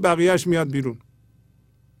میجوشه، بقیهش میاد بیرون.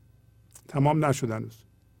 تمام نشد هنوز.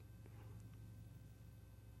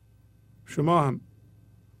 شما هم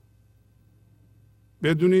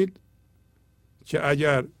بدونید که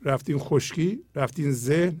اگر رفتین خشکی، رفتین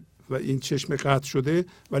ذهن و این چشمه قطع شده،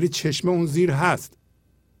 ولی چشمه اون زیر هست.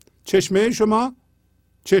 چشمه شما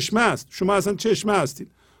چشمه است، شما اصلا چشمه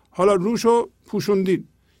هستید. حالا روشو پوشوندین.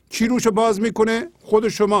 کی روشو باز میکنه؟ خود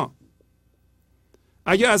شما.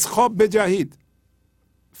 اگه از خواب بجهید،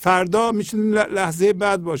 فردا میتونید لحظه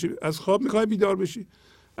بعد باشید. از خواب میخوای بیدار بشی،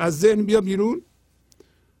 از ذهن بیا بیرون،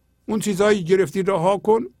 اون چیزهایی گرفتی رها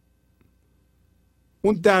کن.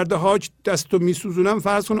 اون دردها که دستو میسوزونن،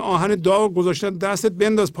 فرض کن آهن داغ گذاشتن دستت،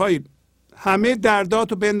 بنداز پایین. همه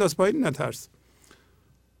درداتو بنداز پایین، نترس.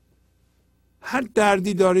 هر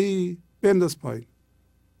دردی داری بنداز پایین.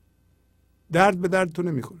 درد به درد تو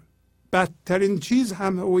نمیخوره. بدترین چیز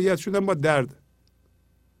هم هویت شدن با درد.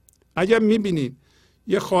 اگر میبینید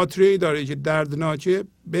یه خاطره ای داره که دردناکه،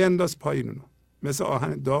 بنداز پایین اونو. مثل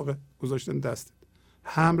آهن داغ گذاشتن دستت.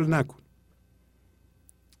 حمل نکن.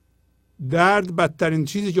 درد بدترین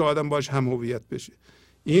چیزی که آدم باش هم هویت بشه.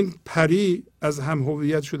 این پری از هم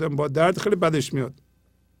هویت شدن با درد خیلی بدش میاد.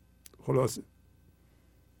 خلاصه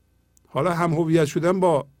حالا هم هویت شدن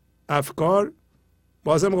با افکار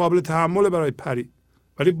بازم قابل تحمل برای پری،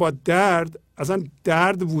 ولی با درد اصلا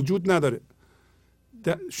درد وجود نداره.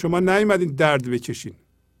 شما نیومدین درد بکشین.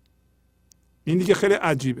 این دیگه خیلی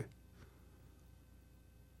عجیبه.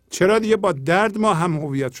 چرا دیگه با درد ما هم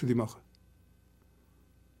هویت شدیم آخه؟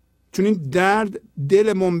 چون این درد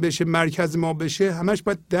دلمون بشه، مرکز ما بشه، همش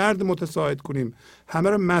باید درد متساعد کنیم، همه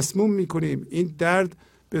رو مسموم میکنیم. این درد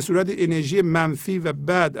به صورت انرژی منفی و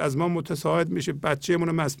بد از ما متساعد میشه. بچه‌مون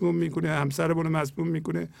رو مسموم میکنه، همسرمون رو مسموم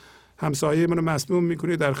میکنه، همسایه‌مون رو مسموم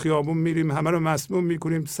میکنه، در خیابون میریم همه رو مسموم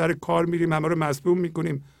میکنیم، سر کار میریم همه رو مسموم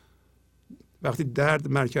میکنیم. وقتی درد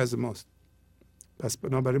مرکز ماست. پس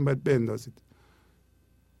بنابراین باید بندازید.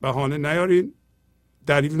 بهانه نیارین،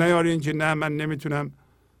 دلیل نیارین که نه من نمیتونم.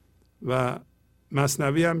 و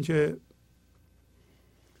مثنوی هم که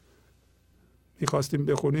میخواستیم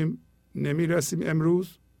بخونیم نمیرسیم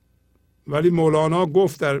امروز، ولی مولانا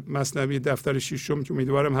گفت در مثنوی دفتر 6 که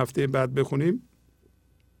امیدوارم هفته بعد بخونیم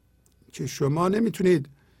که شما نمیتونید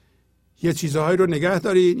یه چیزهایی رو نگه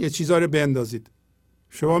دارین، یه چیزها رو بندازید.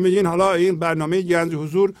 شما میگین حالا این برنامه گنج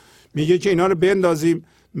حضور میگه که اینا رو بندازیم،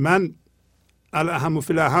 من الاهم و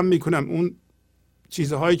فلاهم میکنم، اون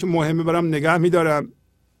چیزهایی که مهمه برام نگه میدارم.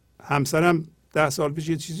 همسرم 10 سال پیش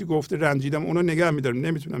یه چیزی گفته رنجیدم، اونو نگه میدارم،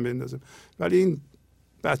 نمیتونم بندازم. ولی این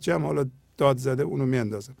بچه هم حالا داد زده، اونو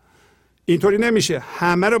میاندازم. اینطوری نمیشه،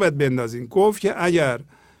 همه رو باید بندازین. گفت که اگر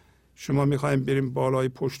شما میخوایم بریم بالای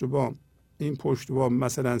پشت بام، این پشت بام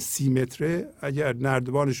مثلا 30 متره، اگر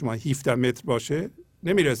نردبان شما 17 متر باشه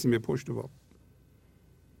نمیرسیم به پشت بام.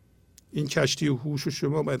 این کشتی هوش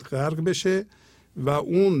شما باید غرق بشه و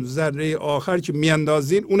اون ذره آخر که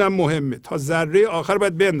میاندازین اونم مهمه. تا ذره آخر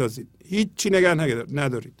باید بندازید، هیچ چی نگه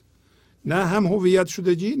ندارید، نه هم هویت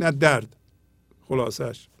شدگی نه درد.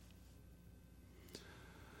 خلاصش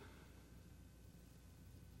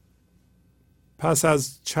پس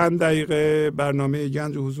از چند دقیقه برنامه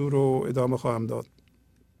گنج حضور رو ادامه خواهم داد.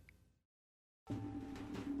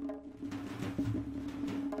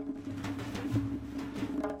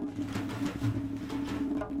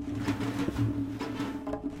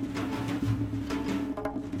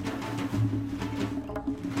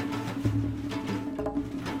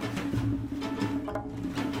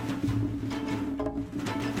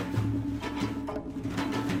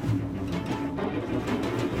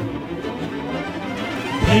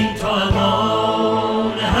 ای تو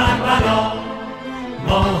امان هر بلا،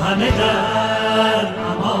 ما همه در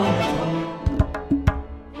امان تو.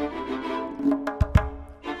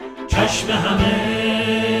 چشم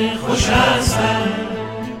همه خوش هستند،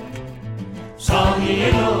 سایه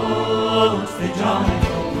لطف جان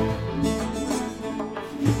تو.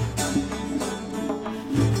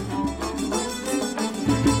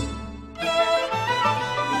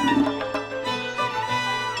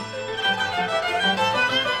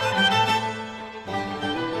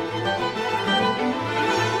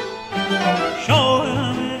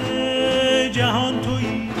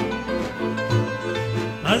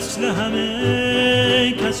 اصل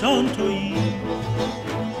همه کسان تویی،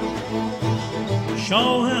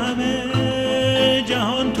 شاه همه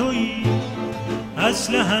جهان تویی،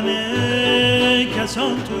 اصل همه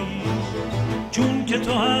کسان تویی. چون که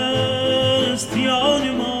تو هستی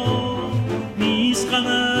آن ما، نیست غم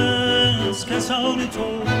از کسان تو.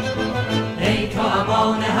 ای تو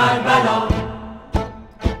امان هر بلا،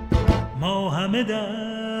 ما همه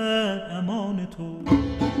در امان تو.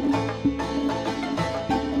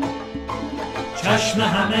 چشم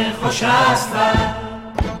همه خوش است و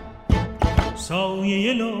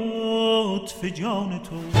سایه لطف جان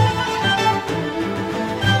تو.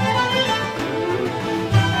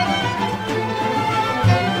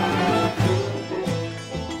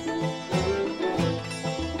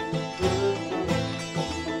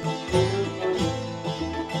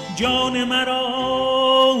 جان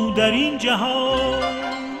مرا در این جهان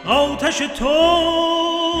آتش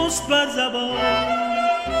توست بر زبان.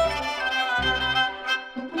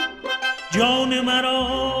 جان مرا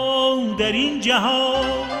در این جهان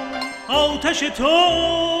آتش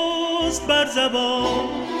توست بر زبان.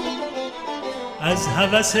 از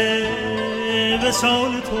هوس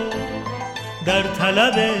وصال تو در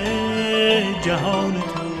طلب جهان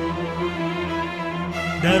تو،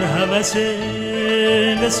 در هوس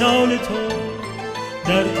وصال تو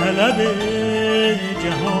در طلب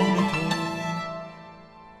جهان تو.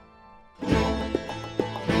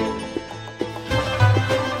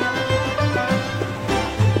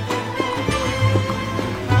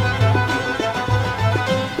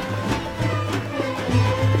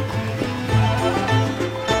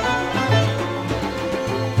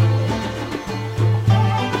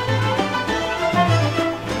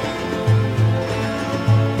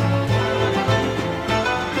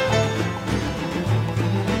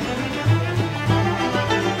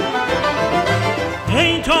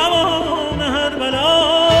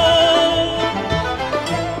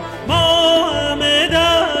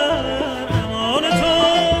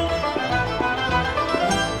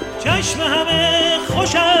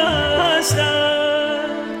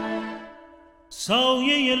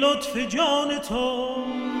 سایه لطف جان تو،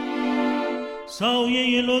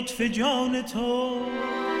 سایه لطف جان تو،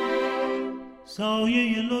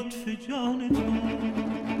 سایه لطف جان تو.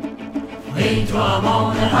 ای تو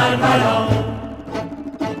امان هر بلا،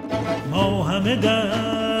 ما همه در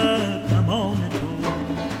امان تو.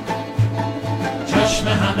 چشم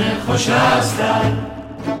همه خوش است در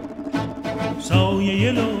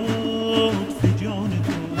سایه لطف جان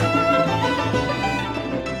تو.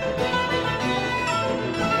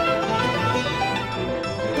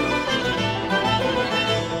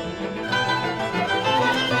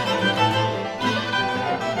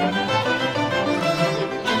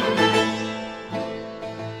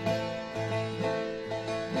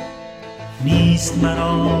 نیست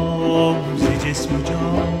مرا ز جسم و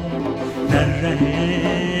جان در ره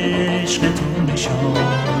عشق تو نشان.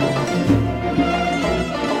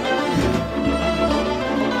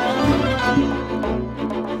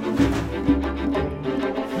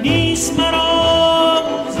 نیست مرا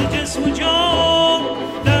ز جسم و جان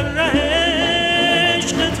در ره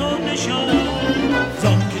عشق تو نشان.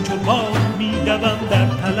 زان که چو پا می‌دوم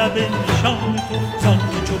در طلب نشان تو، زان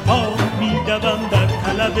که چو پا می‌دوم در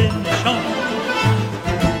طلب نشان تو.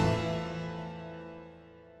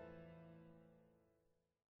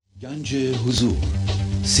 گنج حضور،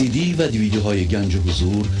 CD و دیویدیوهای گنج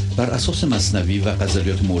حضور بر اساس مثنوی و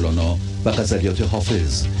غزلیات مولانا و غزلیات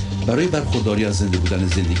حافظ برای برخورداری از زنده بودن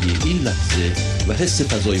زندگی این لحظه و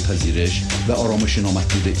حس فضای پذیرش و آرامش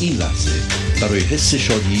نامحدود این لحظه، برای حس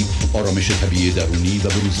شادی، آرامش طبیعی درونی و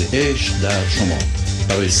بروز عشق در شما،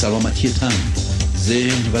 برای سلامتی تن،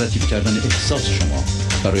 ذهن و لطیف کردن احساس شما،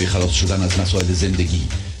 برای خلاص شدن از مسائل زندگی،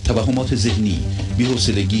 توهمات ذهنی،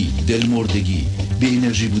 بی‌حوصلگی، دلمردگی، بی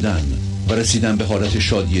انرژی بودن و رسیدن به حالت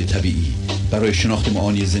شادی طبیعی، برای شناخت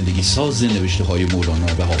معانی زندگی ساز نوشته‌های مولانا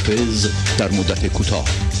و حافظ در مدت کوتاه.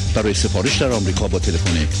 برای سفارش در آمریکا با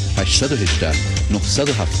تلفن 818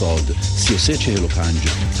 970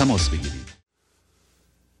 3345 تماس بگیرید.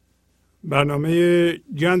 برنامه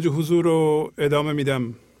گنج حضور رو ادامه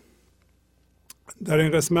میدم. در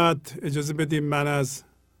این قسمت اجازه بدیم من از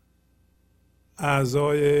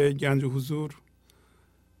اعضای گنج حضور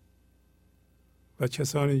و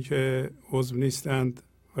کسانی که عضو نیستند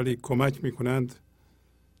ولی کمک میکنند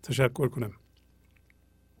تشکر کنم.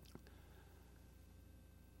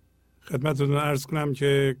 خدمتتون عرض کنم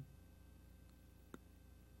که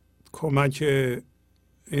کمک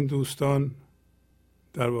این دوستان،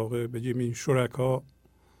 در واقع بگیم این شرکا،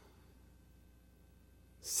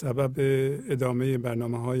 سبب ادامه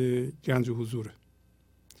برنامه‌های گنج حضوره.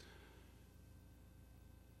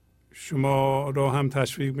 شما را هم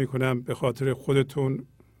تشویق میکنم به خاطر خودتون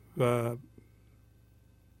و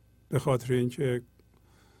به خاطر اینکه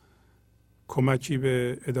کمکی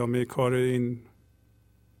به ادامه کار این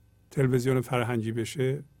تلویزیون فرهنگی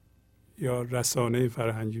بشه یا رسانه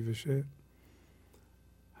فرهنگی بشه،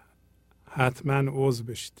 حتما عضو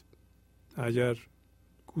بشید. اگر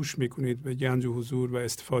گوش میکنید به گنج حضور و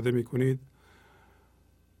استفاده میکنید،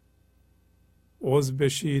 عضو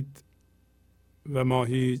بشید و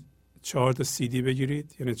ماهی 4 تا CD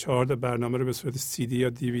بگیرید، یعنی 4 تا برنامه رو به صورت CD یا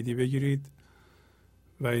DVD بگیرید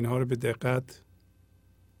و اینها رو به دقت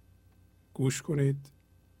گوش کنید.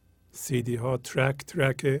 CD ها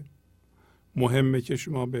ترک مهمه که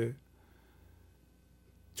شما به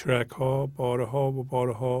ترک ها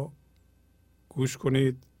بارها گوش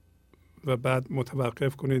کنید و بعد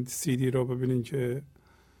متوقف کنید CD رو، ببینید که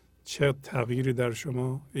چه تغییری در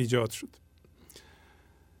شما ایجاد شد.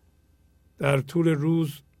 در طول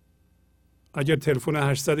روز اگر تلفن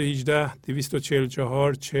 818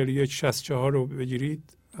 244 41 64 رو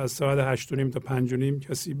بگیرید، از ساعت 8:30 تا 5:30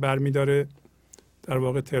 کسی برمی‌داره. در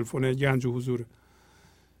واقع تلفن گنج حضور.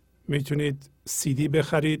 میتونید CD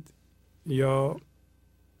بخرید یا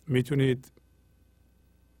میتونید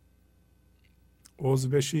عضو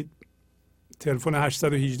بشید. تلفن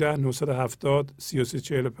 818 970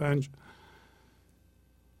 3345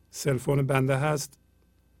 سلفون بنده هست.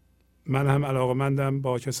 من هم علاقه‌مندم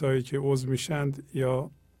با کسایی که عضو میشند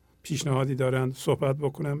یا پیشنهادی دارند صحبت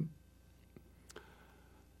بکنم.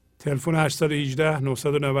 تلفن 818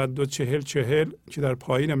 992 4040 که در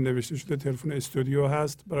پایینم نوشته شده تلفن استودیو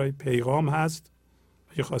هست، برای پیغام هست.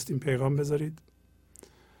 اگه خواستیم پیغام بذارید.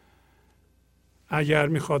 اگر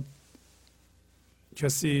میخواد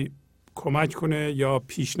کسی کمک کنه یا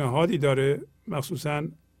پیشنهادی داره، مخصوصا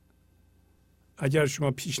اگر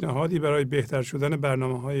شما پیشنهادی برای بهتر شدن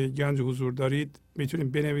برنامه‌های گنج حضور دارید،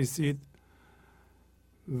 میتونید بنویسید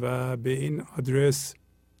و به این آدرس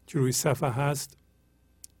که روی صفحه هست،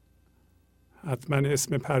 حتما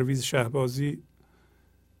اسم پرویز شهبازی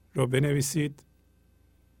را بنویسید.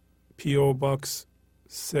 PO Box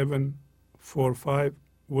 745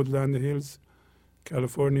 Woodland Hills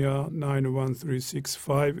California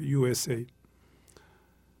 91365 USA.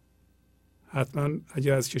 حتما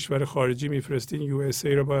اگر از کشور خارجی میفرستین USA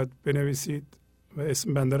رو باید بنویسید و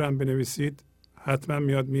اسم بنده رو هم بنویسید، حتما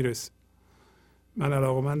میاد میرسه. من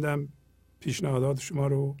علاقه‌مندم پیشنهادات شما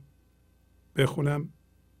رو بخونم.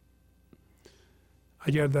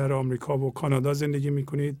 اگر در آمریکا و کانادا زندگی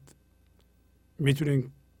میکنید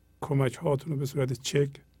میتونید کمک هاتون رو به صورت چک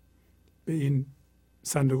به این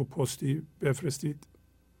صندوق پستی بفرستید.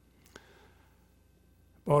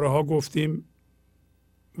 بارها گفتیم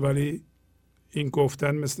ولی این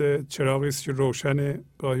گفتن مثل چراغی است که روشنه.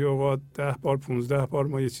 گاهی اوقات 10 بار 15 بار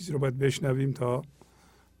ما یه چیزی رو باید بشنویم تا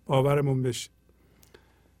باورمون بشه.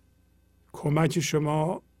 کمک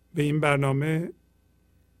شما به این برنامه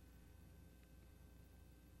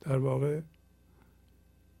در واقع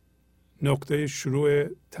نقطه شروع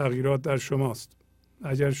تغییرات در شماست.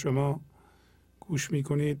 اگر شما گوش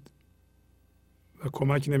میکنید و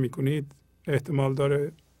کمک نمی کنید احتمال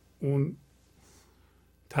داره اون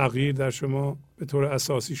تغییر در شما به طور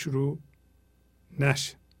اساسی شروع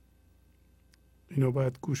نشه. اینو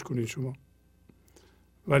باید گوش کنید شما.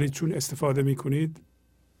 ولی چون استفاده میکنید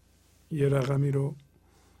یه رقمی رو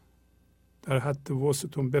در حد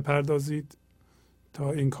وسطتون بپردازید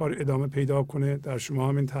تا این کار ادامه پیدا کنه، در شما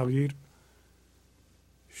همین تغییر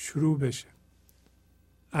شروع بشه.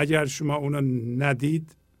 اگر شما اونو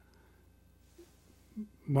ندید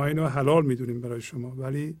ما اینو حلال میدونیم برای شما،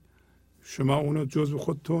 ولی شما اونو جزو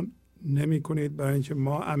خودتون نمی کنید، برای اینکه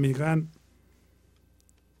ما عمیقاً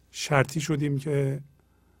شرطی شدیم که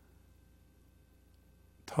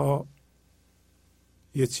تا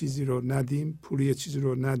یه چیزی رو ندیم، پول یه چیزی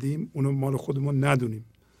رو ندیم، اونو مال خودمون ندونیم.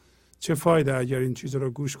 چه فایده اگر این چیز رو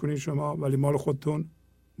گوش کنید شما ولی مال خودتون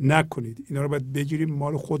نکنید. اینا رو باید بگیریم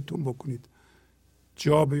مال خودتون بکنید،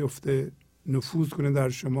 جا بیفته، نفوذ کنه در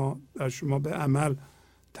شما به عمل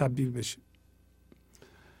تبدیل بشه.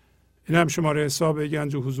 این هم شماره حساب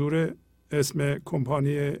گنج و حضور. اسم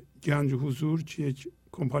کمپانی گنج و حضور که یک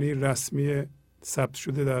کمپانی رسمی ثبت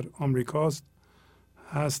شده در آمریکاست،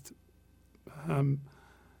 هست هم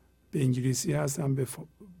به انگلیسی هست هم به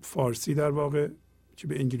فارسی. در واقع که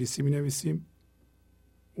به انگلیسی می نویسیم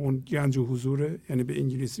اون گنج و حضوره، یعنی به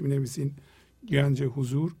انگلیسی می نویسین گنج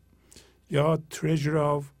حضور، یا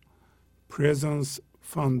Treasure of Presence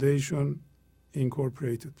Foundation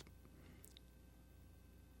Incorporated.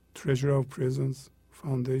 Treasure of Presence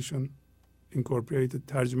Foundation Incorporated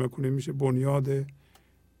ترجمه کنه میشه بنیاد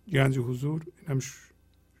گنج حضور. این هم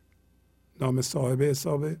نام صاحب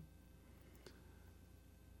حسابه.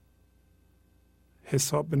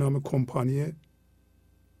 حساب به نام کمپانیه،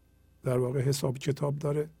 در واقع حساب کتاب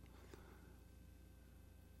داره.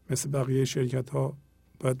 مثل بقیه شرکت ها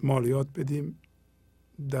باید مالیات بدیم،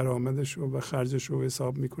 درآمدش رو و خرجش رو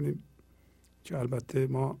حساب میکنیم که البته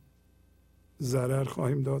ما ضرر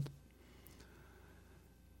خواهیم داد.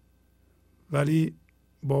 ولی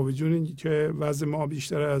با وجود اینکه وضع ما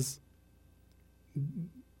بیشتر از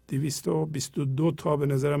 222 تا به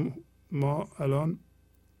نظرم ما الان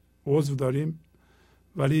عضو داریم،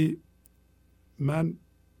 ولی من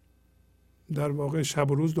در واقع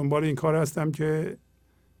شب و روز دنبال این کار هستم که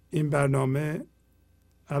این برنامه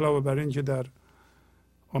علاوه بر این که در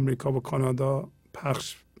آمریکا و کانادا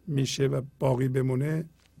پخش میشه و باقی بمونه،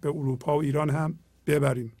 به اروپا و ایران هم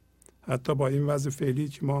ببریم. حتی با این وضع فعلی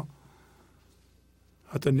که ما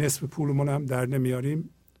حتی نصف پولمون هم در نمیاریم،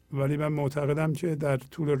 ولی من معتقدم که در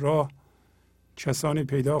طول راه کسانی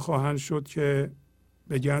پیدا خواهند شد که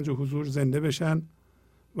به گنج و حضور زنده بشن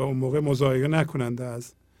و اون موقع مضایقه نکنند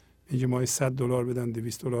از اینکه ما $100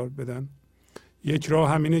 بدن، $200 بدن. یک راه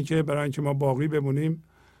همینه که برای اینکه ما باقی بمونیم،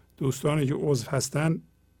 دوستانی که عضو هستن،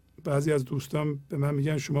 بعضی از دوستان به من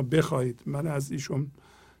میگن شما بخواهید. من از ایشون،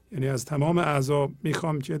 یعنی از تمام اعضا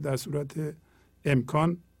میخوام که در صورت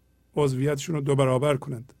امکان عضویتشون رو 2 برابر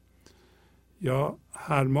کنند، یا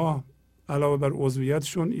هر ماه علاوه بر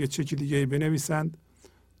عضویتشون یه چک دیگه بنویسند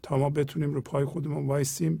تا ما بتونیم رو پای خودمون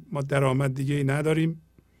وایسیم. ما درآمد دیگه ای نداریم.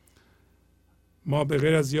 ما به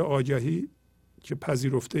غیر از یه آگهی که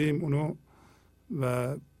پذیرفته ایم اونو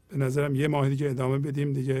و به نظرم یه ماه دیگه ادامه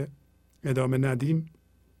بدیم، دیگه ادامه ندیم،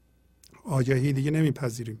 آگهی دیگه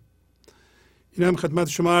نمیپذیریم. این هم خدمت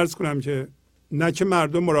شما عرض کنم که نه که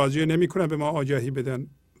مردم مراجعه نمی کنن به ما آگهی بدن،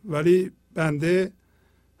 ولی بنده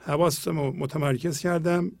حواستمو متمرکز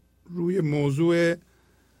کردم روی موضوع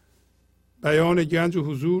بیان گنج و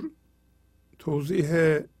حضور،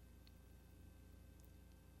 توضیح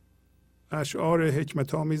اشعار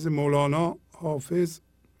حکمت آمیز مولانا، حافظ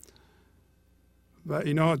و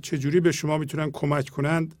اینا چجوری به شما میتونن کمک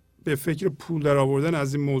کنند. به فکر پول در آوردن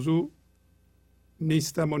از این موضوع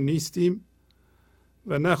نیستم و نیستیم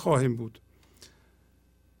و نخواهیم بود.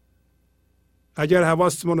 اگر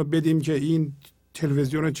حواستمون رو بدیم که این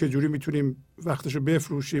تلویزیون رو چجوری میتونیم وقتشو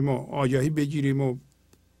بفروشیم و آگهی بگیریم و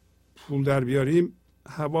پول در بیاریم،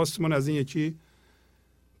 حواستمون از این یکی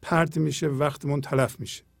پرت میشه، وقتمون تلف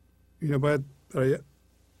میشه. اینو باید برای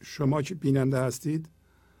شما که بیننده هستید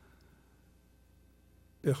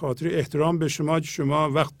به خاطر احترام به شما که شما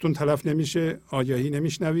وقتتون تلف نمیشه، آگهی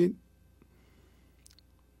نمیشنوین،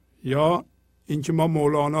 یا اینکه ما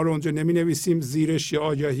مولانا رو اونجا نمی نویسیم زیرش یه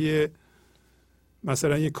آگهی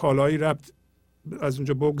مثلا یه کالایی ربط از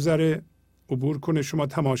اونجا بگذره عبور کنه شما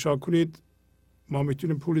تماشا کنید، ما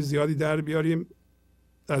میتونیم پول زیادی در بیاریم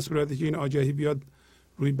در صورتی که این آگهی بیاد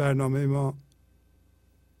روی برنامه ما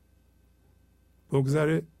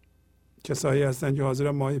بگذره. کسایی هستن که حاضرن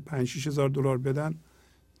ماهی 5-6 هزار دلار بدن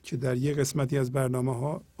که در یک قسمتی از برنامه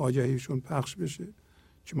ها آگهیشون پخش بشه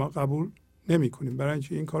که ما قبول نمی کنیم، برای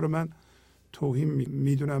اینکه این کارو من توهین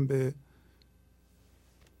میدونم به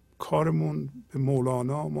کارمون، به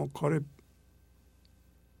مولانا. ما کار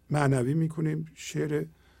معنوی میکنیم، شعر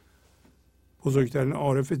بزرگترین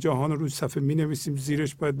عارف جهان رو روی صفحه می نویسیم،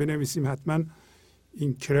 زیرش باید بنویسیم حتما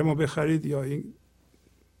این کرم رو بخرید یا این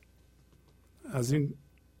از این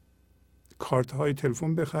کارت های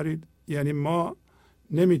تلفن بخرید. یعنی ما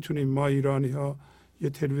نمیتونیم، ما ایرانی ها، یه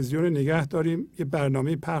تلویزیون نگه داریم، یه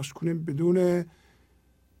برنامه پخش کنیم بدون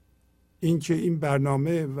اینکه این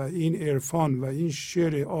برنامه و این عرفان و این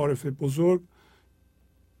شعر عارف بزرگ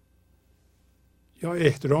یا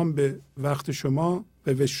احترام به وقت شما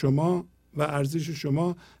و به شما و ارزش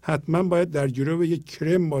شما حتما باید در گروه یک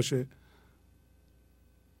کرم باشه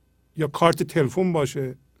یا کارت تلفن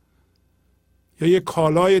باشه یا یک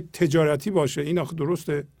کالای تجارتی باشه. این آخه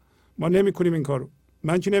درسته؟ ما نمی کنیم این کارو.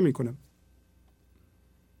 من که نمی کنم.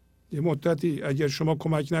 یه مدتی اگر شما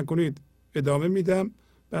کمک نکنید ادامه میدم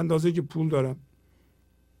به اندازه که پول دارم،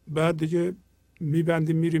 بعد دیگه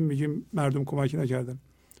میبندیم میریم میگیم مردم کمک نکردن.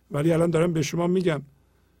 ولی الان دارم به شما میگم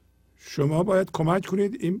شما باید کمک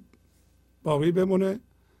کنید این باقی بمونه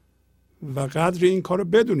و قدر این کارو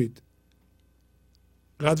بدونید،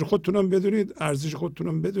 قدر خودتونم بدونید، ارزش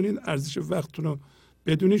خودتونم بدونید، ارزش وقتتونم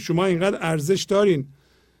بدونید. شما اینقدر ارزش دارین.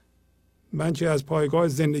 من که از پایگاه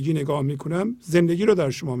زندگی نگاه میکنم زندگی رو در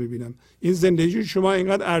شما میبینم. این زندگی شما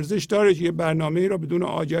اینقدر ارزش داره که یه برنامه را بدون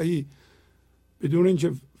آگهی، بدون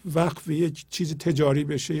اینکه وقف یک چیز تجاری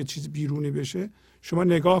بشه، یه چیز بیرونی بشه، شما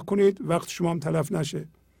نگاه کنید وقت شما هم تلف نشه.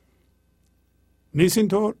 نیست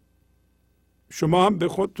اینطور؟ شما هم به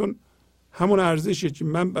خودتون همون ارزشی که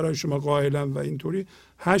من برای شما قائلم و اینطوری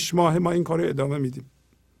 8 ماه ما این کار رو ادامه میدیم.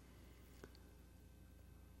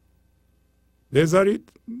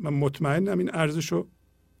 بذارید، من مطمئنم این ارزش رو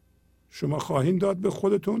شما خواهید داد به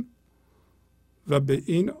خودتون و به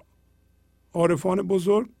این عارفان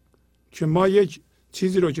بزرگ که ما یک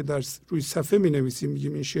چیزی رو که در روی صفحه می نویسیم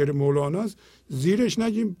میگیم این شعر مولاناست، زیرش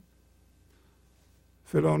نگیم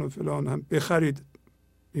فلان و فلان هم بخرید،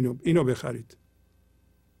 اینو بخرید.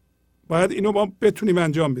 باید اینو ما بتونیم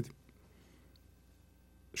انجام بدیم.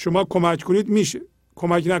 شما کمک کنید میشه،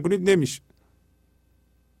 کمک نکنید نمیشه.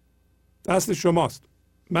 دست شماست.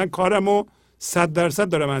 من کارمو 100%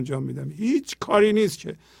 دارم انجام میدم. هیچ کاری نیست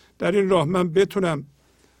که در این راه من بتونم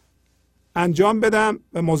انجام بدم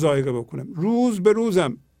و مضایقه بکنم. روز به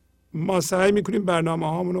روزم ما سعی میکنیم برنامه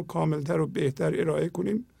هامون رو کاملتر و بهتر ارائه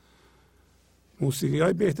کنیم، موسیقی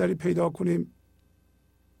های بهتری پیدا کنیم،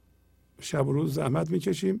 شب و روز زحمت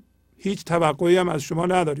میکشیم. هیچ توقعی هم از شما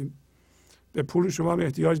نداریم، به پول شما هم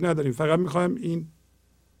احتیاج نداریم، فقط میخوایم این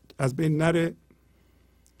از بین نره.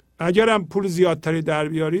 اگر هم پول زیادتری در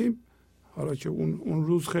بیاریم، حالا که اون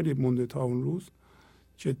روز خیلی مونده تا اون روز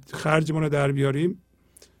که خرجمون رو در بیاریم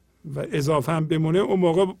و اضافه هم بمونه، اون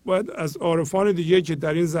موقع باید از عارفان دیگه که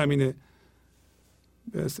در این زمینه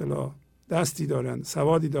به اصطلاح دستی دارند،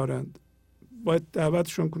 سوادی دارند، باید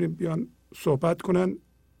دعوتشون کنیم بیان صحبت کنن،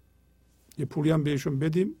 یه پولی هم بهشون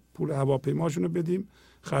بدیم، پول هواپیماشون رو بدیم،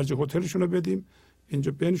 خرج هتلشون رو بدیم،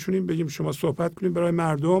 اینجا بنشونیم بگیم شما صحبت کنیم برای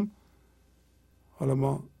مردم. حالا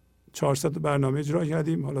ما 400 برنامه اجرا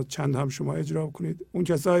کردیم، حالا چند هم شما اجرا کنید. اون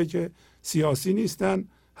کسایی که سیاسی نیستن،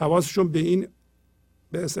 حواسشون به این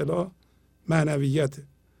به اصطلاح معنویت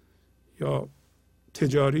یا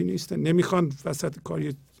تجاری نیستن، نمیخوان وسط کار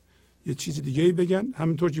یه چیز دیگه ای بگن.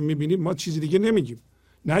 همینطور که میبینیم ما چیز دیگه نمیگیم،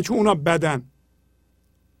 نه چون اونا بدن،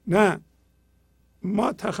 نه،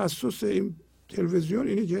 ما تخصص این تلویزیون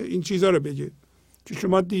اینه که این چیزها رو بگه که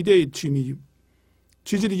شما دیده اید چی میگیم،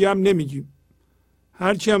 چیز دیگه هم نمیگیم.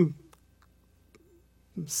 هرچی هم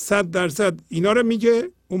 100% اینا رو میگه،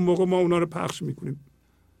 اون موقع ما اونا رو پخش میکنیم.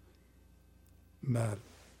 بله.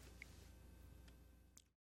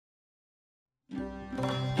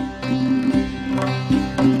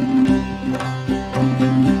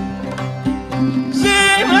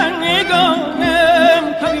 زیمن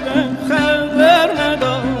نگانم حبیبم خبر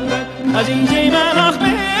ندارد، عزیزی من آخ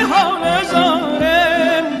به حال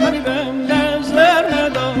زارم،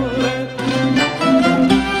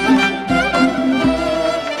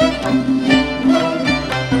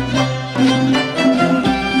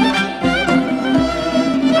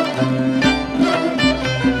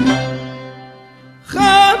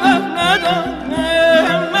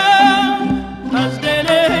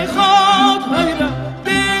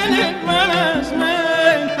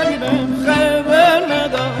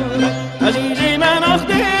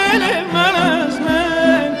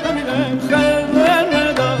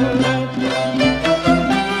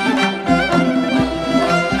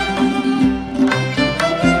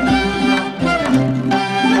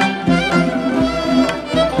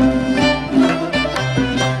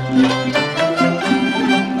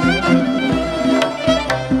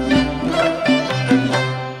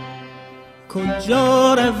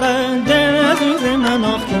 کجا رونده عزیز من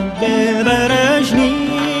آخ که ببرش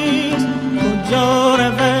نیست کجا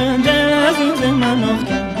رونده عزیز من آخ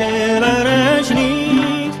که ببرش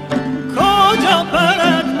نیست کجا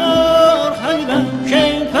پرد مرغ حبیبم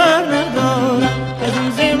که پر ندارم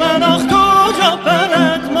عزیز من آخ کجا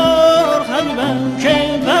پرد مرغ حبیبم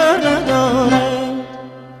که پر ندارم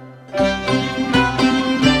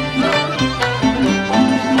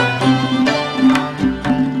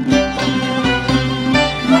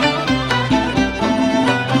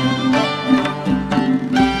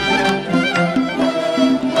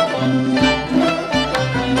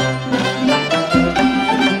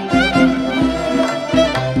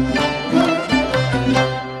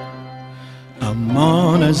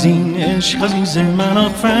از این عشق عزیز من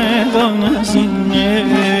آخ فغان از این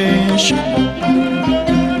عشق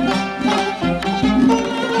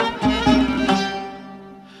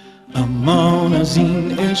امان از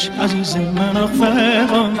این عشق عزیز من آخ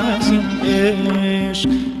فغان از این عشق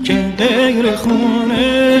که غیر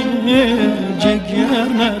خونه جگر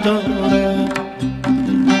نداره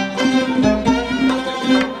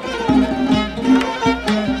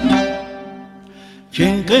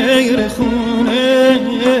که غیر خونه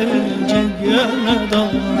جگر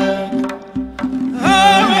ندارد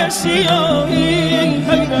همه سیاهی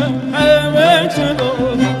حبیبم همه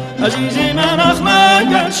تباهی عزیز من آخ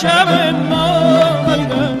مگر شب ما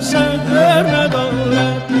حبیبم سحر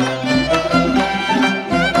ندارد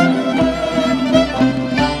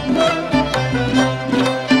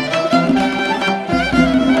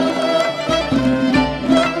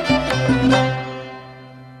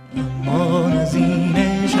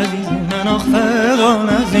فغان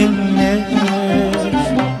از این عشق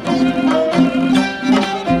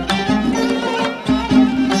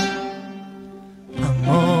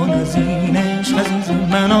امان از این عشق عزیز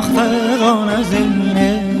من آخ فغان از این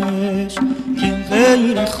عشق که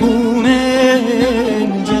غیر خونه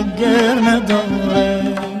جگر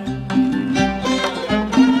نداره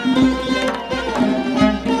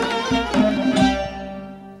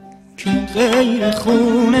که غیر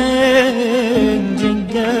خونه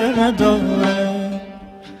جگر نداره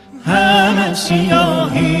همه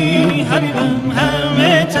سیاهی حبیبم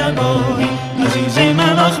همه تباهی عزیز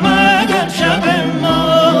من آخ مگر شب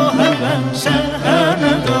ما حبیبم سحر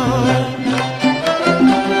نداره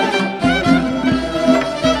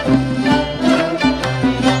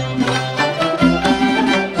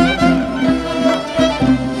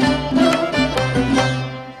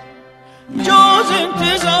جز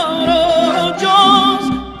انتظار و جز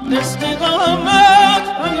استقامت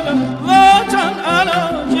حبیبم وطن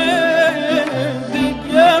علاجه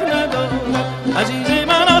دیگر نداره عزیز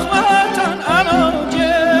من آخ وطن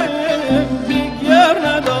علاجه دیگر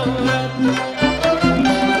نداره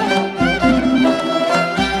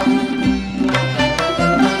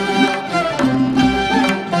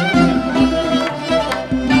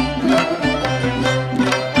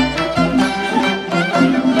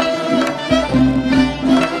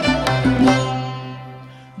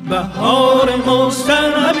بهار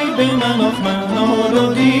مستربی به من آخ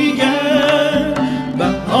منالو دیگر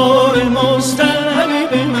بهار مستربی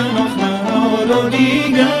به من آخ منالو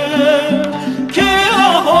دیگر که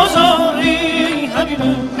آهوزاری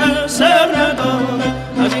حبیبم اثر نداره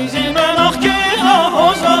عزیز من آخ که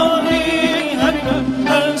آهوزاری حبیبم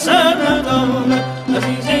اثر نداره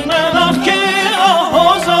عزیز من آخ که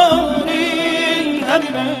آهوزاری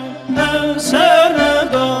حبیبم اثر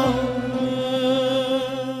نداره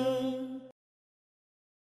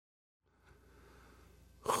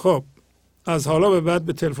خب از حالا به بعد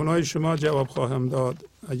به تلفن‌های شما جواب خواهم داد.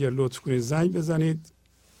 اگر لطف کنید زنگ بزنید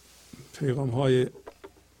پیغام‌های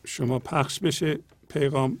شما پخش بشه.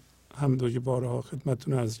 پیغام هم دو بارها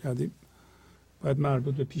خدمتتون عرض کردیم باید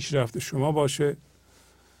مربوط به پیشرفت شما باشه،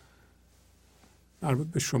 مربوط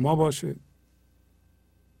به شما باشه،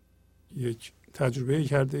 یک تجربه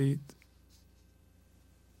کرده اید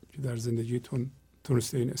که در زندگیتون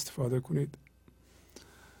تونسته این استفاده کنید.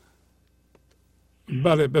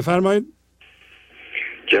 بله بفرمایید.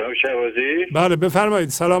 جناب شهبازی. بله بفرمایید.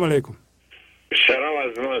 سلام علیکم. سلام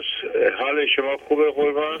از ماست. حال شما خوبه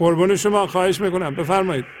قربان؟ قربان شما، خواهش میکنم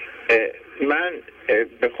بفرمایید. من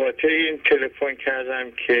به خاطر این تلفن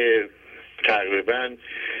کردم که تقریبا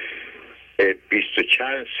 20 و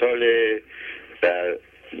چند سال در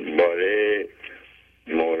باره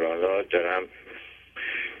مولانا دارم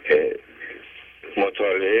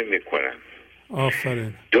مطالعه میکنم.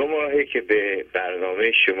 آفرین. 2 ماهه که به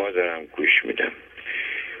برنامه شما دارم گوش میدم.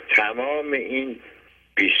 تمام این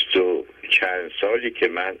 20 و چند سالی که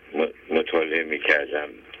من مطالعه میکردم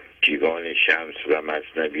دیوان شمس و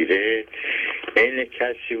مثنوی عین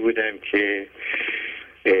کسی بودم که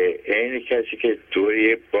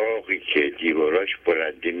دوری باقی که دیواراش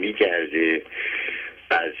بلنده میگرده،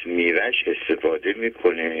 از میوهش استفاده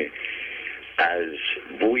میکنه، از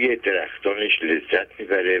بوی درختانش لذت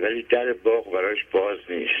میبره، ولی در باغ براش باز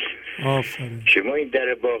نیست. آفرین. شما این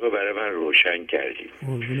در باغ برای من روشن کردید.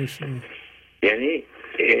 یعنی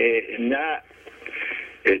نه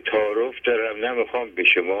تعارف دارم، نه میخوام به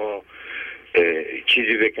شما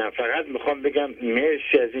چیزی بگم، فقط میخوام بگم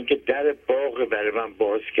مرسی از اینکه در باغ برای من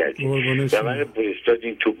باز کردید و من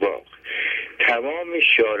فرستادین تو باغ. تمام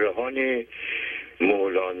شارحان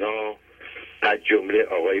مولانا از جمله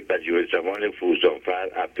آقای بدیعالزمان فروزانفر،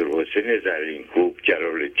 عبدالحسین زرینکوب،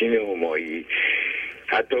 جلال‌الدین همایی،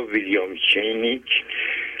 حتی ویلیام چینیک،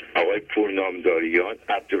 آقای پورنامداریان،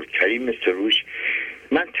 عبدالکریم سروش،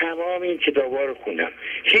 من تمام این کتابا رو خوندم.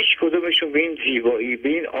 هیچ کدومشون به این زیبایی، به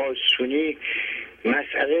این آسونی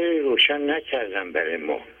مسئله روشن نکردم برای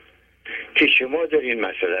ما که شما دارین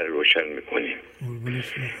مسئله رو روشن میکنیم.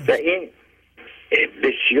 و این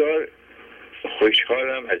بسیار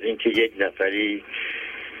خوشحالم از اینکه یک نفری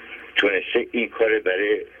تونسته این کار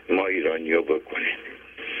برای ما ایرانی‌ها بکنه.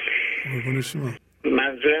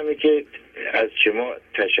 منظورمه که از شما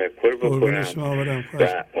تشکر بکنم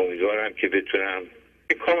و امیدوارم که بتونم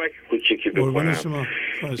کمک کوچیکی بکنم.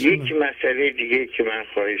 یک مسئله دیگه که من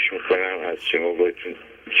خواهش میکنم از شما بهتون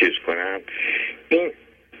چیز کنم، این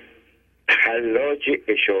حلاج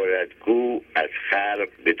اشارتگو از خلق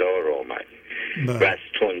به دار آمد و از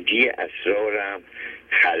تندی اسرارم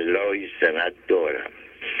حلای سند دارم.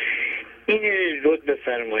 این لطف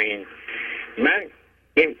بفرمایین. من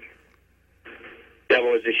این 12-13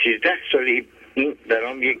 سالی این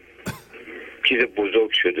برام یک چیز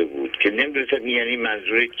بزرگ شده بود که نمیدونستم یعنی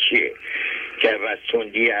منظور چیه که از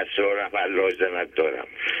تندی اسرارم حلای سند دارم،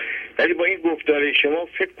 ولی با این گفتار شما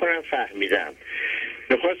فکر کنم فهمیدم.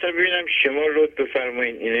 میخواستم ببینم شما لطف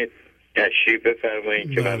بفرمایین اینه تشریح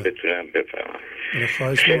بفرمایید که من بتونم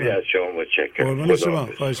بفهمم. خیلی از شما متشکرم. قربان شما.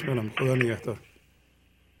 خواهش می‌کنم. خدا نگهدار.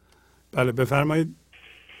 بله بفرمایید.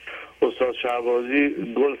 استاد شهبازی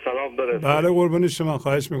گل سلام برسید. بله قربان شما.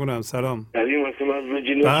 خواهش می‌کنم. سلام. کریم هستم از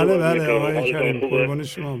ویرجینیا. بله آقای کریم قربان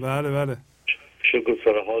شما. بله شکر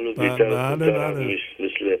سر حالو بیشتر. بله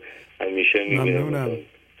مثل همیشه ممنونم.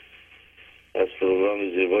 از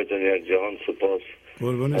پروگرام زیبایتان یک جهان سپاس.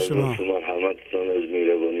 قربان شما. از مرحمتتان، از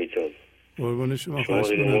مهربانیتان. قربان شما. خواهش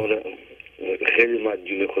می‌کنم. خیلی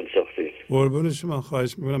مدیون خود ساختید. قربان شما.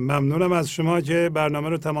 خواهش می‌کنم. ممنونم از شما که برنامه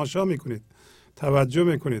رو تماشا می‌کنید، توجه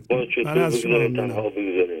می‌کنید. من از شما تنها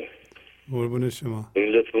بگذاریم. قربان شما. این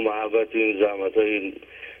لطف و محبت، این زحمت‌های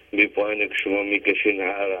بی‌پایانی که شما می‌کشین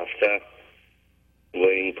هر هفته و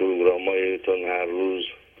این پروگرام‌هایتون هر روز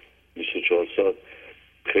 24 ساعت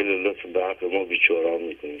خیلی لطف به حق ما بیچاره‌ها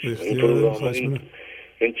می‌کنید. این پروگرام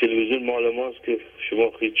این تلویزیون مال ماست که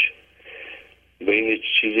شما هیچ به این هیچ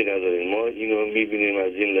چیزی نداریم. ما اینو میبینیم،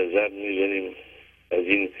 از این لذت میبریم، از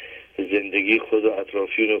این زندگی خود و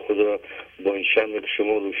اطرافیون خود را با این شمع که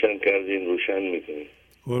شما روشن کردین روشن میکنیم.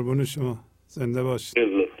 قربون شما. زنده باشید.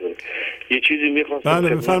 یه چیزی میخواستم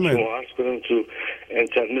بله بفرمایید. شما عرض کنم. تو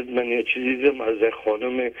اینترنت من یه چیزی دیدم از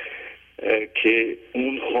خانم که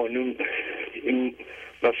اون خانم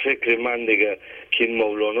و فکر من دیگه که این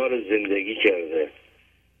مولانا رو زندگی کرده،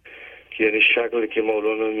 که یعنی شکلی که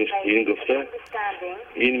مولانا این گفته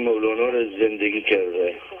این مولانا رو زندگی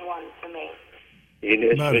کرده.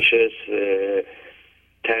 این اسمش از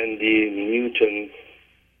تندی نیوتن،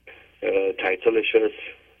 تایتلش از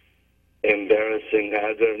Embarrassing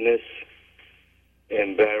Otherness,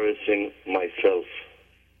 Embarrassing Myself.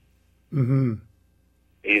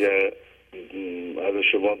 ایره اگر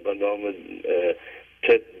شما به نام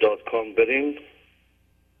TED.com برین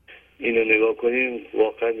اینو نگاه کنین،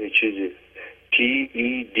 واقعا یه چیزی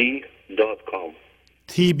TED.com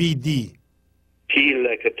TBD T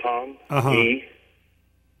like a Tom E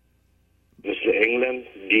مثل انگلند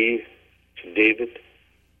D دیوید.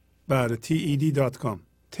 بله TED.com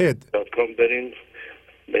TED.com برین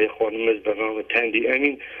به خانم از برنامه تندی.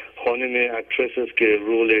 امین خانم اکترس است که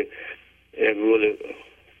رول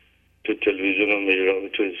تو تلویزیون هم اجرا،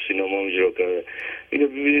 تو سینما هم اجرا کرده. اینو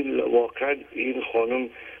ببینید، واقعا این خانم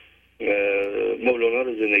مولانا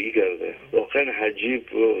رو زندگی کرده. واقعا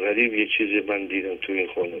عجیب و غریب یه چیزی من دیدم تو این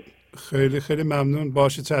خانم. خیلی خیلی ممنون.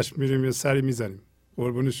 باشه چشم میریم یه سری میزنیم.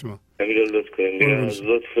 قربون شما. امیر لطف کنید. از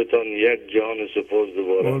لطفتان یک جان سپاس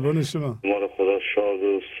دوباره. قربون شما. ما رو خدا شاد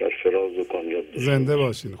و سرفراز و کامیاب باشید. زنده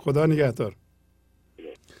باشین. خدا نگهدار.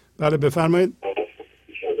 بله بفرمایید.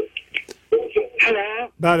 هلا.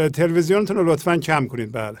 بله تلویزیونتون رو لطفاً کم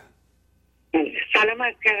کنید. بله. سلام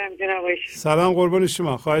سلام عرض کردم جناب آقای. سلام قربان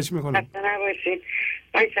شما، خواهش میکنم. خسته نباشید.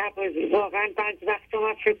 آقای شهبازی، واقعا بعضی وقتا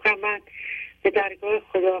من فکر کنم من به درگاه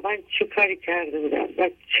خداوند چه کاری کرده بودم و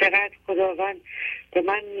چقدر خداوند به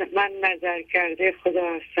من نظر کرده. خدا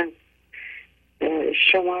هستم،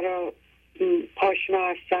 شما را آشنا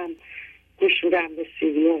هستم، گوش میدم به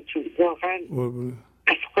سیدیاتون. واقعا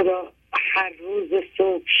از خدا هر روز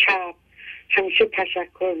صبح شب همیشه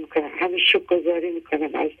تشکر میکنم، همیشه شکرگزاری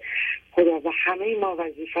میکنم از خدا و همه ما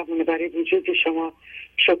وظیفمونه برای وجود شما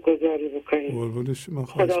شکرگزاری بکنیم.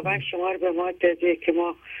 خداوند شما رو به ما داده که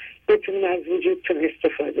ما بتونیم از وجودتون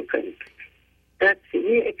استفاده کنیم.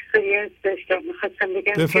 یه اکسپریانس داشتم، میخواستم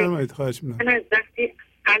بگم بفرمایید. خواهش میکنم. من از وقتی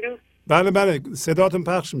بله صداتون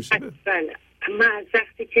پخش میشه. بله، من از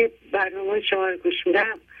وقتی که برنامه شما رو گوش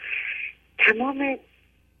میدم تمام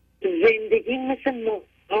زندگی مثل موقع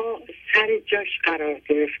سر جاش قرار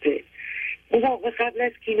گرفته. اون موقع قبل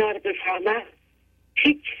از که اینا رو بفهمم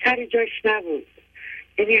هیچ سر جاش نبود.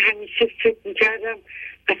 یعنی همیشه فکر میکردم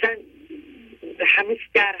اصلا همه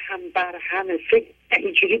در هم بر همه فکر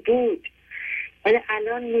اینجوری بود، ولی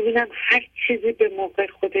الان میبینم هر چیزی به موقع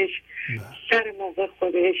خودش سر موقع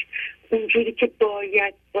خودش اونجوری که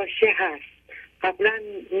باید باشه هست. قبلا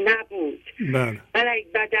نبود. ولی اگه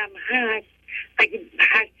بدم هست، اگه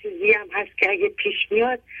هر چیزی هم هست که اگه پیش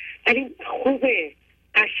میاد ولی خوبه،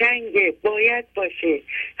 قشنگه، باید باشه.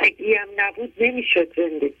 اگه هم نبود نمیشد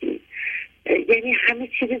زندگی. یعنی همه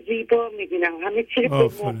چیز زیبا میبینم، همه چیز به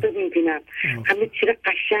موقع میبینم، همه چیز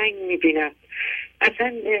قشنگ میبینم.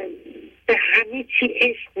 اصلا به همه چی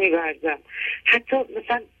عشق میورزم. حتی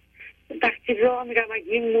مثلا وقتی راه میرم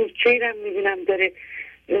اگه این مورچه رم میبینم داره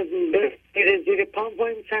زیر پام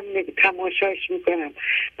وای میسم تماشاش میکنم،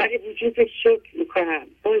 برای وجود شکر میکنم.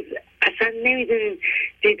 باز اصلا نمیدونین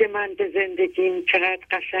دید من به زندگیم چقدر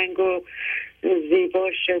قشنگ و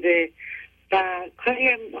زیبا شده. و کاری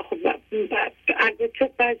هم البته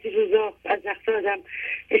بعضی روزا از وقت آدم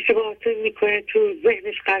اشتباهات میکنه، تو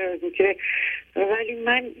ذهنش قرار میگیره، ولی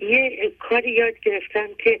من یه کاری یاد گرفتم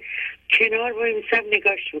که کنار وای میسم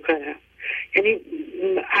نگاش میکنم. یعنی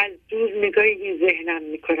از دور نگاه این ذهنم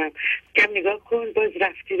میکنم، کم نگاه کن باز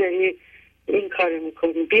رفتی داری این کارو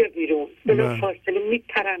میکنی، بیا بیرون. بلا فاصله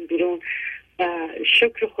میپرم بیرون و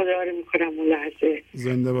شکر خدا رو میکنم اون لحظه.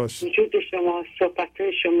 زنده باش. وجود شما،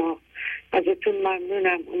 صحبت شما، ازتون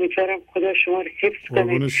ممنونم. امیدوارم خدا شما رو حفظ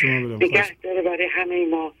کنه، نگه داره برای همه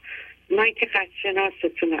ما. من که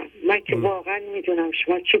خدشناستونم، من که واقعا میدونم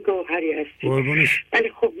شما چه گوهری هستید. ولی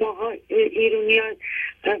خب ماها ایرونیان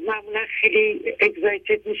معمولا خیلی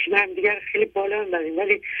اگزایتد میشیم، هم دیگر خیلی بالا میبریم،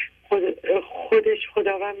 ولی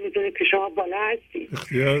خداوند میدونه که شما بالا هستید.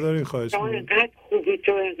 اختیار دارین. خواهش شما اینقدر خوبی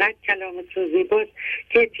تو، اینقدر کلامتون زیباست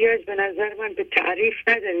که احتیاج به نظر من به تعریف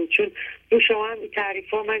ندارین، چون رو شما هم این تعریف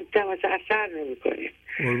ها من دیدم اثر نمیکنه.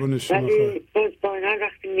 ولی باز با اینا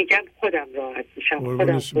وقتی میگم خودم راحت میشم،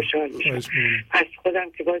 خودم خوشحال میشم از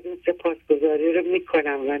خودم که باز این سپاسگزاری رو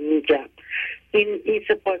میکنم و میگم. این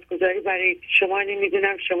سپاسگزاری برای شما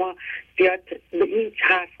نمیدونم شما زیاد به این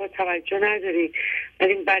حرفا توجه ندارید،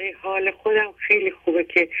 ولی برای حال خودم خیلی خوبه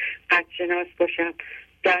که قدرشناس باشم،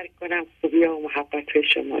 درک کنم خوبی ها و محبت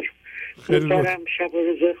شما رو. امیدوارم شب و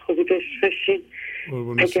روز خوبی داشته باشید.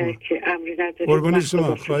 اگر که امری ندارید قربون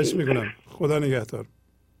شما، خواهش میکنم. خدا نگهدار.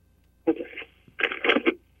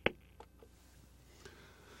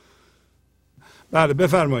 بله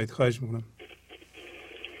بفرمایید. خواهش میکنم.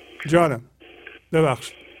 جانم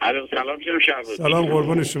ببخشید. الو سلام جناب شهبازی. سلام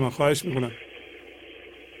قربون شما، خواهش میکنم.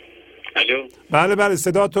 الو بله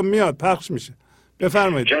صداتون میاد، پخش میشه.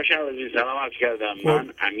 بفرمایید. جناب شهبازی سلام عرض کردم.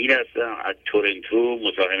 من امیر هستم از تورنتو،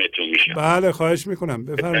 مزاحمتون میشم. بله خواهش میکنم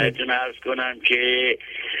بفرمایید. بهتون عرض کنم که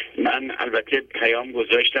من البته پیام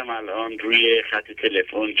گذاشتم الان روی خط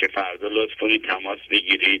تلفن که فردا لطف کنید تماس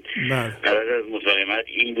بگیرید. قرار از مزاحمت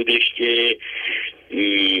این بودش که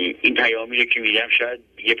این پیامی رو که میگم شاید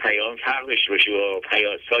یه پیام فرق داشته باشه با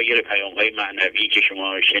سایر پیام‌های معنوی که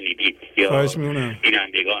شما شنیدید یا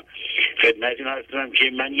بینندگان. خدمتتون عرض کنم که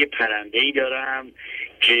من یه پرنده‌ای دارم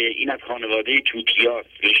که این از خانواده توتیاست،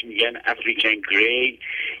 بهش میگن افریکن گری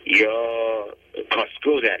یا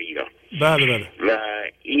کاسکو در ایران. بله. و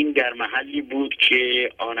این در محلی بود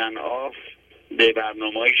که آن آف به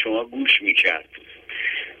برنامه‌های شما گوش میکرد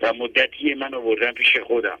و مدتی من آوردم پیش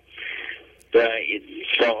خودم و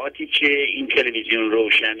ساعتی که این تلویزیون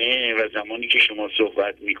روشنه و زمانی که شما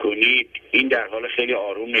صحبت میکنید این در حال خیلی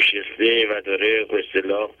آروم نشسته و داره به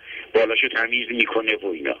اصطلاح بالاشو تمیز میکنه و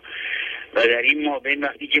اینا، و در این مابین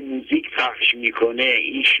وقتی که موزیک پخش میکنه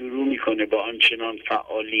این شروع میکنه با آنچنان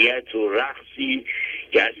فعالیت و رقصی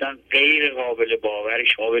که اصلا غیر قابل باور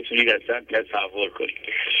شما بتونید اصلا تصور کنید.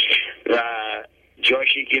 و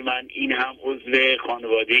جاشی که من این هم عضو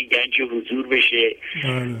خانواده گنج حضور بشه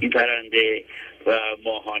این پرنده و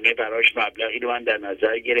ماهانه براش مبلغی رو من در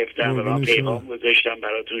نظر گرفتم و من پیغام گذاشتم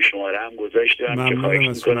براتون، شماره هم گذاشتم که خواهش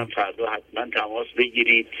میکنم فردا حتما تماس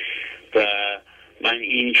بگیرید و من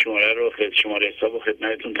این شماره رو شماره حساب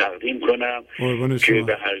خدمتتون تقدیم کنم که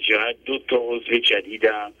به هر جهت 2 عضو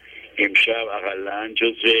جدیدم امشب اقلا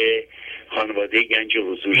جزو خانواده گنج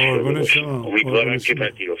حضور شده باشه. امیدوارم که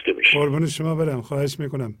پذیرفته بشه. قربان شما برم، خواهش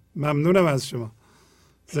میکنم، ممنونم از شما،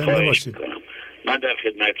 زنده باشید. من در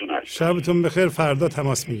خدمتتون هستم. شبتون بخیر، فردا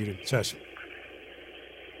تماس میگیریم. چشم.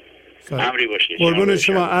 امری باشه. قربان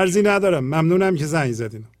شما، عرضی ندارم، ممنونم که زنگ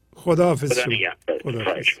زدین. خداحافظ شما.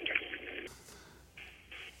 خداحافظ.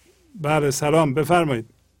 بله سلام، بفرمایید.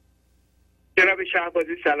 جناب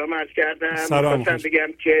شهبازی سلام عرض کردم. سلام. خواستم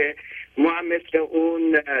بگم که ما هم مثل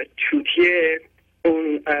اون توتیه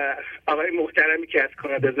اون آقای محترمی که از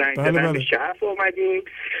کانادا زنگ زدن به شهر اومدیم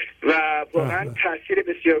و واقعا تاثیر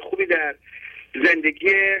بسیار خوبی در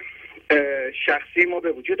زندگی شخصی ما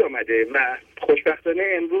به وجود آمده و خوشبختانه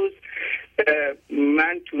امروز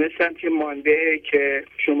من تونستم که مانده که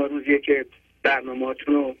شما روزیه که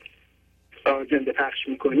برنامه‌هاتون رو زنده پخش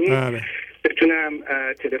میکنید بتونم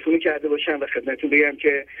تلفنی کرده باشم و خدمتتون بگم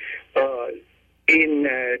که این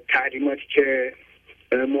تعلیماتی که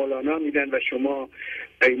مولانا میدن و شما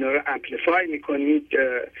اینا رو امپلیفای میکنید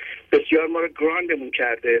بسیار ما رو گراندمون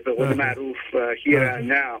کرده، به قول معروف here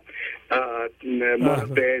and now ما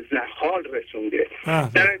به حال رسونده.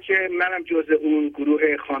 در نتیجه منم جز اون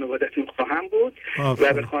گروه خانوادتون خواهم بود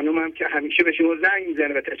و به خانومم که همیشه به شما زنگ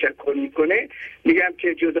میزنه و تشکر میکنه میگم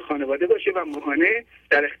که جز خانواده باشه و ماهانه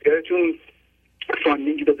در اختیارتون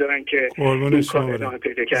فاندینگ بذارن که این کار ادامه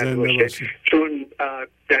پیدا کرده باشه، چون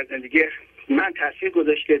در زندگی من تاثیر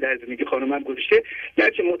گذاشته، در زندگی خانومم گذاشته،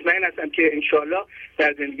 گرچه مطمئن هستم که انشالله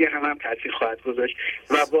در زندگی هم تاثیر خواهد گذاشت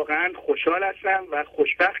و واقعا خوشحال هستم و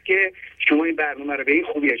خوشبخت که شما این برنامه رو به این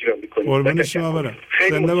خوبی اجرا میکنید. قربون شما برم،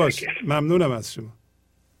 زنده باشید. ممنونم از شما.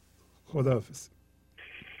 خداحافظ.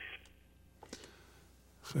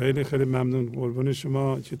 خیلی خیلی ممنون، قربون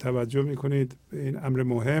شما که توجه میکنید به این امر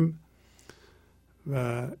مهم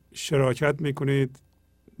و شراکت میکنید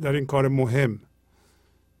در این کار مهم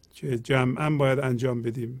که جمعاً باید انجام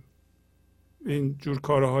بدیم. این جور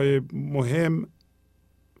کارهای مهم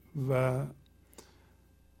و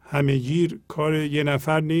همه‌گیر کار یه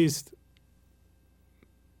نفر نیست،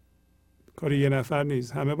 کار یه نفر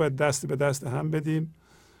نیست، همه باید دست به دست هم بدیم،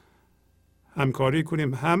 همکاری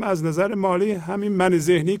کنیم، هم از نظر مالی همین من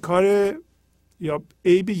ذهنی کار یا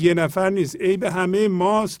عیب یه نفر نیست، عیب همه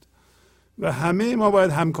ماست و همه ما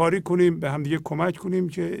باید همکاری کنیم، به هم دیگه کمک کنیم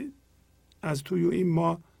که از توی این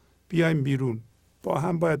ما بیایم بیرون. با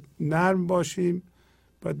هم باید نرم باشیم،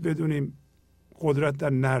 باید بدونیم قدرت در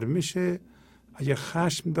نرمشه. اگر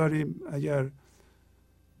خشم داریم، اگر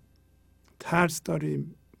ترس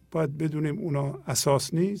داریم، باید بدونیم اونا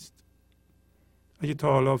اساس نیست. اگه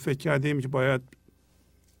تا حالا فکر کردیم که باید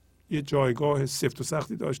یه جایگاه سفت و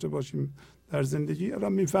سختی داشته باشیم در زندگی،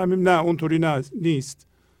 الان میفهمیم نه، اونطوری نیست،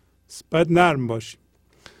 باید نرم باشیم.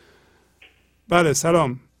 بله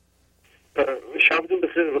سلام. شبتون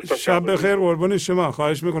بخیر. شب بخیر، قربان شما،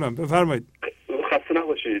 خواهش میکنم، بفرمایید. خسته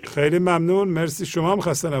نباشید. خیلی ممنون، مرسی. شما هم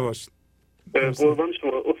خسته نباشید. قربان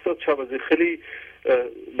شما استاد شهبازی. خیلی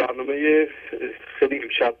برنامه خیلی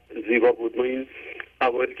شب زیبا بود. ما این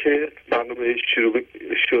اولی که برنامه شروع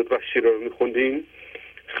شد و شعر رو میخوندیم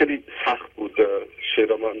خیلی سخت بود.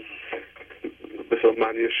 شعر من بسیار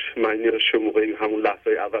معنی رو موقعی همون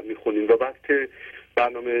لحظه اول میخونیم و بعد که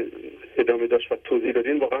برنامه ادامه داشت و توضیح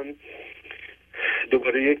دادین واقعا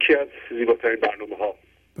دوباره یکی از زیباترین برنامه ها.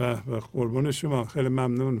 به قربان شما، خیلی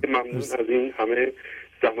ممنون. ممنون از این همه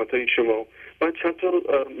زحمت های شما. من چند تا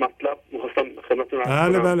مطلب میخواستم خدمتتون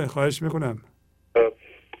عرض کنم. بله خواهش میکنم.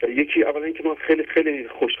 یکی اولا اینکه من خیلی خیلی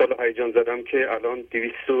خوشحال و هیجان زدم که الان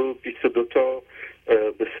 222 تا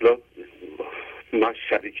به اصطلاح من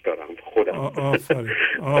شریک دارم خودم.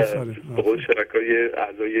 آفرین. به قول شرکای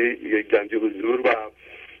اعضای گنج حضور و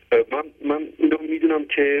من اینو میدونم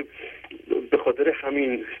که به خاطر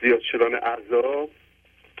همین زیاد شدن اعضا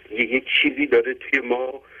یک چیزی داره توی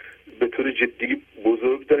ما به طور جدی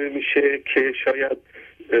بزرگ داره میشه که شاید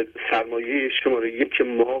سرمایه شماره یک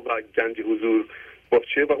ما و گنج حضور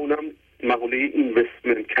باشه و اونم مقوله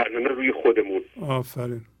اینوستمنت کردن روی خودمون.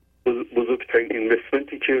 آفرین. بزرگترین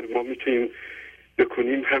اینوستمنتی که ما میتونیم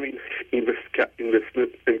بکنیم همین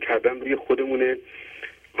اینوستمنت کردن روی خودمونه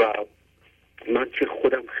و من که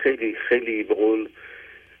خودم خیلی خیلی به قول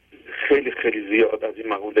خیلی خیلی زیاد از این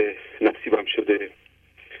مقوله نصیبم شده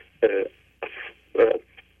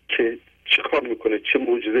که چه کار میکنه، چه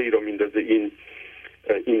معجزه ای را میندازه این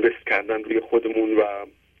اینوست کردن روی خودمون و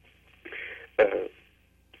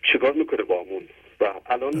چیکار میکنه با همون. و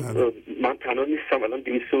الان من تنها نیستم، الان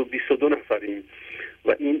 222 نفریم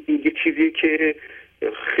و این یه چیزیه که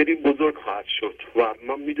خیلی بزرگ خواهد شد و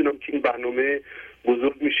من میدونم که این برنامه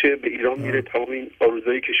بزرگ میشه، به ایران میره. تمام این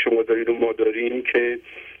آرزوهایی که شما دارید و ما داریم که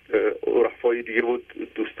رفای دیگه و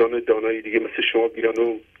دوستان دانایی دیگه مثل شما بیان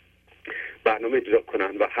و برنامه اجرا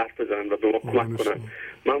کنن و حرف بزنن و به ما کمک کنن.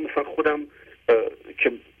 من مثلا خودم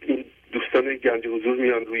که این دوستان گنج حضور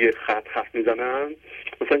میان روی خط حرف میزنن،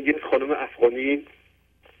 مثلا یه خانم افغانی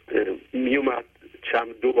میومد،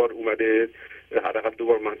 دو بار اومده، حداقل 2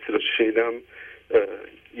 بار من صداش شنیدم.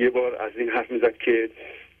 یه بار از این حرف میزد که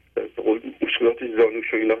مشکلات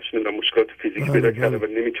زانوش و ایناش نمیدونم مشکلات فیزیکی پیدا کرده و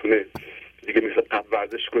نمیتونه دیگه مثل قبل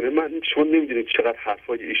ورزش کنه. من شما نمیدونید چقدر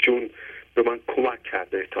حرفای ایشون به من کمک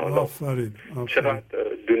کرده تا حالا. چقدر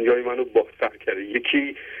دنیای منو بازتر کرده.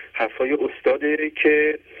 یکی حرفای استاده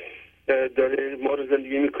که داره ما رو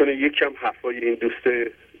زندگی میکنه، یکی هم حرفای این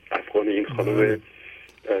دوست افغانی، این خانم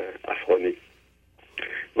افغانی.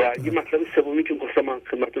 و یه مطلب سومی که خواستم من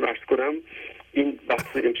خدمتتون عرض کنم، این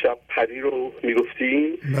بحث امشب پری رو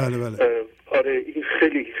میگفتیم. بله. آره این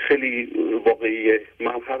خیلی خیلی واقعیه.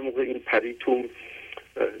 من هر موقع این پری تو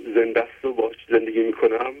زنده است و باش زندگی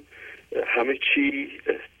میکنم، همه چی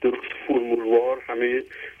درست فرمولوار،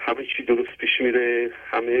 همه چی درست پیش میره،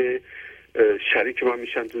 همه شریک من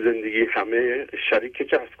میشن تو زندگی، همه شریک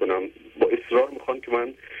جذب کنم، با اصرار میخوان که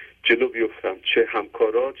من جلو بیفتم، چه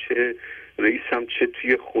همکارا، چه رئیسم، چه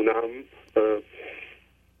توی خونم،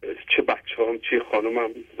 چه بچه‌هام، چه خانمم.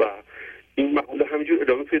 و این مقوله همینجور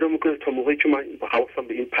ادامه پیدا میکنه تا موقعی که من حواسم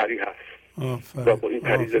به این پری هست و با این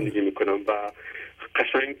پری زندگی میکنم و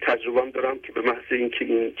قشنگ تجربه‌ام دارم که به محض اینکه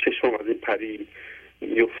این چشمم از این پری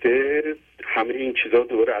میفته، همه این چیزا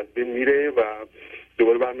دوباره از بین میره و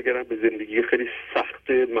دوباره برمیگردم به زندگی خیلی سخت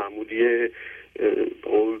معمولی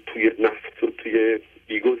توی نفس و توی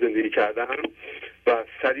ایگو زندگی کردن. و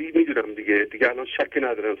سریع میدونم دیگه الان شک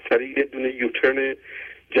ندارم، سریع یه دونه یوترن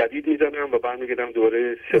جدید میزنم و برمیگردم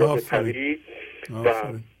دوباره سراغ پری و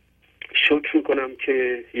شکر میکنم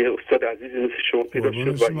که یه استاد عزیزی مثل شما پیدا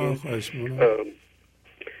شد و این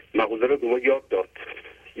مقوله رو به ما یاد داد.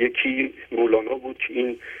 یکی مولانا بود که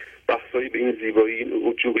این بحثایی به این زیبایی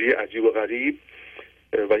و جوری عجیب و غریب،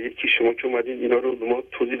 و یکی شما که اومدین اینا رو به ما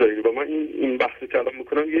توضیح دادید و من این بحثی که الان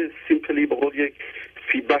میکنم یه سیمپلی به قول یک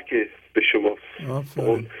فیدبک به شماست.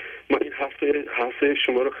 من این حرف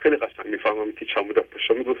شما رو خیلی قشنگ میفهمم که چند مدت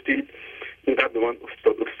پیش میگفتید اینقدر به من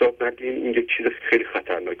استاد نگین، این یک چیز خیلی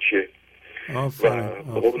خطرناکیه. و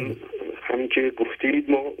همین که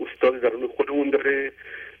گفتید ما استاد درون خودمون داره،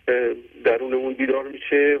 درونمون بیدار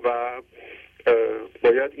میشه و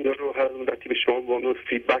باید اینا رو هر مدتی به شما با اون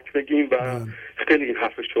فیدبک بگیم و خیلی این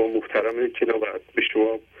حرف شما محترمه که نباید به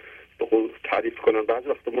شما به قول تعریف کنن. بعضی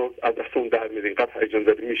وقتا ما از دستمون در میره، اینقدر هیجان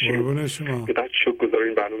زده میشیم، اینقدر شکرگزار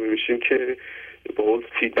این برنامه میشیم که به قول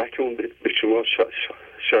فیدبک اون به شما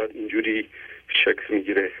شاید اینجوری شکل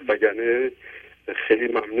میگیره. وگرنه خیلی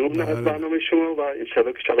ممنون از برنامه شما و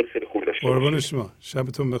انشالله که شب خیلی خوب داشته باشید. قربان شما،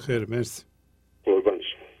 شبتون بخیر. مرسی. قربان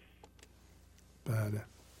شما.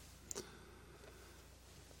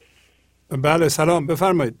 بله سلام،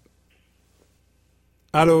 بفرمایید.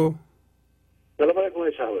 الو. سلام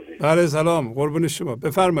علیکم شهبازی. بله سلام، قربون شما،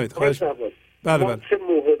 بفرمایید. خواهش. بله. چه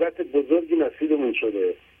موهبت بزرگی نصیبمون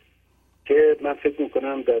شده که من فکر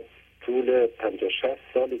میکنم در طول 50-60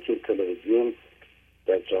 سالی که تلویزیون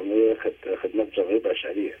در جامعه خدمت جامعه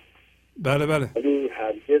بشریه. بله. ولی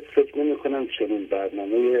هرگز فکر نمیکنم چنین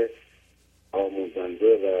برنامه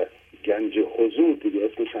آموزنده و گنج حضور دیگه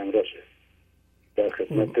اسمش هم باشه در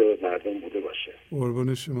خدمت مردم بوده باشه.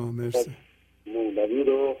 قربون شما، مرسی. مولوی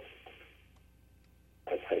رو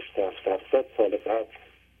از 700 سال قبل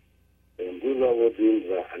امروز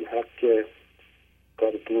آوردیم و الحق که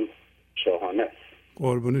کارتون شاهانه است.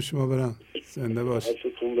 قربون شما برم، زنده باشید.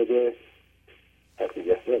 حالتون بده، حق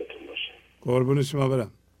نگهدارتون باشه. قربون شما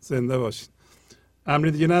برم، زنده باشید.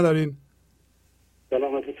 امری دیگه ندارین؟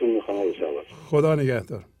 سلامتیتون میخوام آقای شهبازی. خدا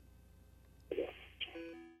نگهدار.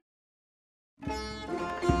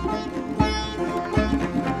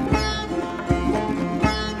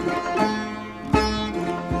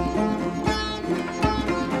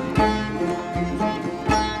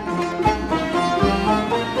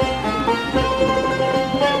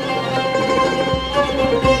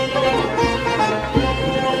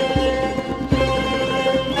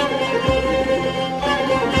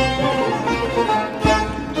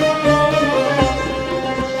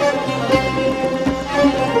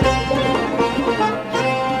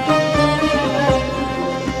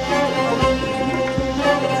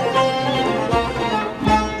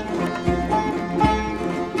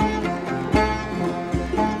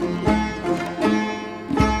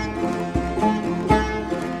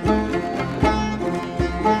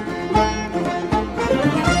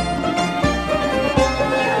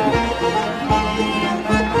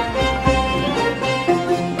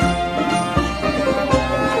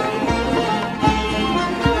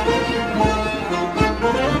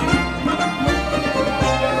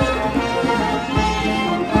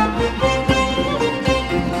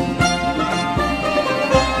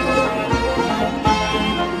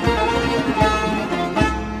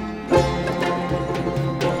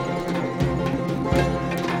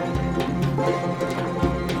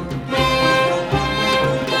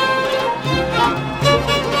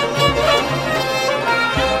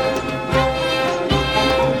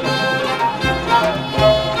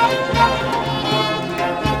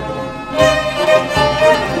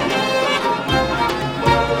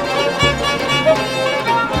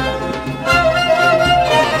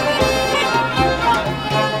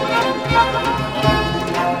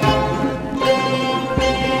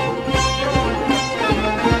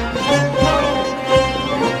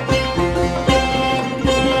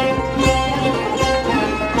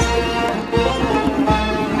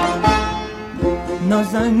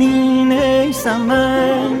 نازنین ای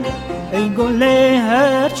سمن ای گل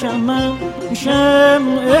هر چمن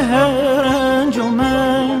شمع هر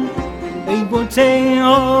انجمن ای بت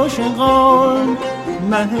عاشقان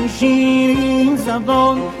مه شیرین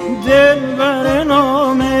زبان دلبر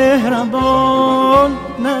نامهربان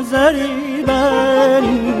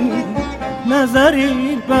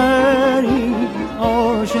نظری بری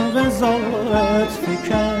عاشق زارت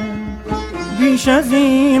فکن بیش از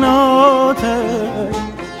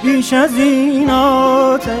این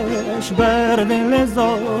آتش بر دل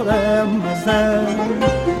زارم مزن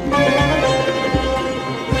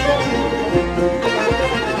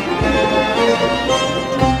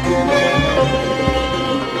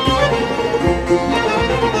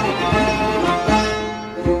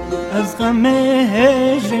از غم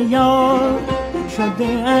هجر یار شده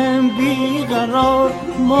ام بیقرار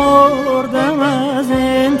مردم از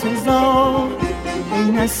انتظار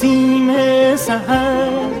ای نسیم سحر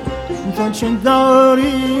تو چه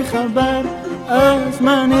داری خبر از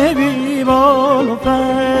من بی بال و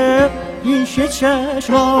پر پیش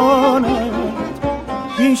چشمانت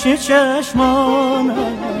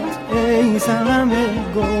ای صنم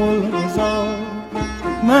گلزار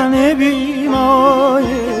من بی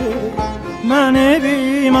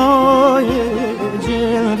مایه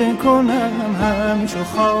جلوه کنم همچو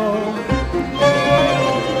خار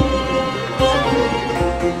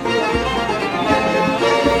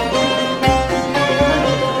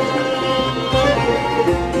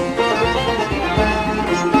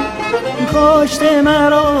کاشته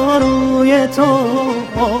مرا روی تو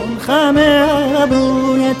خم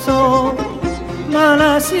ابروی تو من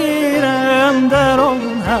اسیرم در آن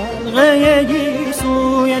حلقه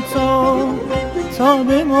گیسوی تو تا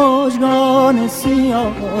به مژگان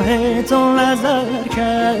سیاه تو نظر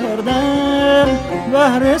کردم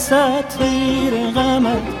بهر سطیر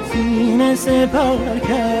غمت سینه سپر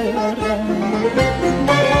کردم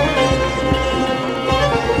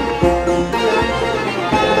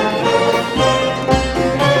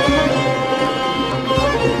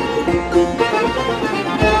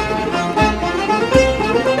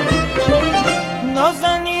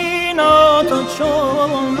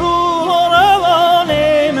چون روح روان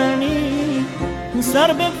منی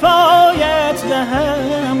سر به پایت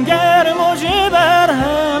دهم گر موجه بر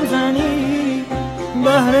هم زنی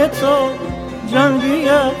بهر تو جان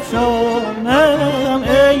بیفشانم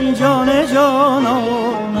ای جان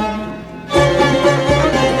جانانم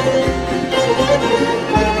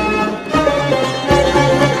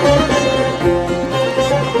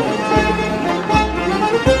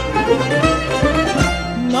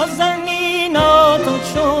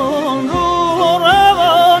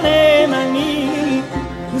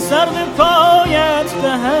سر به پایت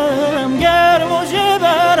دهم گر موجه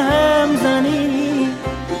بر هم زنی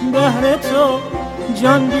بهر تو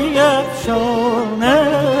جان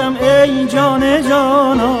بیفشانم ای جان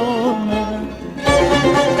جانانم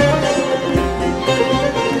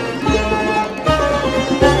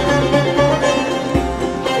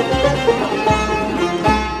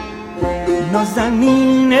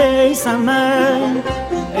نازنین ای سمن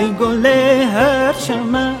ای گل هر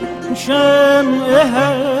چمن شمع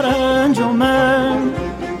هر انجمن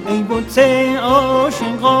ای بت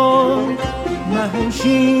عاشقان مه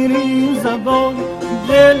شیرین زبان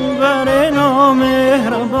دلبر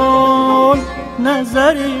نامهربان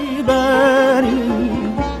نظری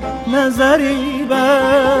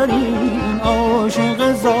بری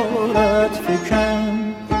عاشق زارت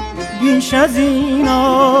فکن بیش از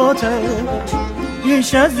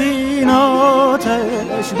این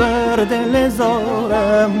آتش بر دل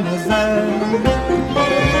زارم مزن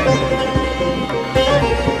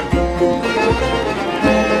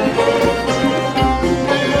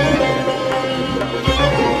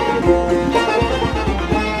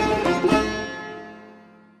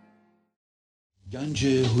گنج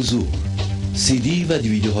حضور CD و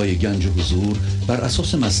دیویدیوهای گنج حضور بر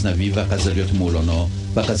اساس مثنوی و غزلیات مولانا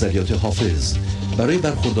و غزلیات حافظ برای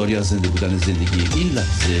برخورداری از زنده بودن زندگی این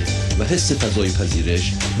لحظه و حس فضای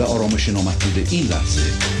پذیرش و آرامش نامحدود این لحظه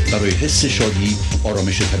برای حس شادی،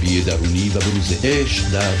 آرامش طبیعی درونی و بروز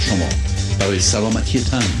عشق در شما برای سلامتی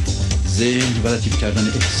تن، ذهن و لطیف کردن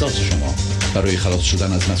احساس شما برای خلاص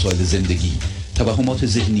شدن از مسائل زندگی، توهمات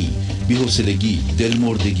ذهنی، بی‌حوصلگی،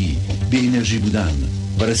 دلمردگی، بی انرژی بودن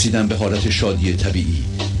و رسیدن به حالت شادی طبیعی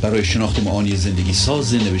برای شناخت معانی زندگی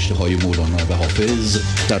ساز نوشته‌های مولانا و حافظ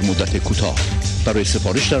در مدت کوتاه. برای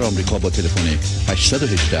سفارش در آمریکا با تلفن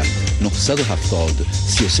 818 970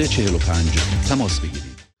 3345 تماس بگیرید.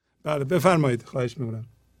 بله بفرمایید. خواهش می‌کنم.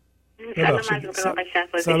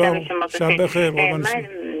 سلام شب بخیر. من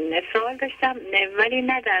سوال داشتم ولی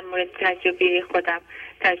نه در مورد تجربه خودم،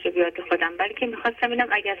 تجربیات خودم، بلکه میخواستم ببینم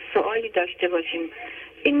اگر سوالی داشته باشیم،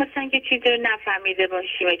 این مثلا یه چیزی رو نفهمیده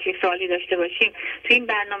باشیم و چه سوالی داشته باشیم تو این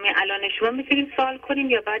برنامه الان شما میتونیم سوال کنیم،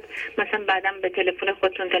 یا بعد مثلا بعدم به تلفن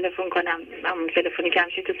خودتون تلفن کنم، همون تلفنی که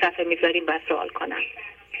همیشه تو صفحه میذاریم بعد سوال کنم؟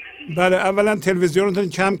 بله، اولا تلویزیونتون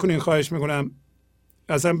کم کنین خواهش میکنم،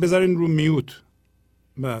 اصلا بذارین رو میوت.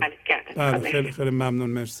 بله خیلی خیلی ممنون،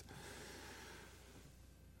 مرسی.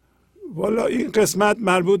 والا این قسمت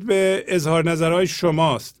مربوط به اظهار نظرهای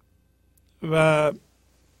شماست و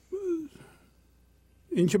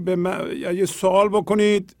اینکه به من یه سوال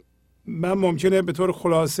بکنید من ممکنه به طور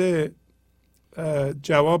خلاصه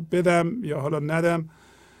جواب بدم یا حالا ندم،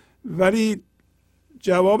 ولی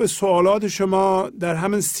جواب سوالات شما در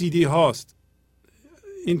همین CD هاست.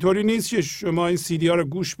 اینطوری نیست که شما این CD ها رو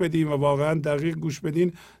گوش بدین و واقعا دقیق گوش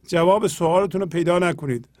بدین جواب سوالتون رو پیدا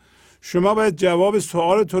نکنید. شما باید جواب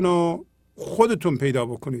سوالتون رو خودتون پیدا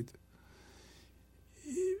بکنید.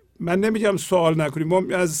 من نمیگم سوال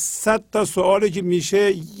نکنید، از 100 تا سوالی که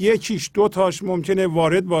میشه یکیش 2 تاش ممکنه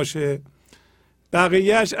وارد باشه،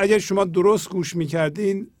 بقیهش اگر شما درست گوش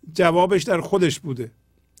میکردین جوابش در خودش بوده.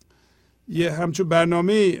 یه همچون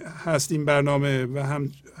برنامه هست این برنامه و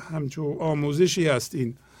همچون آموزشی هست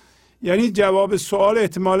این. یعنی جواب سوال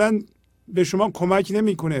احتمالاً به شما کمک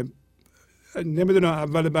نمیکنه. نمیدونم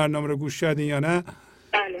اول برنامه رو گوش کردین یا نه.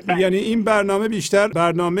 بله. یعنی این برنامه بیشتر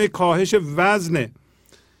برنامه کاهش وزنه.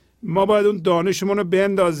 ما باید اون دانشمون رو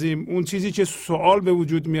بندازیم، اون چیزی که سوال به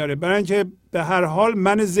وجود میاره، برای اینکه به هر حال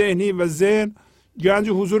من ذهنی و ذهن گنج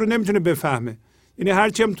حضور رو نمیتونه بفهمه. یعنی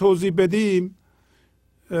هرچی هم توضیح بدیم،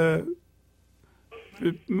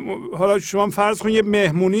 حالا شما فرض کن یه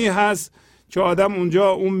مهمونی هست که آدم اونجا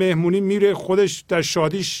اون مهمونی میره خودش در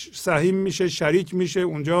شادیش سهیم میشه، شریک میشه،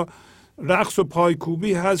 اونجا رقص و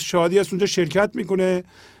پایکوبی هست، شادی هست، اونجا شرکت میکنه.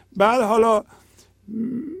 بعد حالا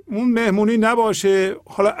اون مهمونی نباشه،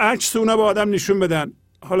 حالا عکس اونا به آدم نشون بدن،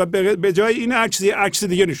 حالا به جای این عکس یه عکس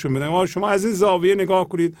دیگه نشون بدن. شما از این زاویه نگاه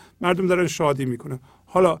کنید مردم دارن شادی میکنن،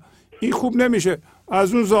 حالا این خوب نمیشه،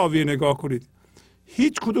 از اون زاویه نگاه کنید.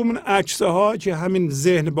 هیچ کدوم اون عکس ها که همین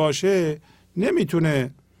ذهن باشه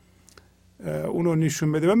نمیتونه اونو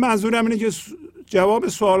نشون بده. و منظورم اینه که جواب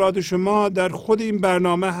سوالات شما در خود این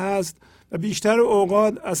برنامه هست و بیشتر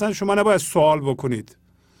اوقات اصلا شما نباید سوال بکنید،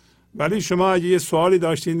 ولی شما اگه یه سوالی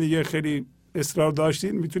داشتین دیگه خیلی اصرار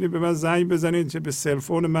داشتین میتونید به من زنگ بزنید، چه به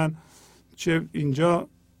سلفون من چه اینجا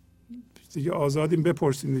دیگه آزادین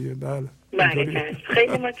بپرسین دیگه. بله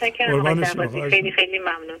خیلی متشکرم. خیلی خیلی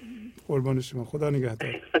ممنون. قربان شما، خدا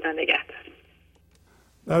نگهدار. خدا نگهدار.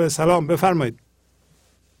 بله سلام، بفرمایید.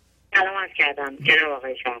 سلام عرض کردم جناب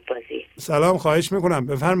آقای شهبازی. سلام، خواهش میکنم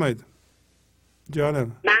بفرمایید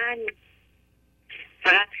جانم. من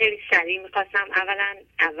فقط خیلی سریع میخواستم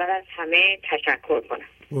اول از همه تشکر کنم.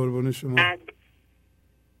 قربان شما.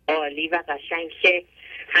 عالی و قشنگ که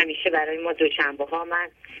همیشه برای ما دوشنبه ها من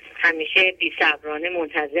همیشه بی‌صبرانه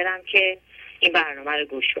منتظرم که این برنامه رو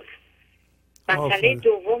گوش کنم. مسئله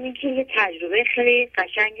دوم این که یه تجربه خیلی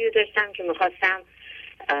قشنگی رو داشتم که میخواستم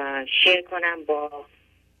شیر کنم با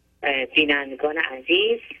بینندگان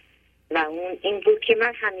عزیز و اون این بود که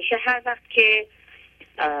من همیشه هر وقت که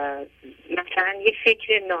مثلا یه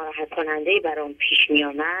فکر ناراحت کننده‌ای برام پیش می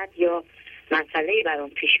آمد یا مسئله‌ای برام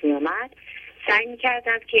پیش می آمد، سعی می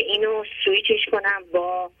کردم که اینو سویچش کنم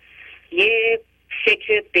با یه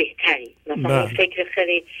فکر بهتری، مثلا یه فکر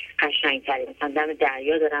خیلی قشنگتری، مثلا دم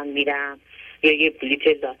دریا دارم میرم یا یه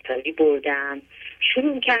بلیت لاتاری بردم،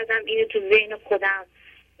 شروع کردم اینو تو ذهن خودم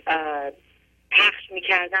پخش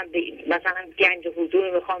میکردم، مثلا گنج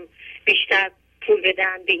حضور میخوام بیشتر پول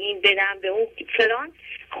بدم، به این بدم به اون فلان.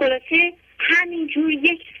 خلاصه همینجور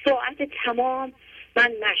 1 ساعت تمام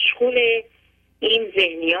من مشغول این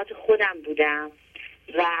ذهنیات خودم بودم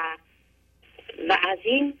و از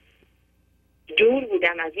این دور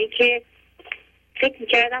بودم، از این که فکر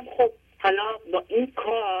میکردم خب حالا با این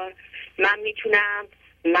کار من میتونم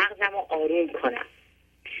مغزم رو آروم کنم.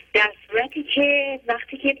 در صورتی که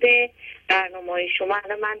وقتی که به برنامه شما،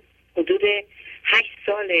 الان من حدود 8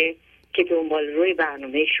 ساله که دنبال روی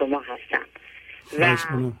برنامه شما هستم و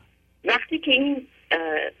وقتی که این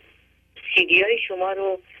CD های شما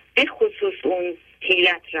رو به خصوص اون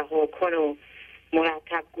حیلت رها کن و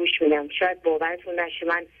مرتب گوش میدم، شاید باورتون نشه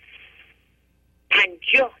من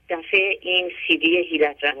 50 دفعه این CD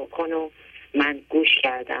حیلت رها کن رو من گوش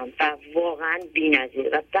کردم و واقعا بی‌نظیر.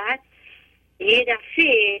 و بعد یه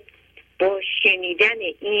دفعه با شنیدن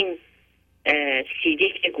این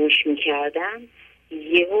CD که گوش میکردم،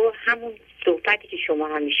 یهو همون صحبتی که شما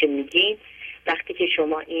همیشه میگین، وقتی که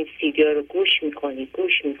شما این CD رو گوش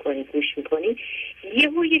میکنی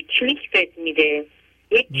یهو یه کلیک بهت میده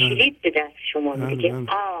یک کلید به دست شما میده که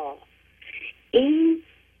این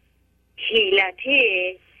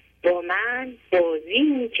حیلته با من بازی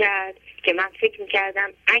میکرد که من فکر میکردم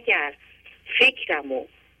اگر فکرمو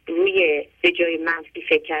روی به جای منفی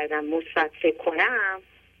فکر کردم مثبت فکر کنم،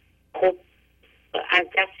 خب از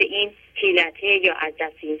دست این حیلته یا از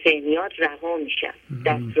دست این ذهنیات رها میشم،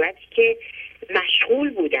 در صورتی که مشغول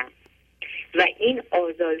بودم و این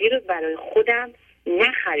آزادی رو برای خودم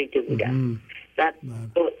نخریده بودم. و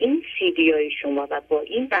با این CD های شما و با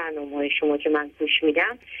این برنامه های شما که من گوش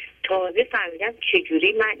میدم تازه فهمیدم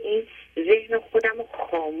چجوری من این ذهن خودم رو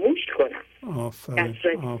خاموش کنم.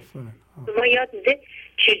 شما یاد میده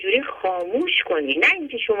چجوری خاموش کنی، نه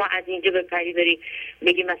اینکه شما از اینجا بپری بری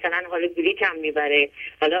بگی مثلا حالا بلیتم میبره،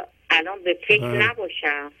 حالا الان به فکر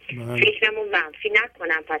نباشم، فکرمو منفی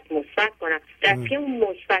نکنم پس مثبت کنم، در که اون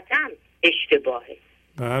مثبتم اشتباهه.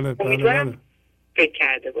 امیدوارم فکر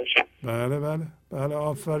کرده باشم. بله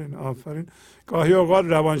آفرین. گاهی اوقات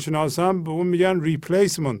روانشناسان به اون میگن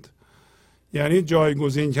ریپلیسمنت، یعنی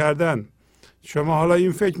جایگزین کردن. شما حالا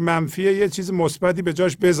این فکر منفیه، یه چیز مثبتی به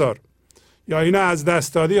جاش بذار، یا اینو از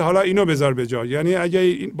دست دادی حالا اینو بذار به جا. یعنی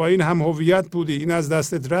اگه با این هم هویت بودی، این از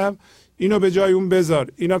دستت رفت، اینو به جای اون بذار.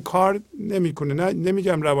 اینا کار نمیکنه. نه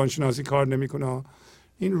نمیگم روانشناسی کار نمیکنه،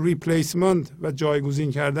 این ریپلیسمنت و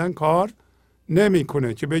جایگزین کردن کار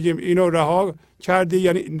نمیکنه که بگیم اینو رها کردی،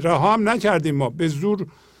 یعنی رها هم نکردیم، ما به زور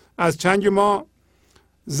از چنگ ما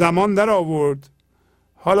زمان در آورد،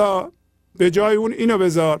 حالا به جای اون اینو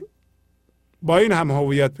بذار، با این هم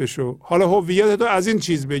هویت بشو، حالا هویتتو از این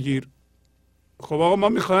چیز بگیر. خب آقا ما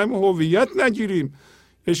میخوایم هویت نگیریم،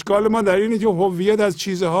 اشکال ما در اینه که هویت از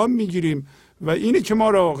چیزها میگیریم و اینه که ما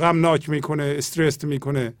رو غمناک میکنه، استرس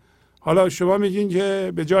میکنه. حالا شما میگین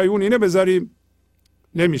که به جای اون اینو بذاریم،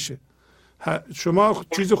 نمیشه. شما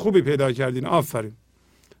چیز خوبی پیدا کردین، آفرین،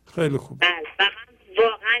 خیلی خوب. بله و من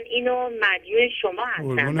واقعا اینو مدیون شما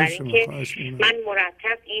هستم، برای اینکه من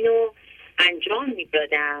مرتب اینو انجام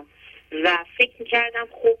میدادم و فکر میکردم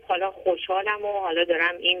خب حالا خوشحالم و حالا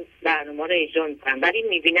دارم این برنامه رو اجرا میکنم، ولی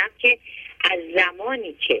میبینم که از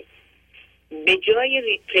زمانی که به جای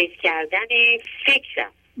ریپلیس کردن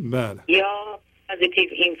فکرم یا پازیتیو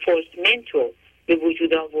اینفورسمنت رو به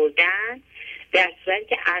وجود آوردن، در صورتی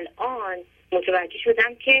که الان متوجه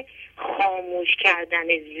شدم که خاموش کردن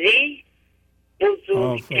ذهن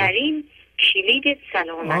بزرگترین کلید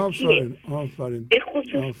سلامتیه. به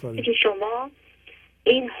خصوص که شما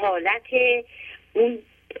این حالت اون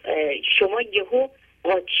شما یهو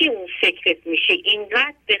قاطی اون فکرت میشه،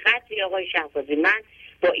 اینقدر به قدری آقای شهبازی من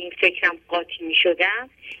با این فکرم قاطی میشدم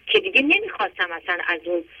که دیگه نمیخواستم اصلا از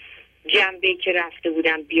اون جنبه که رفته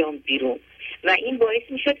بودم بیام بیرون و این باعث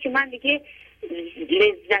میشد که من دیگه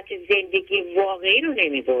لذت زندگی واقعی رو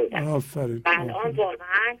نمیبردم. و الان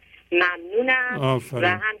واقعا ممنونم و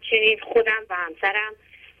همچنین خودم و همسرم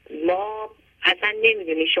ما اصلا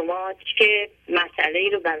نمیدونی شما چه مسئله ای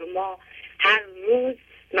رو برای ما هر روز،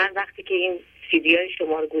 من وقتی که این CD های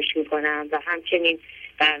شما رو گوش میکنم و همچنین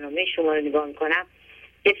برنامه شما رو نگاه میکنم،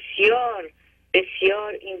 بسیار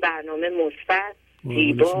بسیار این برنامه مثبت،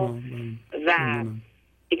 زیبا و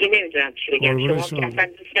دیگه نمیدونم چی بگم. شما که اصلا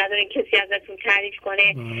دوست ندارین کسی ازتون تعریف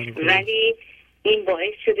کنه، ولی این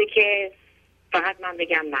باعث شده که فقط من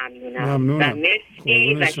بگم ممنونم و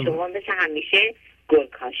مرسی و شما مثل همیشه گل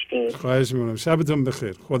کاشتین. خواهش می‌کنم. شبتون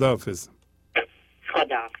بخیر. خداحافظ.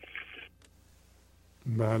 خداحافظ.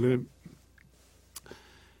 بله،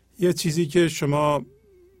 یه چیزی که شما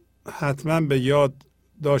حتما به یاد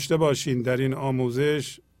داشته باشین در این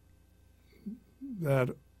آموزش، در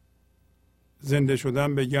زنده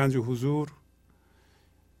شدن به گنج حضور،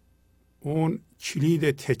 اون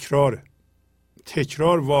کلید تکراره.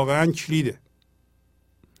 تکرار واقعا کلیده.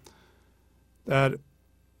 در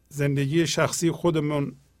زندگی شخصی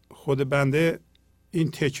خودمون، خود بنده،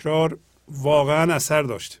 این تکرار واقعا اثر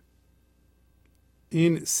داشته.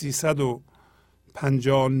 این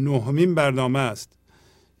 359مین برنامه است.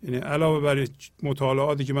 یعنی علاوه بر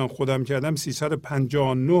مطالعاتی که من خودم کردم،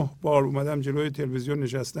 359 بار اومدم جلوی تلویزیون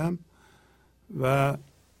نشستم و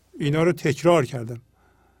اینا رو تکرار کردم.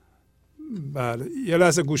 بله، یه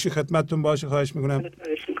لحظه گوشی خدمتتون باشه، خواهش میکنم.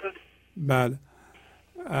 بله،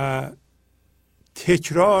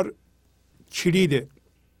 تکرار کلیده.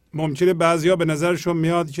 ممکنه بعضیا به نظرشون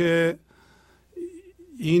میاد که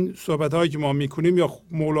این صحبت هایی که ما میکنیم یا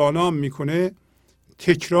مولانا هم میکنه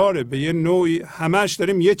تکراره، به یه نوعی همش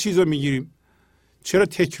داریم یه چیز رو میگیریم، چرا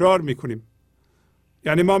تکرار میکنیم؟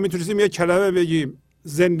 یعنی ما میتونستیم یه کلمه بگیم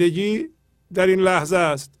زندگی در این لحظه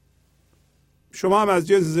است، شما هم از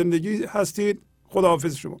جنس زندگی هستید،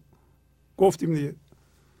 خداحافظ شما، گفتیم دیگه.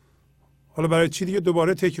 حالا برای چی دیگه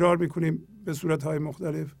دوباره تکرار میکنیم به صورتهای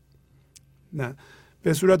مختلف؟ نه،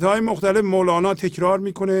 به صورتهای مختلف مولانا تکرار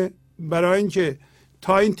میکنه برای اینکه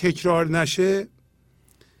تا این تکرار نشه،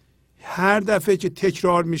 هر دفعه که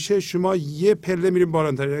تکرار میشه شما یه پله میریم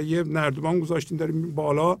بالاتر، یه نردبان گذاشتین داریم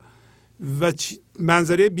بالا و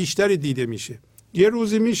منظره بیشتری دیده میشه. یه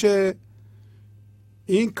روزی میشه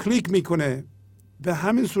این کلیک میکنه به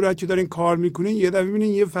همین صورت که دارین کار میکنین، یه دفعه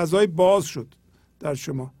میبینین یه فضای باز شد در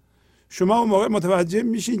شما. شما اون موقع متوجه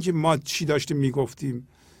میشین که ما چی داشتیم میگفتیم،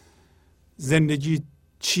 زندگی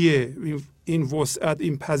چیه، این وسعت،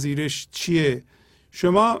 این پذیرش چیه.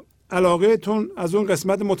 شما علاقه تون از اون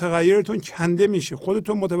قسمت متغیرتون کنده میشه،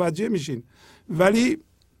 خودتون متوجه میشین. ولی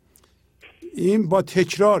این با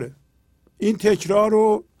تکراره. این تکرار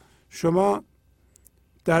رو شما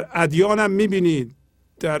در ادیان هم میبینید،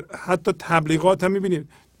 در حتی تبلیغات هم میبینید.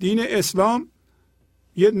 دین اسلام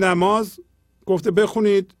یه نماز گفته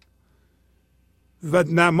بخونید و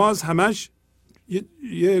نماز همش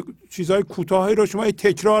یه چیزهای کوتاهی رو شما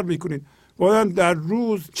تکرار میکنید. باید در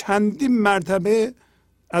روز چندین مرتبه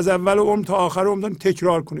از اول عمر تا آخر عمر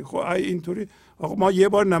تکرار کنید. خب اینطوری آقا ما یه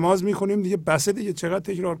بار نماز میخونیم دیگه بسه دیگه،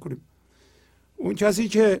 چقدر تکرار کنیم؟ اون کسی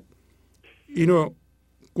که اینو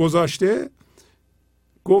گذاشته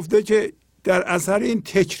گفته که در اثر این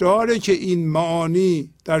تکراره که این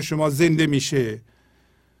معانی در شما زنده میشه،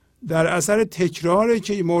 در اثر تکراره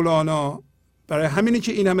که مولانا، برای همینه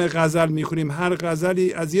که این همه غزل میخونیم، هر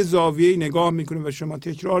غزلی از یه زاویه نگاه میکنیم و شما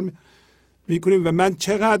تکرار میکنیم. و من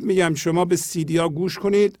چقدر میگم شما به سیدی ها گوش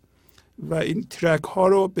کنید و این ترک ها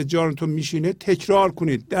رو به جانتون میشینه تکرار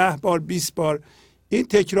کنید 10 بار 20 بار. این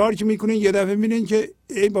تکرار که میکنین یه دفعه میبینین که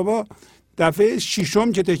ای بابا دفعه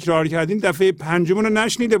 6م که تکرار کردین دفعه 5م رو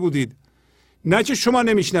نشنیده بودید. نه که شما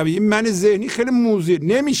نمیشنوید، این من ذهنی خیلی موزی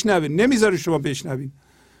نمیشنوه، نمیذاره شما بشنوید،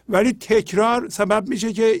 ولی تکرار سبب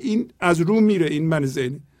میشه که این از رو میره. این من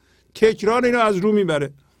ذهنی تکرار اینو از رو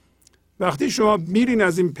میبره. وقتی شما میرین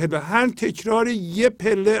از این پله، هر تکرار یه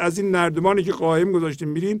پله از این نردبانی که قائم گذاشتین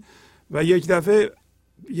میرین و یک دفعه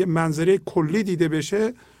یه منظره کلی دیده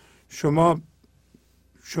بشه، شما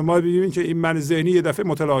ببینید که این من ذهنی یه دفعه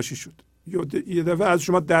متلاشی شد، یه دفعه از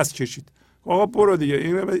شما دست کشید. آقا برو دیگه،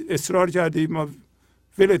 این اصرار کردی، ما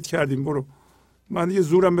ولت کردیم، برو، من دیگه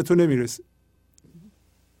زورم به تو نمیرسه.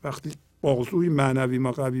 وقتی بازوی معنوی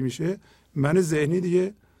ما قوی میشه، من ذهنی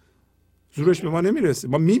دیگه زورش به ما نمیرسه،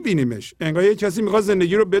 ما میبینیمش. انگار یه کسی میخواد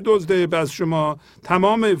زندگی رو بدزده، بس شما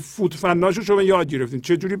تمام فوتفناشو شما یاد گرفتین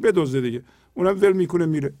چجوری بدزده دیگه، اونم ول میکنه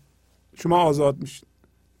میره، شما آزاد میشین.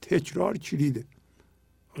 تکرار کلیده.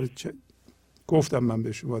 گفتم من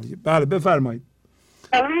به شما دیگه. بله بفرمایید.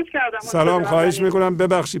 سلام، خواهش میکنم،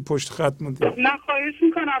 ببخشید پشت خط موندیم. نه خواهش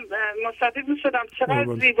میکنم، مستفید میشدم.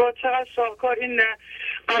 چقدر زیبا، چقدر شاهکار. این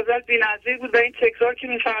غزل بی‌نظیر بود و این تکرار که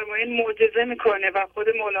میفرمایین معجزه میکنه و خود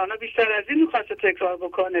مولانا بیشتر از این میخواسته تکرار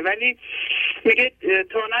بکنه، ولی میگه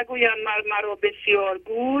تا نگویم مرا بسیار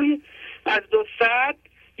گوی، از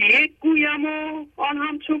 200 یک گویم و آن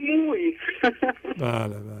هم چون موی.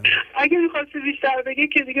 بله. اگه میخواسته بیشتر بگه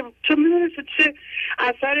که دیگه، چون میدونسته چه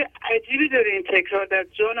اثر عجیبی داره این تکرار در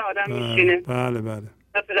جان آدم میشینه. بله.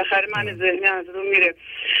 بالاخره من ذهنی از رو میره.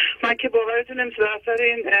 من که باورتون نمیشه در اثر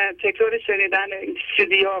این تکرار شنیدن این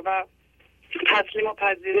سیدیا و تسلیم و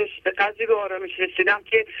پذیرش به قدری به آرامش رسیدم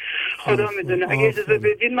که خدا میدونه. اگه اجازه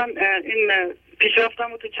بدین من این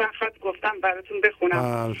پیشرفتم رو تو چند خط گفتم براتون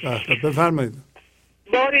بخونم. بفرمایید.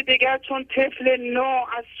 بار دیگر چون طفل نو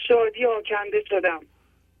از شادی آکنده شدم.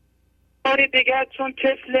 بار دیگر چون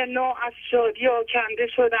طفل نو از شادی آکنده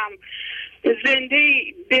شدم. زنده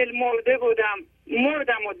دل مرده بودم،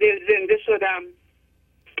 مردم و دل زنده شدم.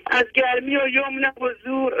 از گرمی و یمن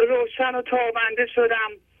حضور روشن و تابنده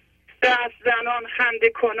شدم. دست زنان خنده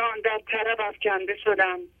کنان در طرب افکنده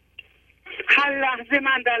شدم. هر لحظه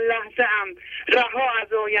من در لحظه ام رها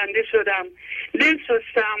از آینده شدم. دل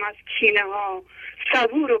شستم از کینه ها،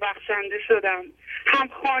 صبور و بخشنده شدم.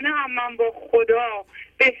 همخانه هم من با خدا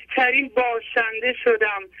بهترین باشنده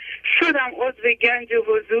شدم. عضو گنج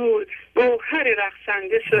حضور گوهر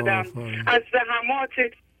رخصنده شدم. از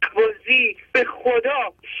زحمات بازی به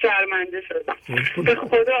خدا شرمنده شدم. به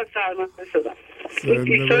خدا شرمنده شدم. این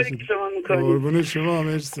پیشاری که شما میکنید، قربون شما،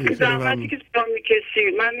 مرسی. زحمتی که شما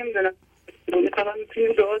میکشید، من نمیدونم میخوام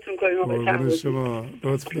میتونیم دعاتون کنیم. قربون شما،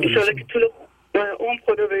 لطف دارید. انشالله که طول عمر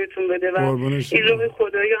خدا بهتون بده و این روح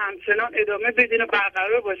خدایی همچنان ادامه بدین و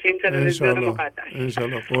برقرار باشه این تلویزیون مقدس.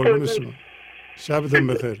 انشالله. قربون شما، شبتون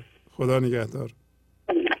بخیر، خدا نگهدار.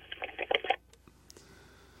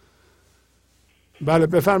 بله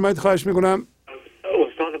بفرمایید، خواهش میکنم.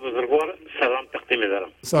 استاد بزرگوار سلام تقدیم می‌دارم.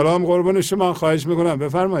 سلام، قربون شما، خواهش میکنم،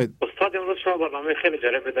 بفرمایید. استاد امروز شما برنامه خیلی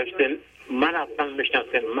جالب داشتین. من اصلا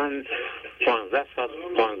میشناسین، من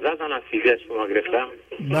 15 دانه CD از شما گرفتم.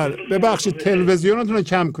 بله ببخشید تلویزیونتون رو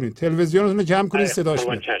کم کنید، صداش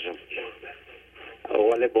میاد.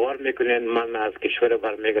 ولی باور میکنین من از کشور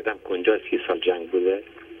برمیگردم که اونجا 30 سال جنگ بوده.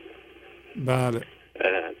 بله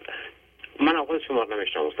من اول شما رو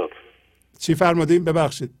نمیشنم استاد. چی فرمودین؟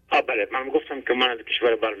 ببخشید. بله من گفتم که من از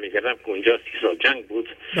کشور برمیگردم که اونجا 30 سال جنگ بود.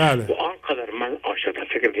 بله. و آنقدر من عاشق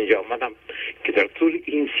فکر اینجا آمدم که در طول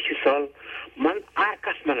این 30 سال من هر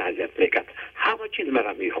کس من اذیت میکرد، همه چیز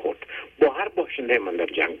مرا میخورد. با هر باشنده من در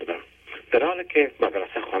جنگ بودم، در حالی که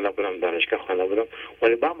مدرسه خوانده بودم، دانشگاه خوانده بودم،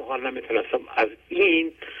 ولی با محال نمیتونستم از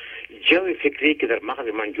این جو فکری که در مغز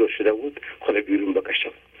من جور شده بود خود بیرون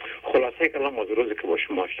بکشم. خلاصه کلام از روزی که با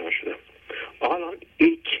شما آشنا شدم الان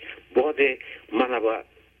هیچ باد من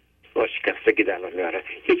با شکستگی در میاره،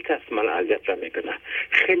 هیچ کس من اذیت نمیکنه.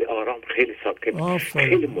 خیلی آرام، خیلی ساکت،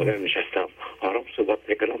 خیلی مدرن نشستم، آرام صحبت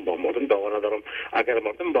میکنم، با مردم دعوا ندارم. اگر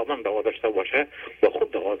مردم با من دعوا داشته باشه با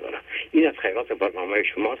خود دعوا داره. این از خیرات برنامه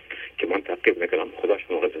شماست که من تعقیب میکنم. خدا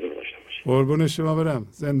شما رو زنده داشته باشه. قربون شما برم،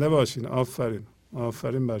 زنده باشین.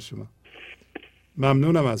 آفرین بر شما.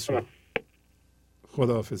 ممنونم از شما.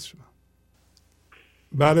 خداحافظ شما.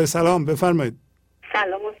 بله سلام، بفرمایید.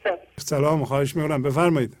 سلام استاد. سلام، خواهش میکنم،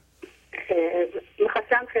 بفرمایید.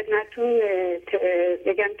 میخواستم خدمتتون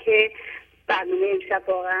بگم که برنامه امشب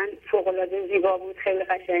واقعا فوق‌العاده زیبا بود، خیلی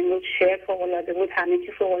قشنگ بود، شعر فوق‌العاده بود، همه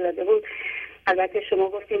چی فوق‌العاده بود. البته شما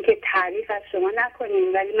گفتین که تعریف از شما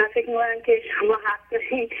نکنیم، ولی من فکر می‌کنم که شما حق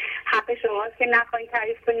دارین، حق شماست که نخواین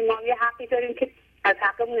تعریف کنیم. ما یه حقی داریم که از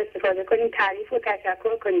حقمون استفاده کنیم، تعریف و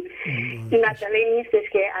تشکر کنیم. این مسئله این نیستش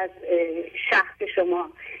که از شخص شما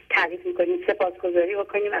تعریف میکنیم، سپاسگزاری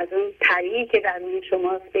بکنیم از اون طریقی که درون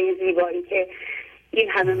شماست، به این زیبایی که این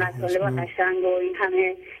همه مطالب قشنگ و این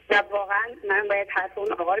همه. و واقعا من باید حرف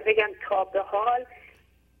اون آقا رو بگم، تا به حال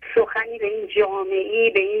سخنی به این جامعی،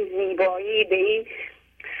 به این زیبایی، به این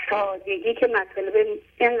سادگی که مطالب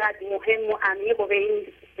اینقدر مهم و عمیق و به این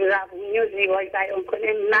روونی و زیبایی بیان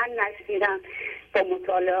کنه من نشنیدم با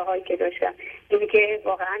مطالعه هایی که داشتم. اینی که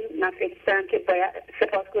واقعا من فکر کنم که باید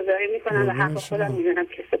سپاسگزاری میکنم و حق خودم میدونم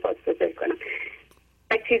که سپاسگزاری کنم.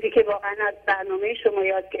 و چیزی که واقعا از برنامه شما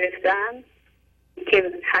یاد گرفتم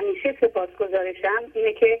که همیشه سپاسگزارشم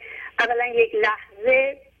اینه که اولا یک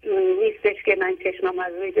لحظه نیستش که من چشمم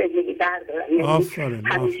از روی زندگی بردارم، یعنی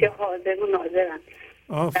همیشه حاضر و ناظرم.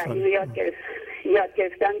 اینو یاد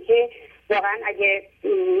گرفتم که واقعا اگه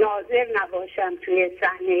ناظر نباشم توی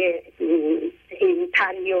صحنه این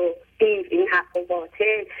تری و این حق و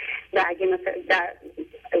باطل، و اگه مثلا در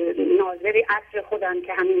ناظر عصر خودم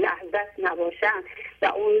که همین لحظه نباشم و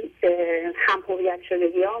اون هم هویت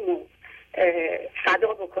شدگیامو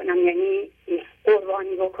فدا بکنم، یعنی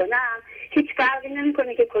قربانی بکنم، هیچ فرقی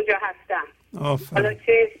نمیکنه که کجا هستم. حالا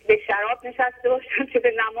چه به شراب نشسته باشم چه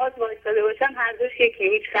به نماز وایساده باشم، هر دوش یکی،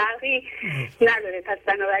 هیچ فرقی نداره. پس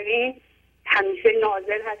بنابراین همیشه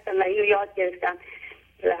ناظر هستم و اینو یاد گرفتم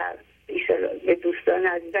و به دوستان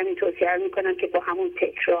عزیزم این توصیه میکنم که با همون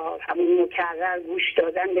تکرار، همون مکرر گوش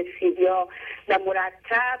دادن به سیدیا و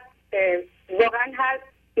مرتب، واقعا هر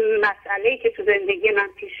مسئله‌ای که تو زندگی من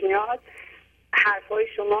پیش میاد حرفای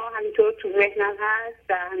شما همینطور تو ذهنم هست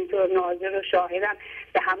و همینطور ناظر و شاهدم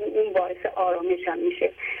و همون اون باعث آرامشم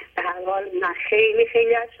میشه. به هر حال من خیلی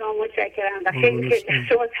خیلی از شما متشکرم و خیلی خیلی از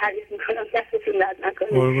شما تعریف میکنم، دستتون درد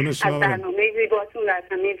نکنه از برنامه زیباتون و از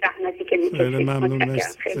همه زحمتی که میکشید. خیلی ممنون،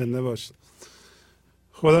 مرسی، زنده باشید.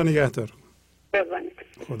 خدا نگهدار.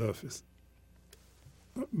 خداحافظ.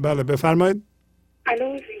 بله بفرمایید.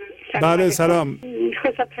 الو. بله سلام.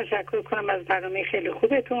 میخواستم تشکر کنم از برنامه خیلی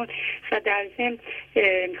خوبتون و در ضمن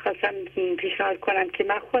میخواستم پیشنهاد کنم که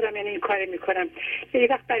من خودم این کار میکنم. یه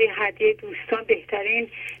وقت برای هدیه دوستان بهترین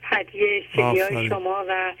هدیه سیدیای شما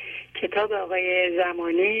و کتاب آقای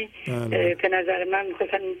زمانی به نظر من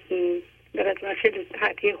میخواستم براتون خیلی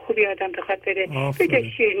هدیه خوبی آدم بخواد بده،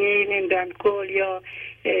 بگه شیرینی، نمیدونم گل یا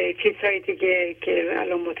چیزهای دیگه که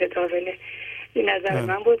الان متداوله. این نظر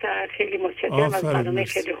من بود. خیلی متشکرم از برنامه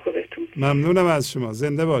خیلی خوبتون. ممنونم از شما،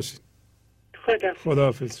 زنده باشید.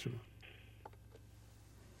 خداحافظ شما.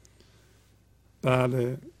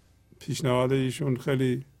 بله پیشنهاد ایشون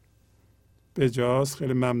خیلی بجاست،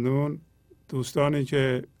 خیلی ممنون. دوستانی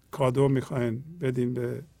که کادو میخواین بدین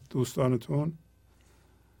به دوستانتون،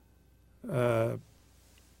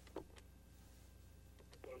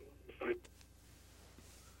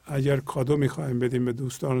 اگر کادو میخواین بدین به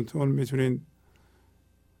دوستانتون میتونین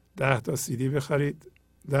 10 تا CD بخرید.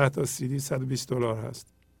 10 تا CD $120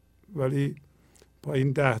 هست، ولی با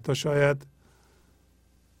این 10 تا شاید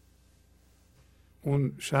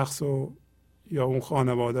اون شخص رو یا اون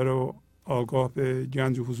خانواده رو آگاه به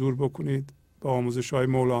گنج حضور بکنید، با آموزش های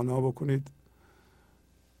مولانا بکنید،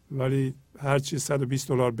 ولی هر چی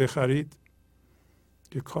 $120 بخرید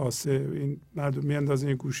که کاسه این مردم میاندازن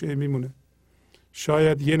یه گوشه میمونه.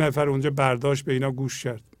 شاید یه نفر اونجا برداشت به اینا گوش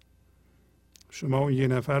کرد، شما اون یه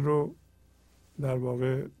نفر رو در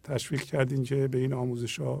واقع تشویق کردین که به این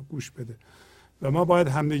آموزش ها گوش بده. و ما باید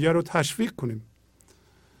همدیگر رو تشویق کنیم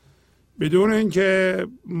بدون اینکه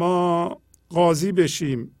ما قاضی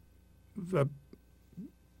بشیم و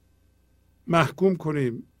محکوم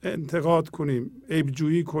کنیم، انتقاد کنیم،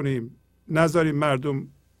 عیبجویی کنیم، نذاریم مردم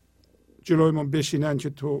جلویمون بشینن که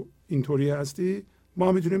تو اینطوری هستی.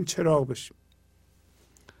 ما میتونیم چراغ بشیم.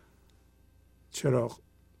 چراغ.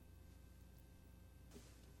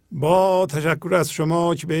 با تشکر از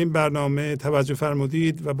شما که به این برنامه توجه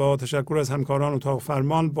فرمودید و با تشکر از همکاران اتاق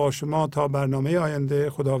فرمان با شما تا برنامه آینده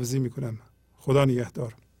خداحافظی میکنم. خدا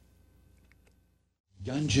نگهدار.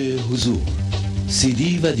 گنج حضور، CD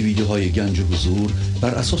و دیویدیوهای گنج حضور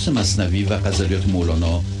بر اساس مثنوی و غزلیات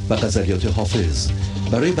مولانا و غزلیات حافظ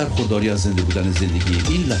برای برخورداری از زنده بودن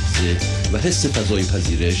زندگی این لحظه و حس فضای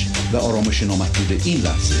پذیرش و آرامش نامحدود این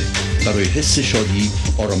لحظه، برای حس شادی،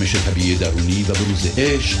 آرامش طبیعی درونی و بروز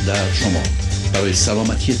عشق در شما، برای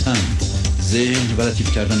سلامتی تن، ذهن و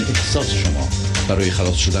لطیف کردن احساس شما، برای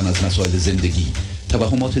خلاص شدن از مسائل زندگی،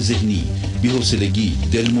 توهمات ذهنی، بی‌حوصلگی،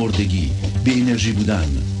 دلمردگی، بی انرژی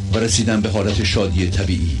بودن و رسیدن به حالت شادی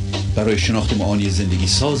طبیعی، برای شناخت معانی زندگی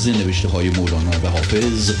ساز نوشته های مولانا و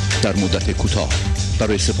حافظ در مدت کوتاه.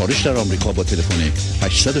 برای سفارش در آمریکا با تلفن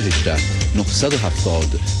 818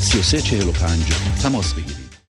 970 3345 تماس بگیرید.